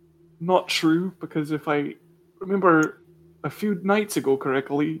not true, because if I remember a few nights ago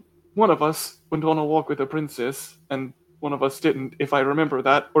correctly, one of us went on a walk with a princess, and one of us didn't, if I remember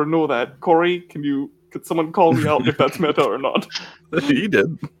that or know that. Corey, could someone call me out if that's meta or not? He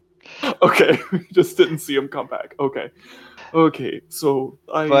did. Okay, we just didn't see him come back. Okay. Okay, so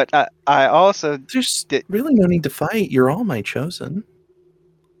But I also There's Did- really no need to fight. You're all my chosen.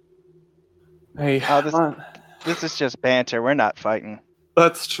 hey, this man, this is just banter. We're not fighting.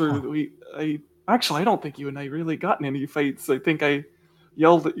 that's true. I don't think you and I really got in any fights. I think I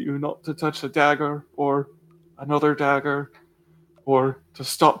yelled at you not to touch a dagger or another dagger or to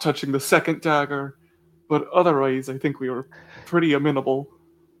stop touching the second dagger. But otherwise, I think we were pretty amenable.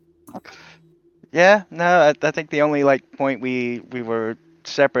 Yeah, no, I think the only like point we were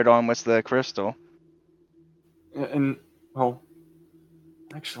separate on was the crystal. And, well,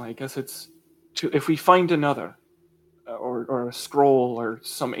 actually, I guess it's if we find another, or a scroll or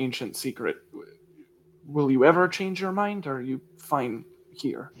some ancient secret, will you ever change your mind, or are you fine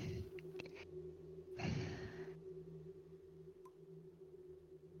here?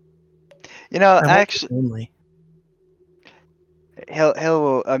 You know, I want actually, only.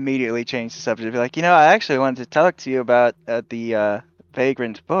 he'll immediately change the subject. Be like, you know, I actually wanted to talk to you about the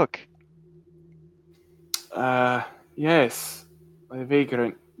Vagrant book. Yes, a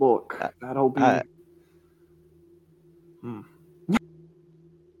vagrant book. That'll be.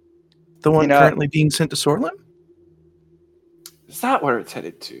 The one know- currently being sent to Sorlim? Is that where it's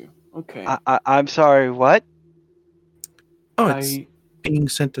headed to? Okay. I'm sorry, what? Oh, it's being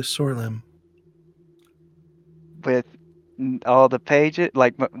sent to Sorlim. With all the pages,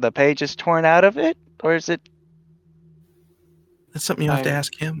 like the pages torn out of it, or is it? That's something you'll have to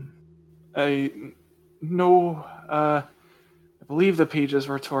ask him. No. I believe the pages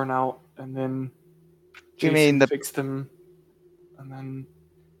were torn out, and then You mean Jason fixed them, and then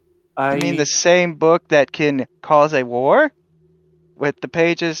You mean the same book that can cause a war, with the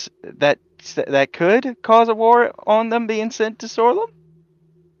pages that could cause a war on them being sent to Sorlim?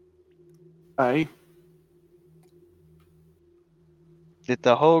 Aye. Did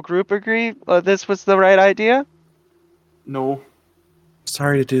the whole group agree this was the right idea? No.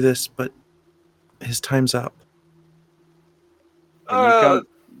 Sorry to do this, but his time's up.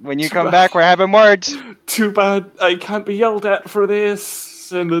 When you come back, we're having words. Too bad I can't be yelled at for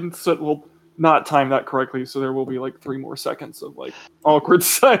this. And then Soot will not time that correctly, so there will be like 3 more seconds of like awkward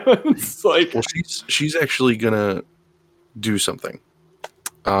silence. Like, well, she's actually gonna do something.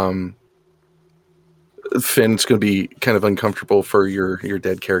 Finn, it's gonna be kind of uncomfortable for your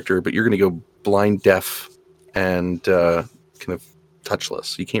dead character, but you're gonna go blind, deaf, and kind of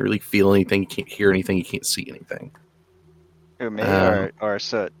touchless. You can't really feel anything. You can't hear anything. You can't see anything. Who, me or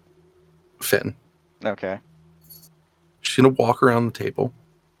Soot? Finn. Okay. She's gonna walk around the table,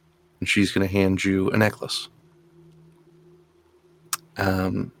 and she's gonna hand you a necklace.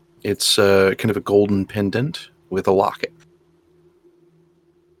 It's kind of a golden pendant with a locket.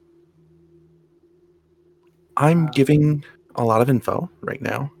 I'm giving a lot of info right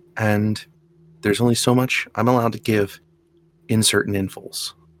now, and there's only so much I'm allowed to give in certain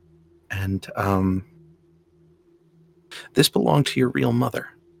infos. And this belonged to your real mother.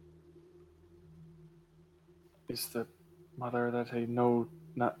 is the mother that I know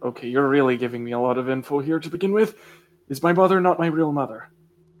not... Okay, you're really giving me a lot of info here to begin with. Is my mother not my real mother?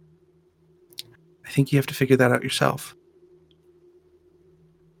 I think you have to figure that out yourself.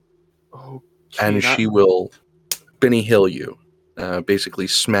 Okay, And she will Benny Hill you, basically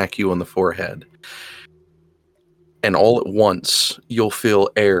smack you on the forehead. And all at once, you'll feel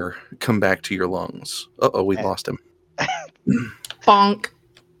air come back to your lungs. Uh-oh, we lost him. Bonk.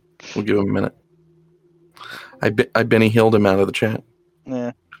 We'll give him a minute. I Benny Hilled him out of the chat.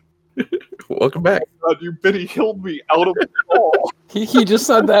 Yeah. Welcome back. God, you Benny Hilled me out of the call. He just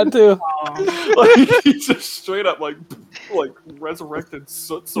said that too. Like, he just straight up like resurrected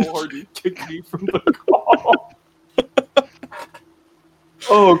Soot so hard he kicked me from the call.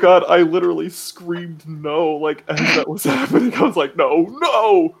 Oh god, I literally screamed no, like as that was happening. I was like,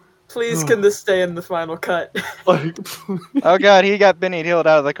 no! Please, can this stay in the final cut? Like, Oh god, he got Benny Hill out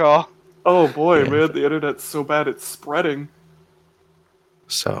of the call. oh boy, Yeah. man, the internet's so bad it's spreading.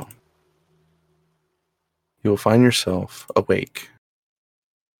 So, you'll find yourself awake.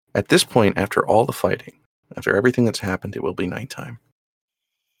 At this point, after all the fighting, after everything that's happened, it will be nighttime.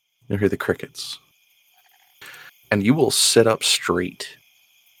 You'll hear the crickets. And you will sit up straight,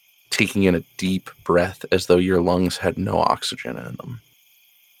 taking in a deep breath as though your lungs had no oxygen in them.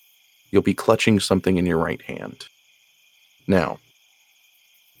 You'll be clutching something in your right hand. Now,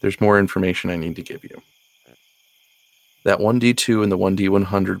 there's more information I need to give you. That 1d2 and the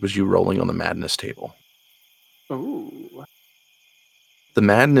 1d100 was you rolling on the madness table. Ooh. The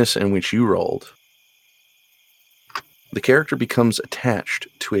madness in which you rolled, the character becomes attached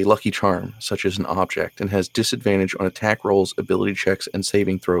to a lucky charm, such as an object, and has disadvantage on attack rolls, ability checks, and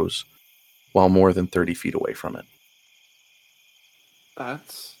saving throws while more than 30 feet away from it.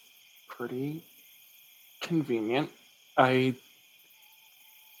 That's pretty convenient. I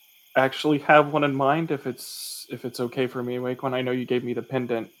actually have one in mind if it's okay for me, Waquan. I know you gave me the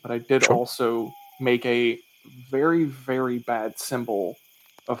pendant, but I did Sure. also make a very, very bad symbol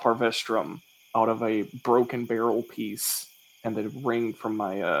of Harvestrum out of a broken barrel piece and the ring from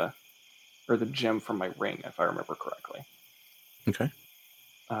my or the gem from my ring, if I remember correctly. Okay.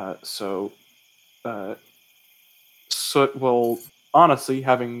 So Soot will honestly,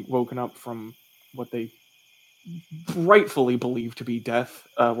 having woken up from what they rightfully believe to be death,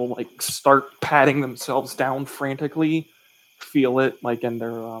 will like start patting themselves down frantically, feel it like in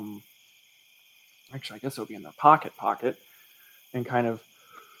their actually I guess it'll be in their pocket, and kind of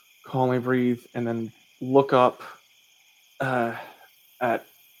calmly breathe, and then look up at I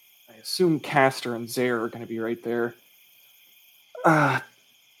assume Castor and Zare are going to be right there.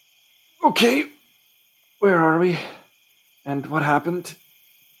 Okay, where are we? And what happened?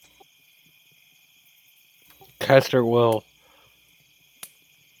 Castor will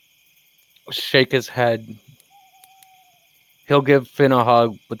shake his head. He'll give Finn a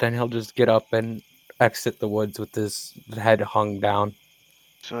hug, but then he'll just get up and exit the woods with his head hung down.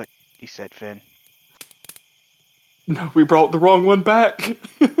 So he said, Finn. No, we brought the wrong one back.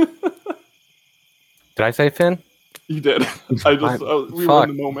 Did I say Finn? You did. I just we were in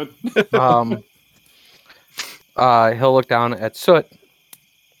the moment. He'll look down at Soot,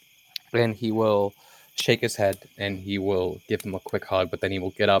 and he will shake his head, and he will give him a quick hug, but then he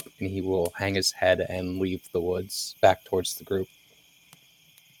will get up and he will hang his head and leave the woods back towards the group.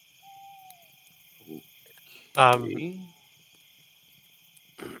 Okay.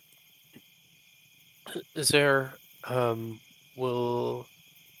 Zare will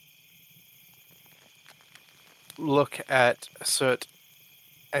look at Soot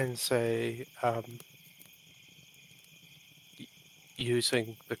and say,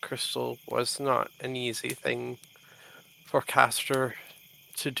 using the crystal was not an easy thing for Castor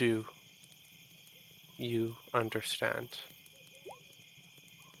to do. You understand.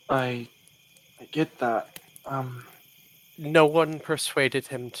 I get that. No one persuaded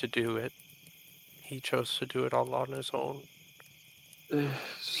him to do it. He chose to do it all on his own. uh,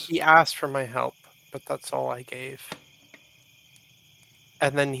 He asked for my help, but that's all I gave.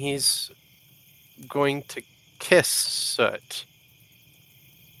 And then he's going to kiss Soot.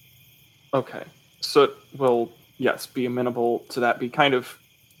 okay. Soot will, yes, be amenable to that. Be kind of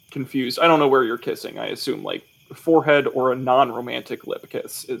confused. I don't know where you're kissing. I assume like forehead or a non-romantic lip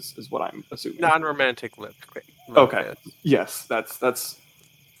kiss is what I'm assuming. Non-romantic lip Okay. kiss. Yes, that's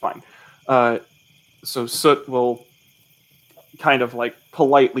fine. So Soot will kind of like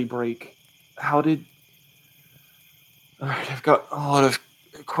politely break. How did? All right, I've got a lot of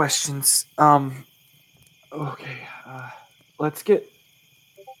questions. Okay, let's get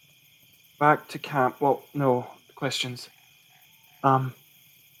back to camp. Well, no questions. Um,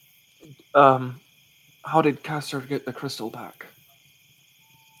 how did Castor get the crystal back?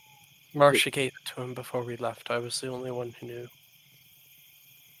 Marcia gave it to him before we left. I was the only one who knew.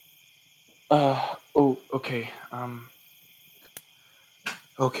 Oh, okay.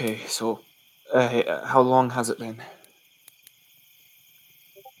 Okay, so, how long has it been?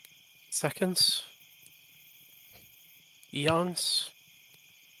 Seconds? Eons?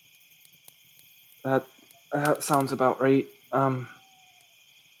 That sounds about right.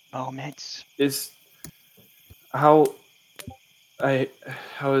 Moments. Is how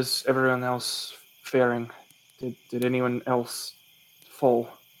how is everyone else faring? Did anyone else fall?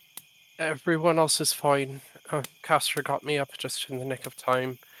 Everyone else is fine. Castor got me up just in the nick of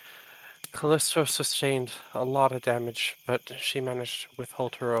time. Callisto sustained a lot of damage, but she managed to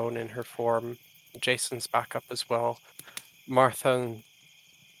withhold her own in her form. Jason's back up as well. Martha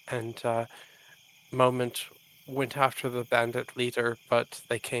and Moment went after the bandit leader, but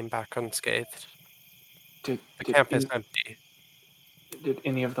they came back unscathed. The camp is empty. Did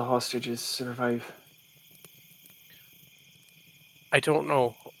any of the hostages survive? I don't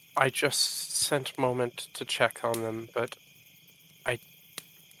know. I just sent Moment to check on them, but I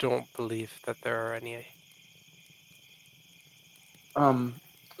don't believe that there are any.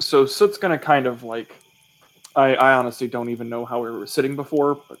 So Soot's gonna kind of like, I honestly don't even know how we were sitting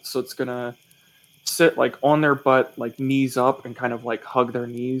before, but Soot's gonna sit like on their butt, like knees up, and kind of like hug their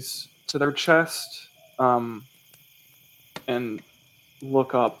knees to their chest, and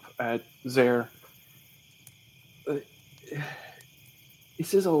look up at Zare.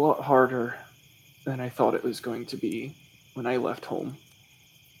 This is a lot harder than I thought it was going to be when I left home.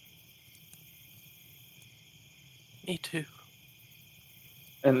 Me too.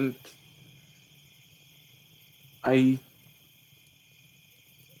 And I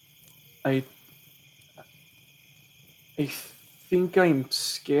I think I'm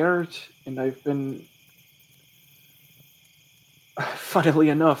scared, and I've been. Funnily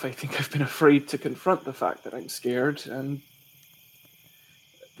enough, I think I've been afraid to confront the fact that I'm scared, and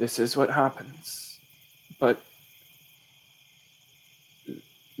this is what happens. But,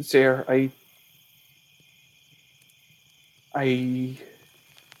 Zare, I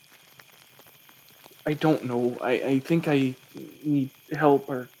don't know. I think I need help,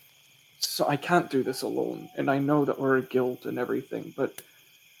 or so I can't do this alone. And I know that we're a guild and everything, but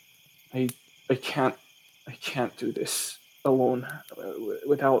I I can't do this alone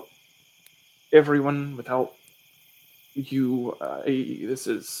without everyone, without you. This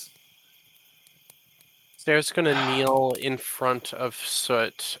is Zare's gonna kneel in front of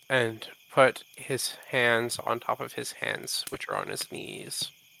Soot and put his hands on top of his hands, which are on his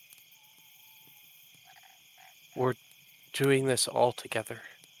knees. We're doing this all together.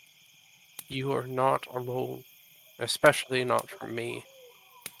 You are not alone, especially not from me.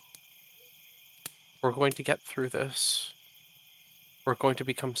 We're going to get through this. We're going to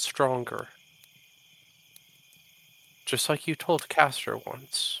become stronger. Just like you told Castor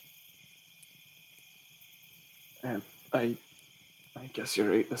once. and I guess you're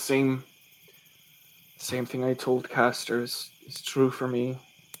right. The same thing I told Caster is true for me.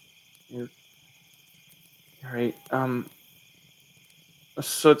 You're right.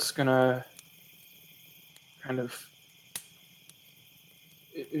 Soot's gonna kind of.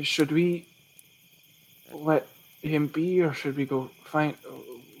 Should we let him be, or should we go find?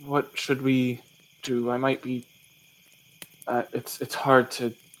 What should we do? I might be. It's hard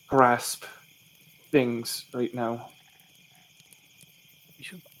to grasp things right now.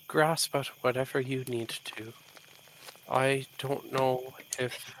 You grasp at whatever you need to. I don't know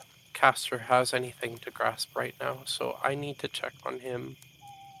if Castor has anything to grasp right now, so I need to check on him.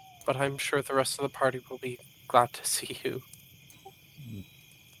 But I'm sure the rest of the party will be glad to see you.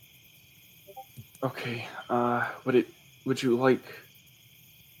 Okay. Would you like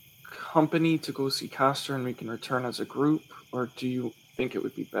company to go see Castor and we can return as a group, or do you think it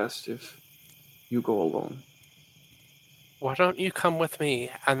would be best if you go alone? Why don't you come with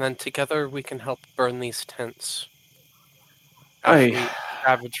me, and then together we can help burn these tents after we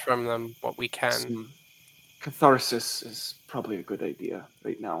ravage from them what we can. Some catharsis is probably a good idea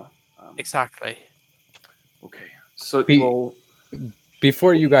right now. Exactly. Okay. So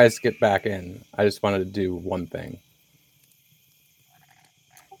Before you guys get back in, I just wanted to do one thing.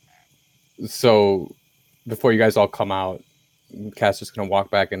 So, before you guys all come out, Castor's gonna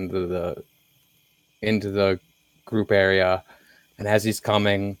walk back into the group area, and as he's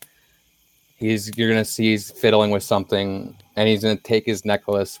coming, you're gonna see he's fiddling with something, and he's gonna take his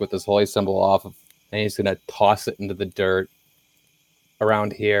necklace with his holy symbol off of, and he's gonna toss it into the dirt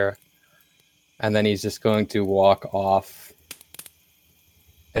around here, and then he's just going to walk off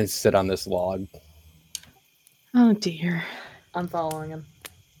and sit on this log. Oh dear. I'm following him.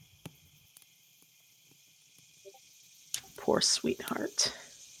 Poor sweetheart.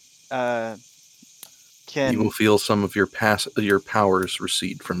 Can You will feel some of your powers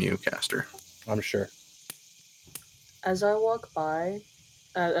recede from you, Castor. I'm sure. As I walk by,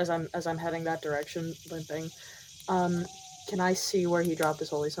 as I'm heading that direction, limping, can I see where he dropped his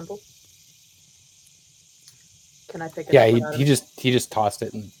holy symbol? Can I pick it Yeah, up? Yeah, he just tossed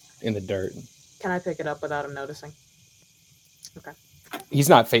it in the dirt. Can I pick it up without him noticing? Okay. He's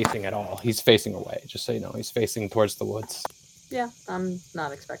not facing at all. He's facing away. Just so you know, he's facing towards the woods. Yeah, I'm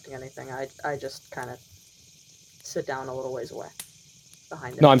not expecting anything. I just kind of sit down a little ways away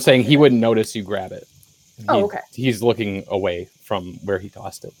behind him. No, I'm saying he wouldn't notice you grab it. Okay. He's looking away from where he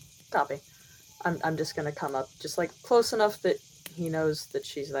tossed it. Copy. I'm just gonna come up, just like close enough that he knows that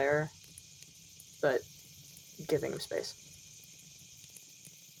she's there, but giving him space.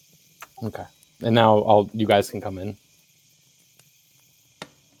 Okay. And now you guys can come in.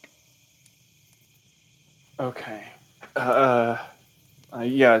 Okay.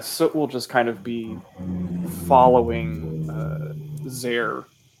 Yeah, so we'll just kind of be following Zare,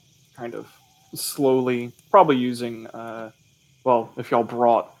 kind of slowly, probably using, well, if y'all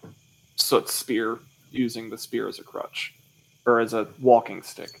brought Soot's spear, using the spear as a crutch, or as a walking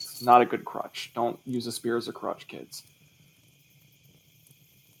stick. It's not a good crutch. Don't use a spear as a crutch, kids.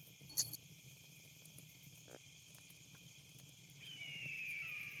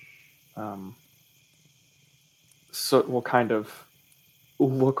 Soot will kind of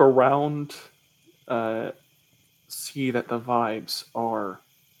look around, see that the vibes are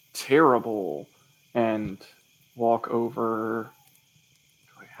terrible, and walk over.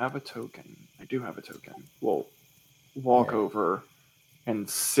 Do I have a token? I do have a token. We'll walk over and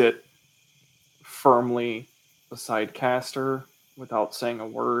sit firmly beside Castor without saying a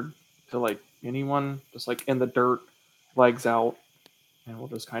word to like anyone, just like in the dirt, legs out, and we'll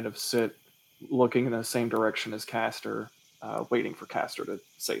just kind of sit looking in the same direction as Castor, waiting for Castor to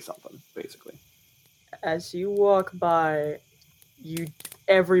say something, basically. As you walk by,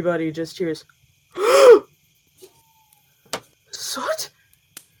 everybody just cheers. Soot?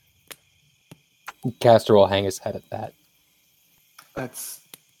 Castor will hang his head at that. That's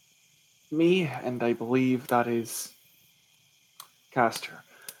me, and I believe that is Castor.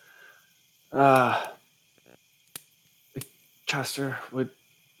 Castor,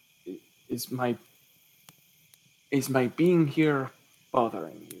 is my being here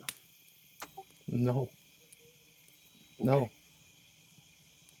bothering you? No. No.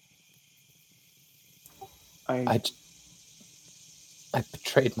 I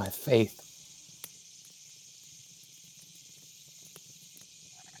betrayed my faith.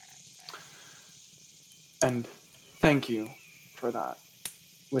 And thank you for that.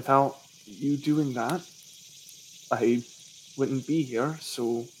 Without you doing that, I wouldn't be here,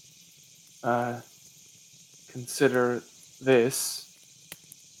 so consider this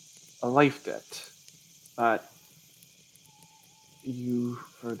a life debt that you,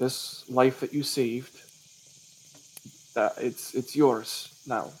 for this life that you saved, that it's yours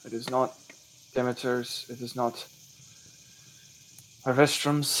now. It is not Demeter's, it is not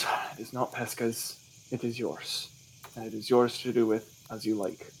Harvestrum's, it is not Pesca's, it is yours. And it is yours to do with as you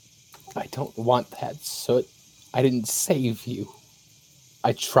like. I don't want that, Soot. I didn't save you.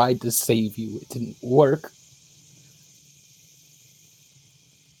 I tried to save you. It didn't work.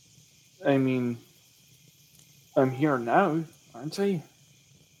 I mean, I'm here now, aren't I?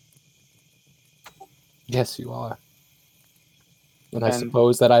 Yes, you are. And I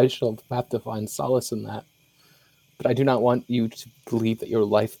suppose that I shall have to find solace in that. But I do not want you to believe that your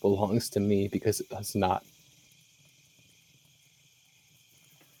life belongs to me, because it does not.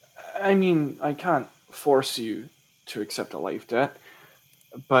 I mean, I can't force you to accept a life debt,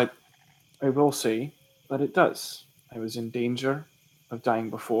 but I will say that it does. I was in danger of dying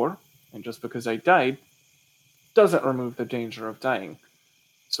before, and just because I died doesn't remove the danger of dying.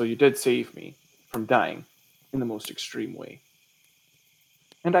 So you did save me from dying in the most extreme way.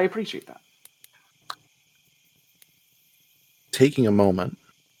 And I appreciate that. Taking a moment.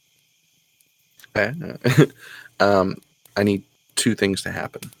 Okay. I need two things to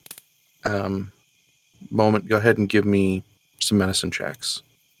happen. Moment, go ahead and give me some medicine checks.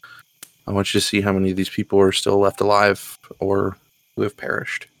 I want you to see how many of these people are still left alive or who have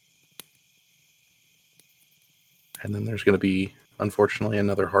perished. And then there's going to be, unfortunately,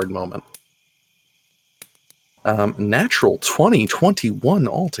 another hard moment. Natural 20, 21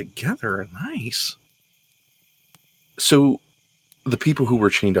 altogether. Nice. So the people who were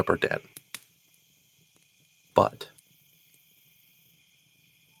chained up are dead. But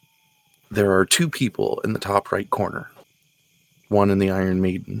there are two people in the top right corner. One in the Iron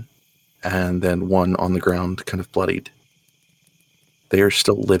Maiden, and then one on the ground, kind of bloodied. They are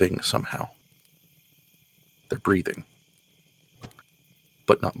still living somehow. They're breathing.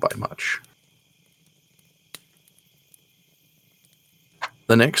 But not by much.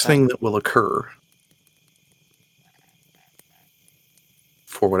 The next thing that will occur,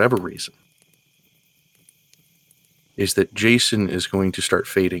 for whatever reason, is that Jason is going to start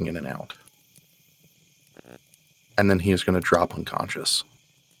fading in and out. And then he is going to drop unconscious.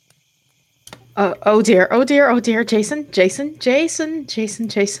 Oh dear, Jason.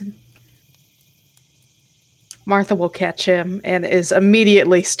 Martha will catch him and is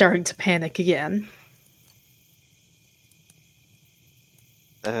immediately starting to panic again.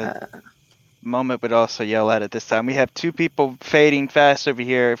 Moment would also yell out at this time. We have two people fading fast over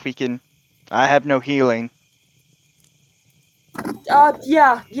here. If we can... I have no healing.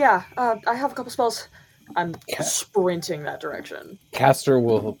 Yeah. I have a couple spells. I'm sprinting that direction. Castor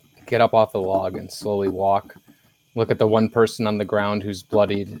will get up off the log and slowly walk. Look at the one person on the ground who's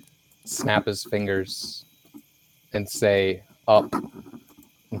bloodied, snap his fingers, and say, up,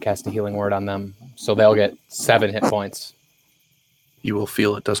 and cast a healing word on them. So they'll get 7 hit points. You will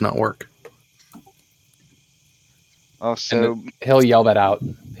feel it does not work. Also, he'll yell that out.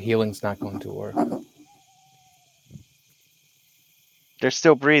 The healing's not going to work. they're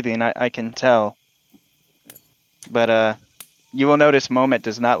still breathing, I can tell. But you will notice Moment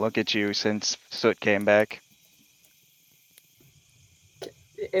does not look at you since Soot came back.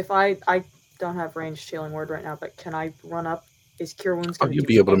 If I don't have ranged healing word right now, but can I run up? Is Cure Wounds going to You'll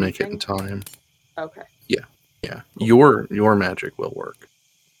be able to make it in time. Okay. Yeah. Your magic will work.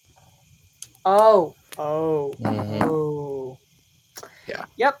 Oh. Mm-hmm. Oh. Yeah.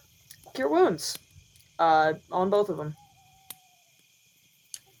 Yep. Cure Wounds. On both of them.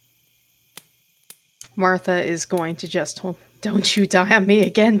 Martha is going to just, "Oh, don't you die on me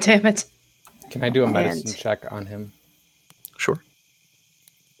again, damn it." Can I do a medicine And- check on him? Sure.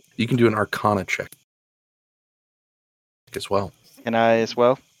 You can do an Arcana check as well. And I as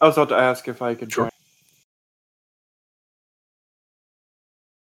well. I was about to ask if I could Sure. join.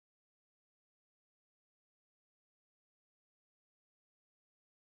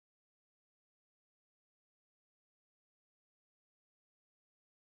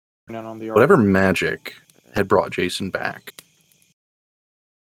 In on the Whatever magic had brought Jason back,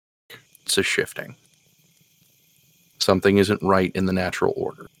 it's a shifting. Something isn't right in the natural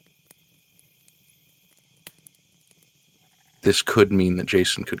order. This could mean that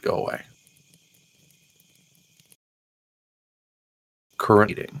Jason could go away.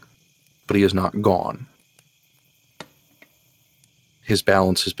 Current eating, but he is not gone. His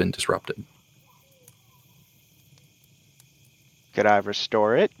balance has been disrupted. Could I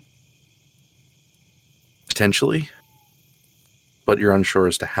restore it? Potentially, but you're unsure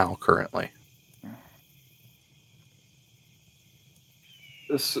as to how currently.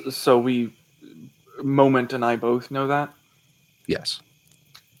 So we, Moment and I both know that. Yes.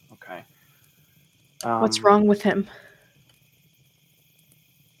 Okay. What's wrong with him?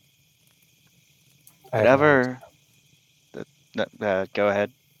 I have no Whatever. Go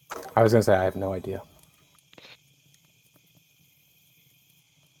ahead. I was gonna say I have no idea.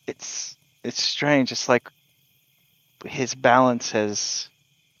 It's strange. It's like his balance has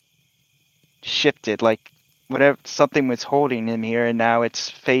shifted. Like whatever, something was holding him here, and now it's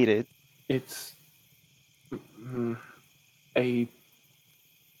faded. It's a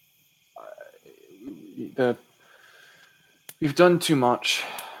we've done too much,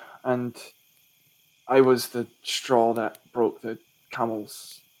 and I was the straw that broke the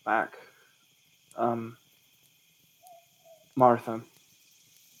camel's back. Martha,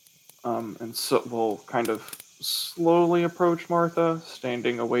 and Soot will kind of slowly approach Martha,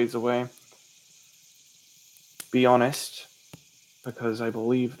 standing a ways away. Be honest, because I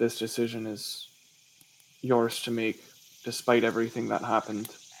believe this decision is yours to make, despite everything that happened.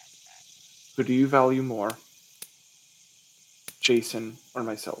 Who do you value more, Jason or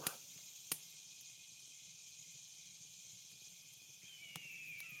myself?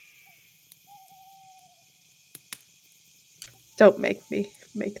 Don't make me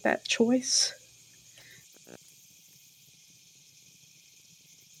make that choice.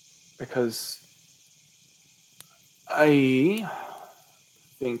 Because I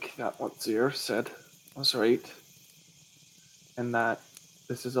think that what Zir said was right, and that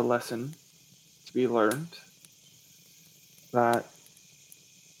this is a lesson to be learned, that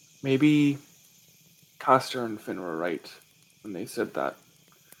maybe Castor and Finn were right when they said that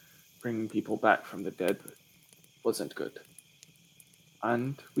bringing people back from the dead wasn't good.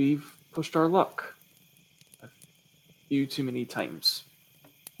 And we've pushed our luck a few too many times,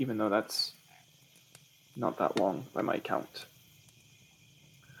 even though that's not that long by my count.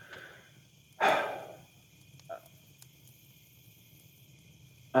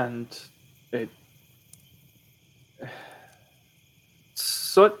 And it...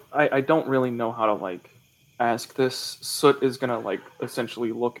 Soot, I don't really know how to, ask this. Soot is gonna,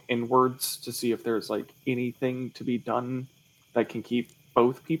 essentially look inwards to see if there's, anything to be done that can keep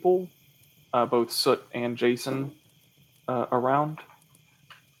both people, both Soot and Jason, around.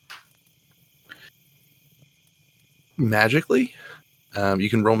 Magically, you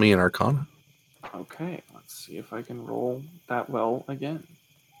can roll me an Arcana. Okay, let's see if I can roll that well again.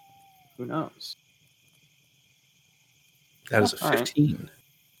 Who knows? That is a All right. 15.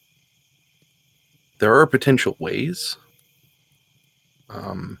 There are potential ways.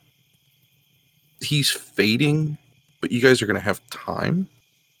 He's fading, but you guys are going to have time.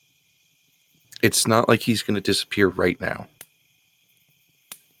 It's not like he's going to disappear right now.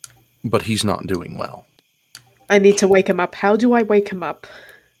 But he's not doing well. I need to wake him up. How do I wake him up?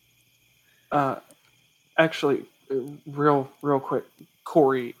 Actually, real quick,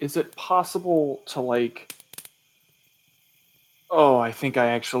 Corey, is it possible to Oh, I think I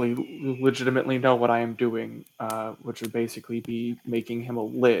actually legitimately know what I am doing, which would basically be making him a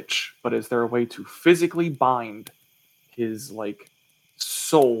lich. But is there a way to physically bind his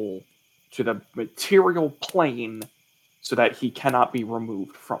soul to the material plane so that he cannot be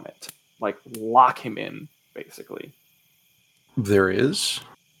removed from it? Lock him in, basically. There is.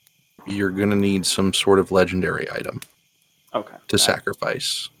 You're going to need some sort of legendary item Okay. to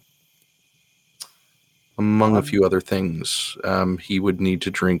sacrifice. Among a few other things, he would need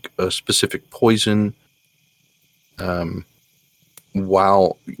to drink a specific poison.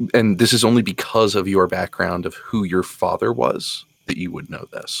 and this is only because of your background of who your father was that you would know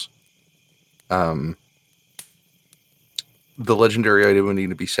this. The legendary item would need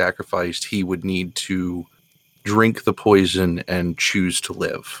to be sacrificed. He would need to drink the poison and choose to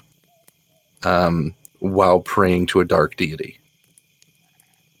live, while praying to a dark deity.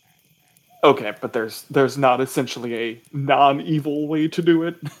 Okay, but there's not essentially a non-evil way to do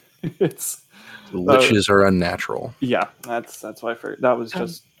it. It's Liches are unnatural. yeah, that's why I figured that was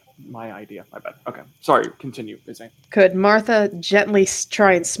just my idea. My bad. Okay, sorry. Continue, Izzy. Could Martha gently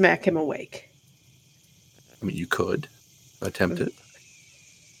try and smack him awake? I mean, you could attempt it.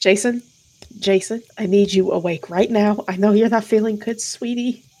 Jason, I need you awake right now. I know you're not feeling good,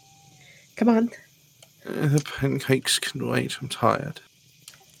 sweetie. Come on. The pancakes can wait. I'm tired.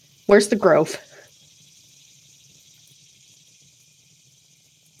 Where's the Grove?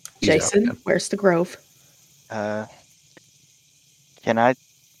 He's out Jason, again. where's the Grove? Can I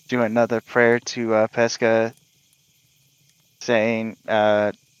do another prayer to Pesca, saying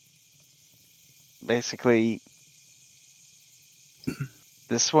basically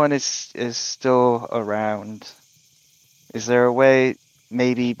this one is still around. Is there a way,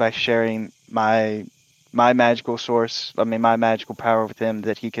 maybe by sharing my magical source, my magical power with him,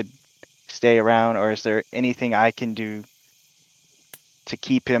 that he could stay around, or is there anything I can do to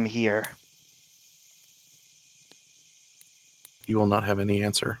keep him here? You will not have any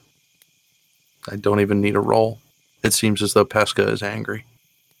answer. I don't even need a roll. It seems as though Pesca is angry.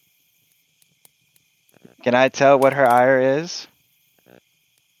 Can I tell what her ire is?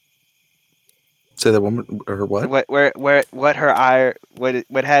 Say that woman or what? What her ire?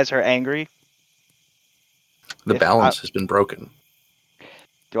 What has her angry? The balance has been broken.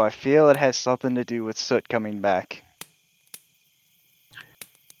 Do I feel it has something to do with Soot coming back?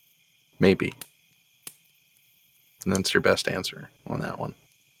 Maybe. And that's your best answer on that one.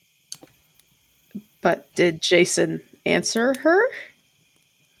 But did Jason answer her?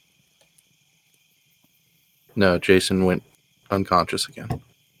 No, Jason went unconscious again.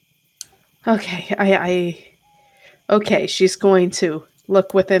 Okay, Okay, she's going to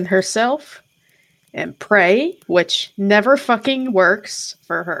look within herself and pray, which never fucking works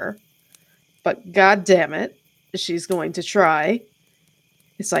for her. But god damn it, she's going to try.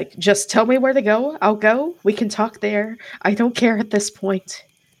 It's like, just tell me where to go. I'll go. We can talk there. I don't care at this point.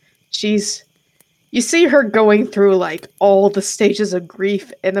 You see her going through like all the stages of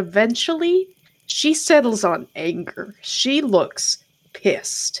grief, and eventually she settles on anger. She looks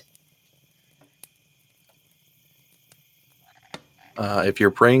pissed. If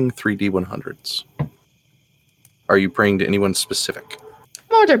you're praying 3D100s, are you praying to anyone specific?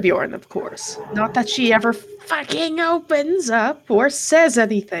 Morderbjorn, of course. Not that she ever fucking opens up or says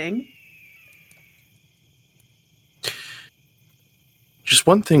anything. Just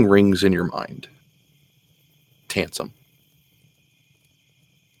one thing rings in your mind. Tansem.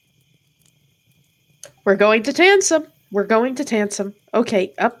 We're going to Tansem.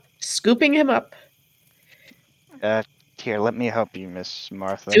 Okay, up. Scooping him up. Here, let me help you, Miss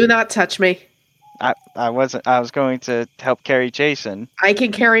Martha. Do not touch me. I was going to help carry Jason. I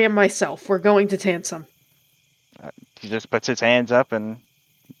can carry him myself. We're going to Tansem. He just puts his hands up and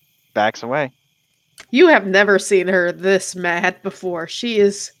backs away. You have never seen her this mad before. She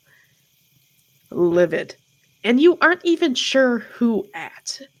is livid. And you aren't even sure who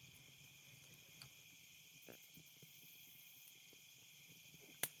at.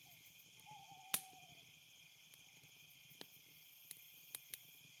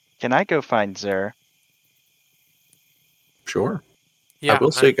 Can I go find Zer? Sure. Yeah, I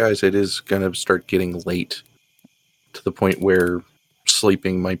will say, guys, it is going to start getting late to the point where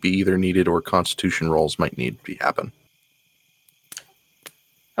sleeping might be either needed or constitution rolls might need to happen.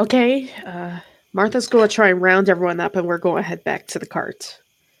 Okay, Martha's going to try and round everyone up, and we're going to head back to the cart.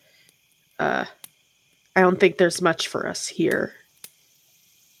 I don't think there's much for us here.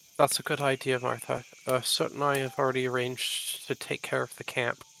 That's a good idea, Martha. Soot and I have already arranged to take care of the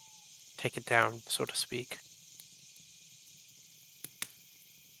camp. Take it down, so to speak.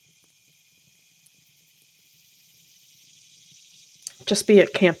 Just be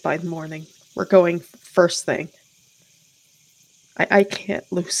at camp by the morning. We're going first thing. I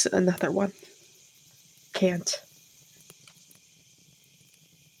can't lose another one. Can't.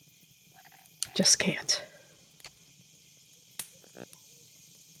 Just can't.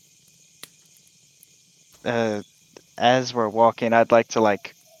 As we're walking, I'd like to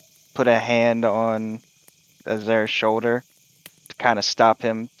put a hand on Zer's shoulder to kind of stop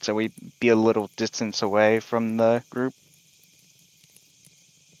him, so we be a little distance away from the group.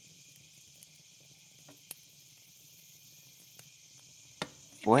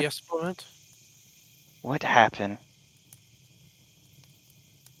 What? Yes, Moment? What happened?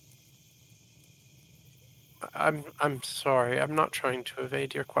 I'm sorry. I'm not trying to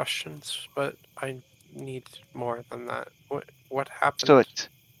evade your questions, but I need more than that. What happened? Soot.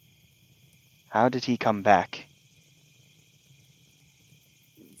 How did he come back?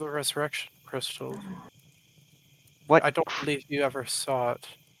 The resurrection crystal. What? I don't believe you ever saw it.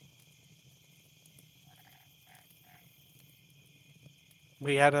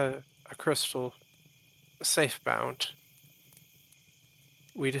 We had a crystal safe bound.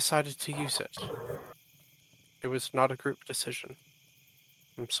 We decided to use it. It was not a group decision.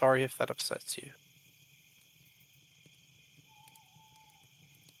 I'm sorry if that upsets you.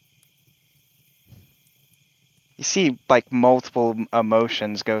 You see, like, multiple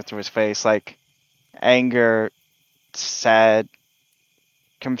emotions go through his face, like anger, sad,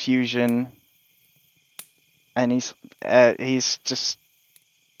 confusion, and he's just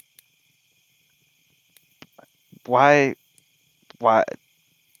why why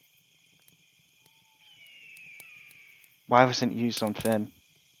why wasn't it used on Finn?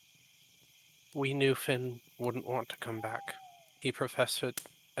 We knew Finn wouldn't want to come back. He professed it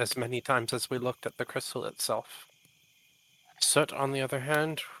as many times as we looked at the crystal itself. Soot, on the other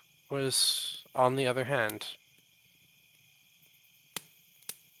hand, was on the other hand.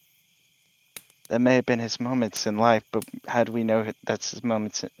 That may have been his moments in life, but how do we know that's his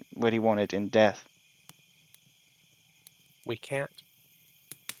moments, what he wanted in death? We can't.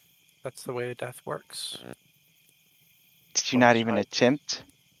 That's the way death works. Did you not even Besides, attempt?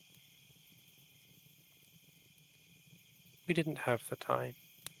 we didn't have the time.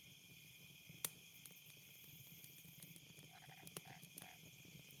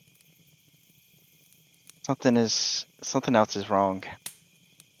 Something else is wrong.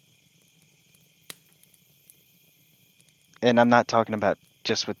 And I'm not talking about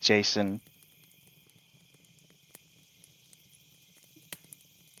just with Jason.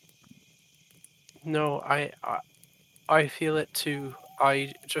 No, I feel it too.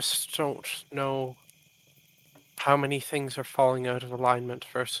 I just don't know how many things are falling out of alignment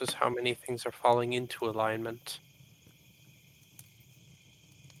versus how many things are falling into alignment.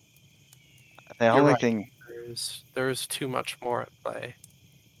 The You're only right. thing There's too much more at play.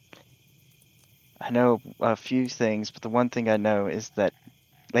 I know a few things, but the one thing I know is that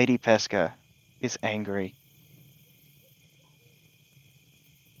Lady Pesca is angry.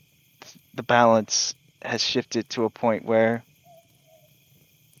 The balance has shifted to a point where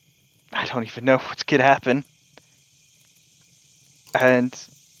I don't even know what could happen. And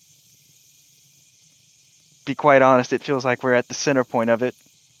be quite honest, it feels like we're at the center point of it.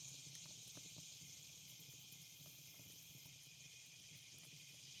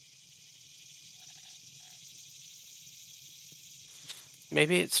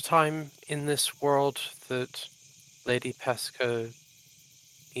 Maybe it's time in this world that Lady Pesca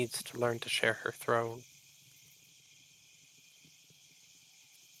needs to learn to share her throne.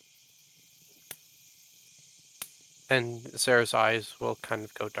 And Zara's eyes will kind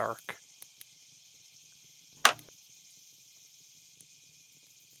of go dark.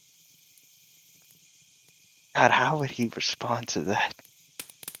 God, how would he respond to that?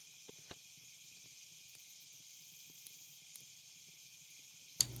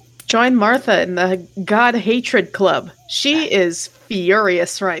 Join Martha in the God Hatred Club. She is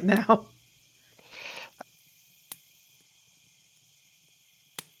furious right now.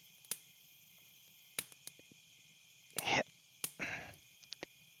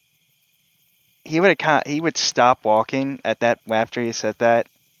 He would stop walking at that after he said that,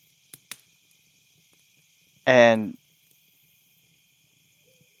 and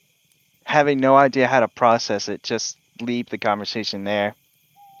having no idea how to process it, just leave the conversation there.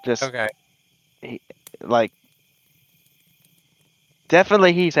 Just Okay. like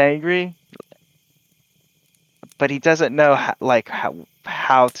definitely he's angry, but he doesn't know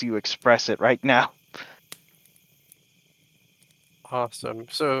how to express it right now. Awesome.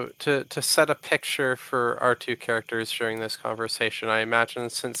 So to set a picture for our two characters during this conversation, I imagine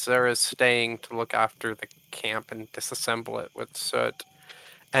since Zara's staying to look after the camp and disassemble it with Soot,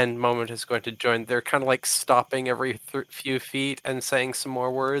 and Moment is going to join, they're kind of like stopping every few feet and saying some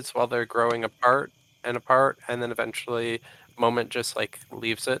more words while they're growing apart, and then eventually Moment just like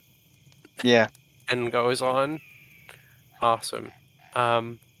leaves it Yeah. and goes on. Awesome.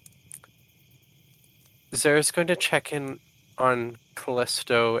 Zara's going to check in on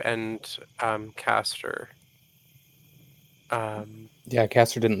Callisto and Castor. Yeah,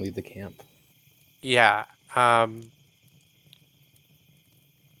 Castor didn't leave the camp. Yeah.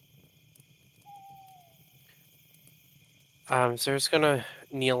 Zara's gonna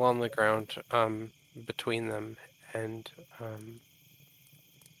kneel on the ground between them, and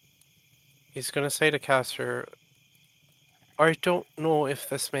he's going to say to Castor, I don't know if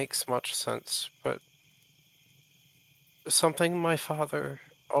this makes much sense, but something my father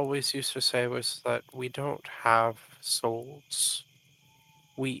always used to say was that we don't have souls.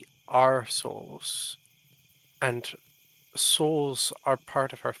 We are souls. And souls are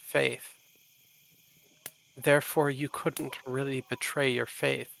part of our faith. Therefore, you couldn't really betray your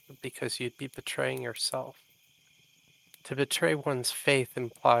faith because you'd be betraying yourself. To betray one's faith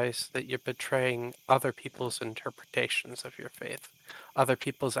implies that you're betraying other people's interpretations of your faith, other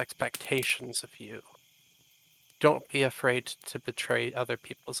people's expectations of you. Don't be afraid to betray other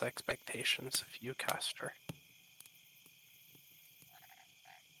people's expectations of you, Castor.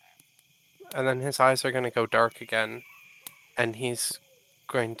 And then his eyes are going to go dark again, and he's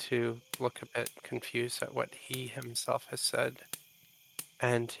going to look a bit confused at what he himself has said.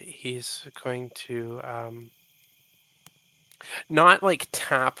 And he's going to not like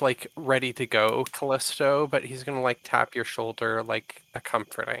tap like ready to go, Callisto, but he's going to like tap your shoulder like a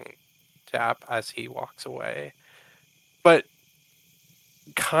comforting tap as he walks away. But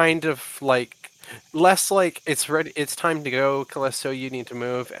kind of like less like it's ready, it's time to go, Callisto, you need to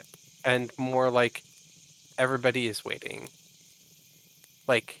move, and more like everybody is waiting,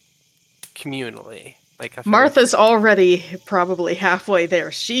 like communally, like a Martha's already probably halfway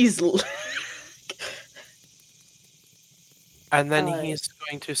there. She's and then he's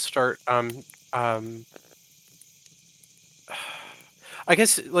going to start I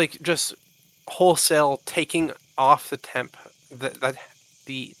guess like just wholesale taking off the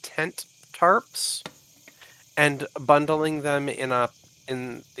the tent tarps and bundling them in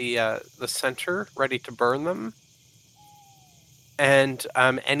the center, ready to burn them. And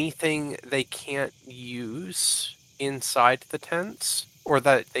anything they can't use inside the tents, or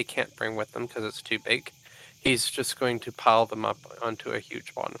that they can't bring with them because it's too big, he's just going to pile them up onto a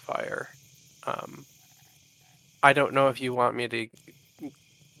huge bonfire. I don't know if you want me to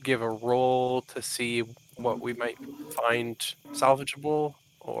give a roll to see what we might find salvageable,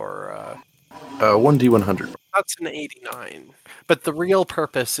 or 1d100. that's an 89. But the real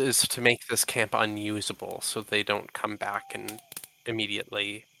purpose is to make this camp unusable so they don't come back and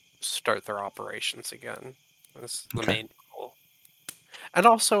immediately start their operations again. That's the Okay. main goal. And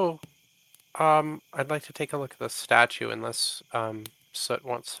also, I'd like to take a look at the statue, unless Soot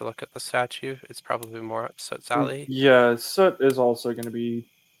wants to look at the statue. It's probably more up Soot's alley. Yeah, Soot is also going to be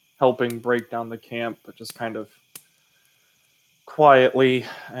helping break down the camp, but just kind of quietly,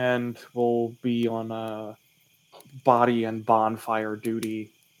 and will be on body and bonfire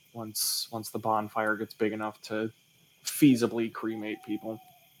duty once the bonfire gets big enough to feasibly cremate people.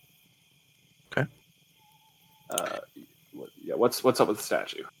 Okay. Yeah, what's up with the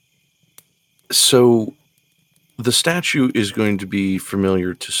statue? So the statue is going to be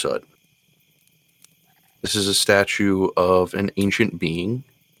familiar to Soot. This is a statue of an ancient being,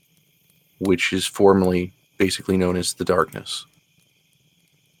 which is formerly basically known as the Darkness.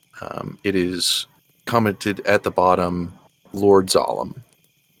 It is commented at the bottom, Lord Zalem.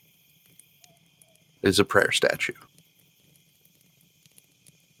 It is a prayer statue.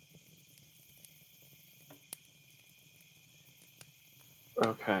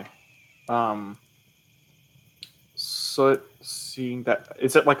 Okay. So seeing that,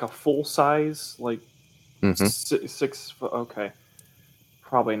 is it like a full size, like Mm-hmm. 6 foot? Okay.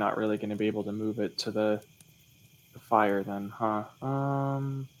 Probably not really going to be able to move it to the fire then, huh?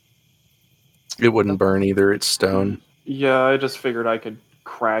 It wouldn't burn either. It's stone. Yeah, I just figured I could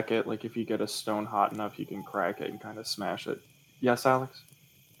crack it. Like if you get a stone hot enough, you can crack it and kind of smash it. Yes, Alex?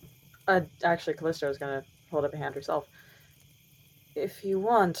 Actually, Callisto is going to hold up a hand herself. If you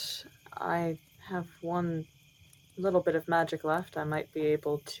want, I have one little bit of magic left. I might be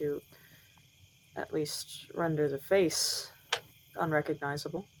able to at least render the face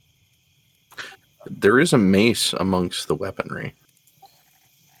unrecognizable. There is a mace amongst the weaponry.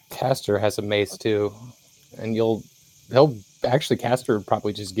 Castor has a mace too, and Castor would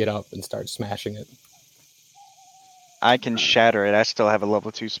probably just get up and start smashing it. I can shatter it. I still have a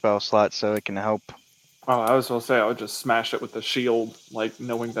level 2 spell slot, so it can help. Oh, I was going to say I would just smash it with the shield, like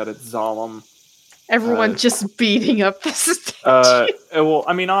knowing that it's Zalem. everyone just beating up the statue. Well,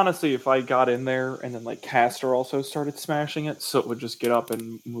 I mean, honestly, if I got in there and then like Castor also started smashing it, so it would just get up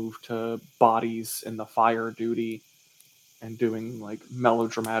and move to bodies in the fire duty and doing like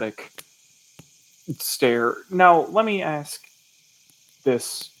melodramatic stare. Now, let me ask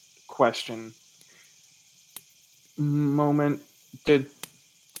this question. Moment,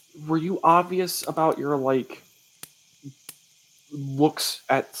 were you obvious about your like looks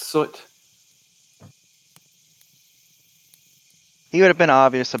at Soot. He would have been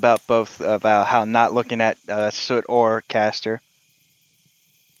obvious about both, about how not looking at Soot or Caster.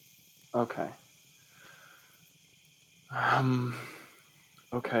 Okay.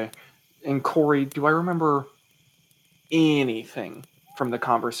 Okay. And Corey, do I remember anything from the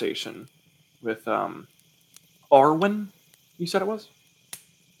conversation with Arwen? You said it was?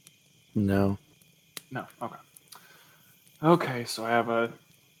 No. No. Okay. Okay, so I have a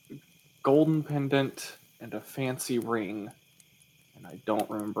golden pendant and a fancy ring, and I don't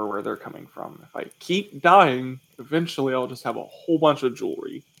remember where they're coming from. If I keep dying, eventually I'll just have a whole bunch of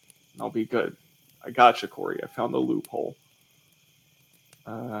jewelry, and I'll be good. I gotcha, Corey. I found the loophole.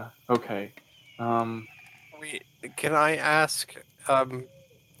 Okay. Wait, can I ask?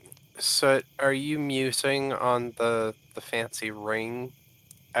 So, are you musing on the fancy ring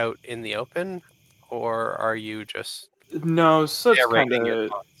out in the open, or are you just No, so it's kind narrating your of.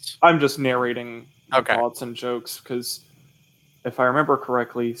 thoughts? I'm just narrating my Okay. thoughts and jokes because if I remember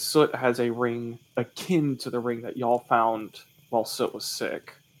correctly, Soot has a ring akin to the ring that y'all found while Soot was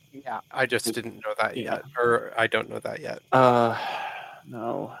sick. Yeah, I just It- didn't know that yeah. yet, or I don't know that yet.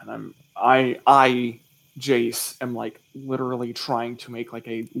 No, and I, Jace, am like literally trying to make like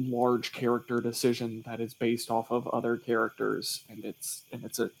a large character decision that is based off of other characters, and it's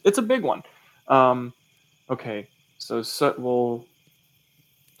a big one. Okay, so Soot will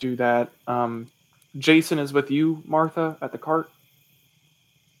do that. Jason is with you, Martha, at the cart.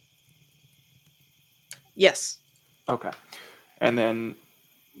 Yes. Okay, and then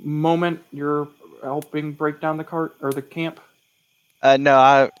Moment, you're helping break down the cart or the camp.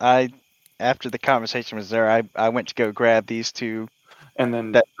 No, I after the conversation was there, I went to go grab these two. And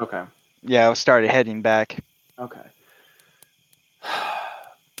then That- okay. Yeah, I started heading back. Okay.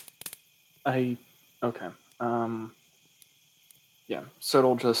 Okay. Yeah. So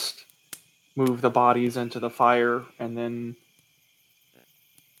it'll just move the bodies into the fire and then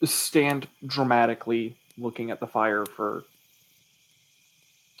stand dramatically looking at the fire for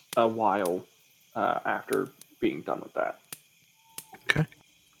a while after being done with that.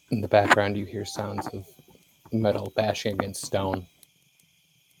 In the background, you hear sounds of metal bashing against stone.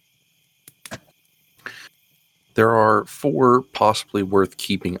 There are 4 possibly worth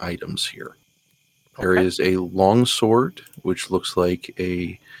keeping items here. There Okay. is a long sword, which looks like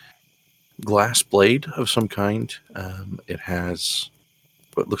a glass blade of some kind. It has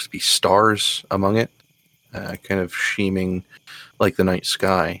what looks to be stars among it, kind of sheaming like the night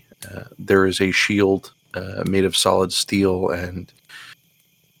sky. There is a shield made of solid steel and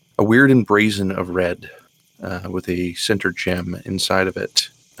a weird emblazon of red with a center gem inside of it.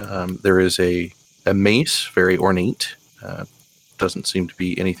 There is a mace, very ornate. Doesn't seem to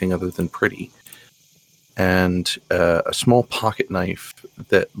be anything other than pretty. And a small pocket knife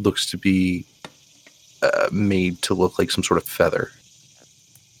that looks to be made to look like some sort of feather.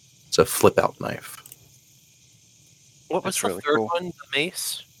 It's a flip-out knife. What was That's the really third cool. one? The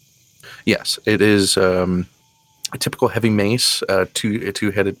mace? Yes, it is a typical heavy mace, a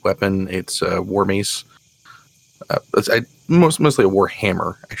two-headed weapon. It's a war mace. It's mostly a war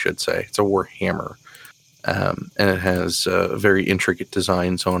hammer, I should say. It's a war hammer. And it has very intricate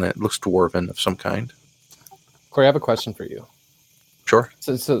designs on it. It looks dwarven of some kind. Corey, I have a question for you. Sure.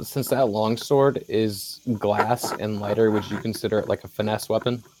 So since that longsword is glass and lighter, would you consider it like a finesse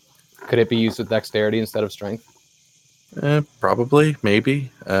weapon? Could it be used with dexterity instead of strength? Probably, maybe.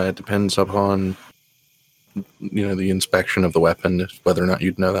 It depends upon the inspection of the weapon, whether or not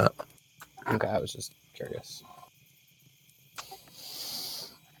you'd know that. Okay, I was just curious.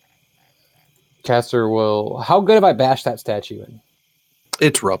 Caster will... How good have I bashed that statue in?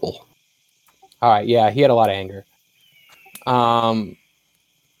 It's rubble. All right, yeah, he had a lot of anger.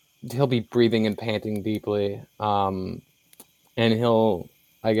 He'll be breathing and panting deeply. And he'll,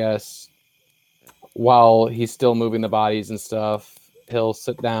 I guess, while he's still moving the bodies and stuff, he'll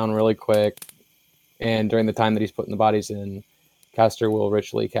sit down really quick. And during the time that he's putting the bodies in, Caster will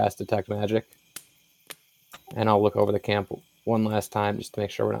ritually cast Detect Magic. And I'll look over the camp one last time just to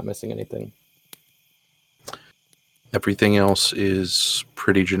make sure we're not missing anything. Everything else is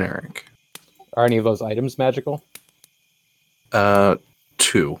pretty generic. Are any of those items magical?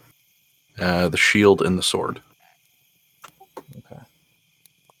 2. The shield and the sword. Okay.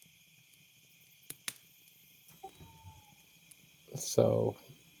 So...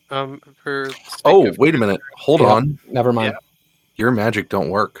 For the sake Oh, of- wait a minute. Hold Yeah. on. Never mind. Your magic don't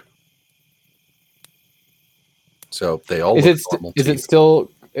work. So they all Is look it normal is to it you.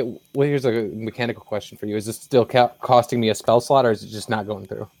 still? Well, here's a mechanical question for you: is it still costing me a spell slot, or is it just not going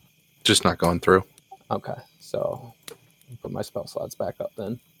through? Just not going through. Okay, so put my spell slots back up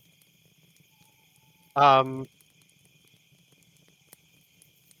then.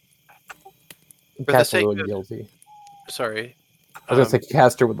 For the Caster sake would look of- guilty. Sorry. I was gonna say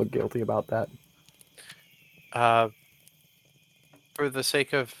Caster would look guilty about that. For the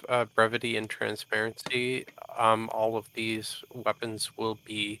sake of brevity and transparency, all of these weapons will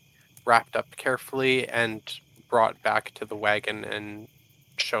be wrapped up carefully and brought back to the wagon and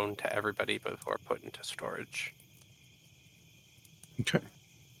shown to everybody before put into storage. Okay.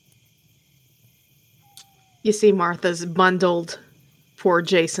 You see Martha's bundled poor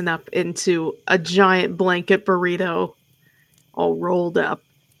Jason up into a giant blanket burrito, all rolled up.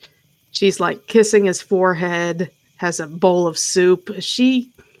 She's like kissing his forehead, has a bowl of soup.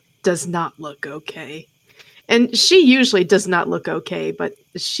 She does not look okay. And she usually does not look okay, but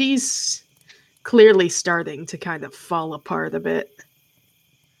she's clearly starting to kind of fall apart a bit.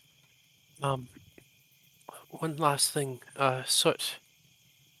 One last thing, Soot.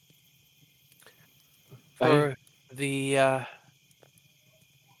 Aye.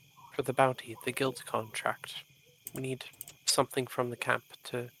 For the bounty, the guild contract, we need something from the camp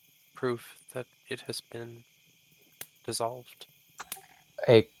to prove that it has been dissolved.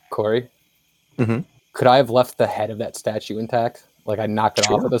 Hey, Corey. Mhm. Could I have left the head of that statue intact? Like I knocked it off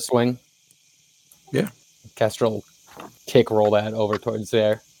Sure. with a swing? Yeah. Kestrel roll that over towards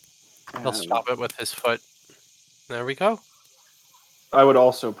there. He'll stop it with his foot. There we go. I would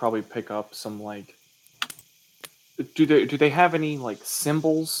also probably pick up some like. Do they have any like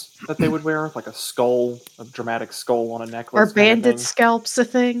symbols that they would wear, like a skull, a dramatic skull on a necklace? Are kind of bandit thing? scalps a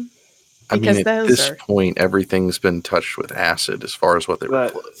thing? I Because mean, at those this are- point, everything's been touched with acid as far as what they were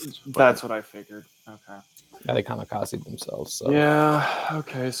That, clothed. that's what I figured. Okay. Yeah, they kamikaze themselves. So Yeah.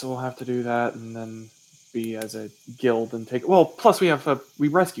 Okay. So we'll have to do that, and then be as a guild and take. Well, plus we have we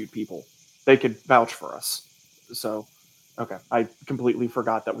rescued people. They could vouch for us. So, okay. I completely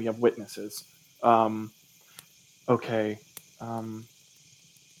forgot that we have witnesses. Okay. I'm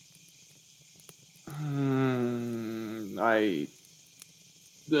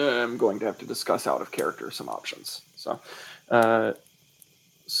going to have to discuss out of character some options. So,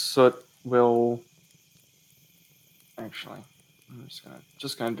 Soot will actually. I'm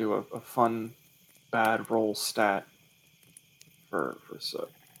just gonna do a fun bad roll stat for Soot.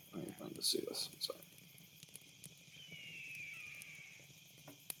 Let me see this. Sorry.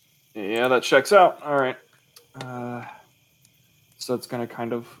 Yeah, that checks out. All right. So it's going to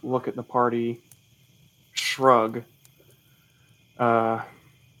kind of look at the party, shrug, and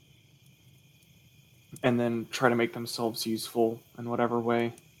then try to make themselves useful in whatever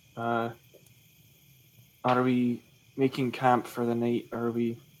way. Are we making camp for the night? Or are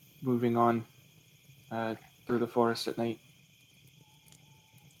we moving on through the forest at night?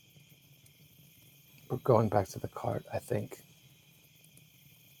 we're going back to the cart, I think.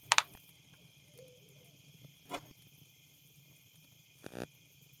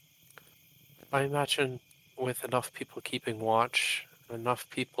 I imagine with enough people keeping watch, enough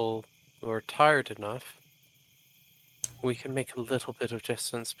people who are tired enough, we can make a little bit of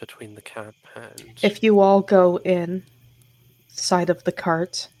distance between the camp and... If you all go in side of the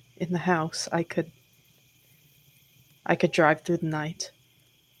cart in the house, I could drive through the night.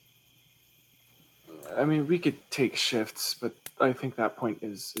 I mean, we could take shifts, but I think that point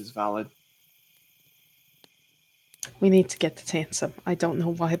is valid. We need to get to Tansem. I don't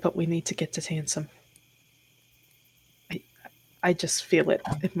know why, but we need to get to Tansem. I just feel it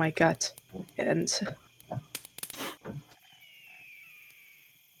in my gut. And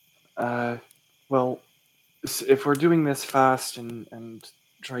well, if we're doing this fast and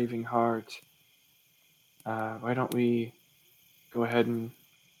driving hard, why don't we go ahead and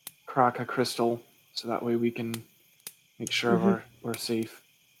crack a crystal so that way we can make sure we're safe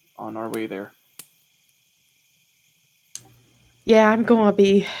on our way there. yeah, I'm gonna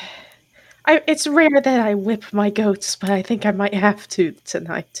be. It's rare that I whip my goats, but I think I might have to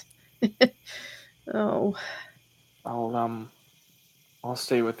tonight. Oh, I'll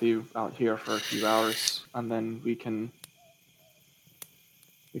stay with you out here for a few hours, and then we can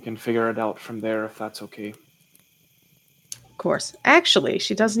figure it out from there if that's okay. of course. Actually,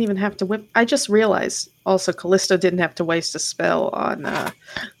 she doesn't even have to whip. I just realized also Callisto didn't have to waste a spell on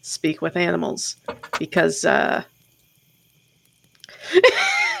speak with animals because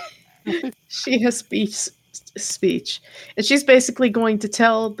she has speech, and she's basically going to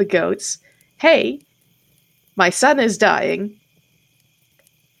tell the goats, "Hey, my son is dying.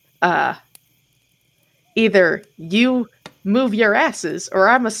 Either you move your asses, or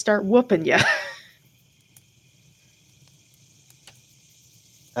I'm gonna start whooping you."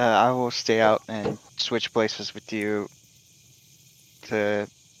 I will stay out and switch places with you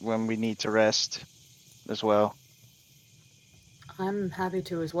when we need to rest as well. I'm happy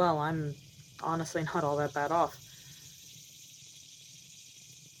to as well. I'm honestly not all that bad off.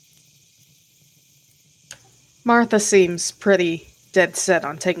 Martha seems pretty dead set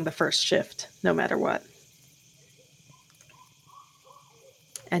on taking the first shift, no matter what.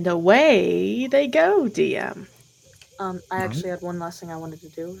 And away they go, DM. I actually had one last thing I wanted to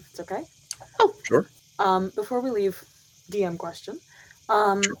do, if it's okay. Oh, Sure. Before we leave, DM question.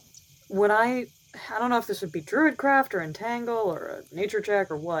 Would I don't know if this would be Druidcraft or Entangle or a nature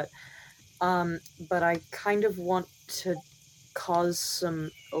check or what, but I kind of want to cause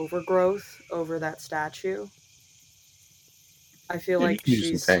some overgrowth over that statue. I feel like You can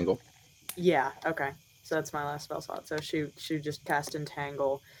use she's... Entangle. Yeah, okay. So that's my last spell slot. So she just cast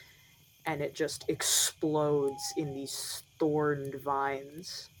Entangle, and it just explodes in these thorned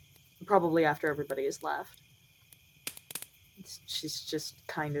vines. Probably after everybody has left. She's just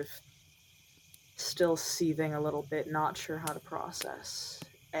kind of still seething a little bit, not sure how to process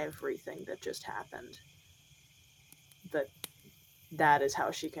everything that just happened. But that is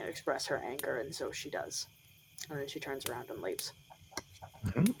how she can express her anger, and so she does. And then she turns around and leaves.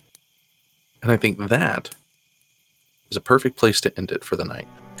 Mhm. And I think that is a perfect place to end it for the night.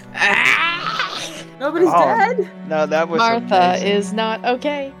 Nobody's dead? No, that was Martha amazing. is not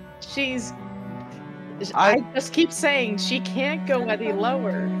okay. I just keep saying she can't go any lower,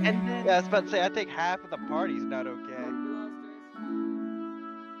 and then Yeah, I was about to say, I think half of the party's not okay.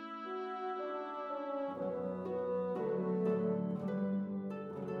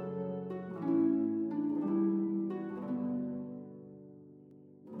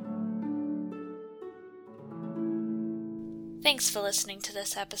 Thanks for listening to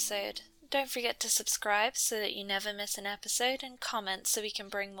this episode. Don't forget to subscribe so that you never miss an episode, and comment so we can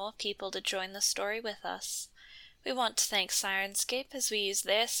bring more people to join the story with us. We want to thank Syrinscape as we use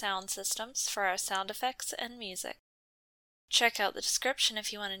their sound systems for our sound effects and music. Check out the description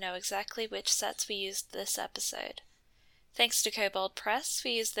if you want to know exactly which sets we used this episode. Thanks to Kobold Press,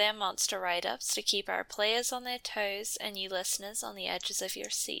 we use their monster write-ups to keep our players on their toes and you listeners on the edges of your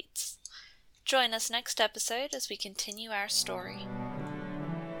seats. Join us next episode as we continue our story.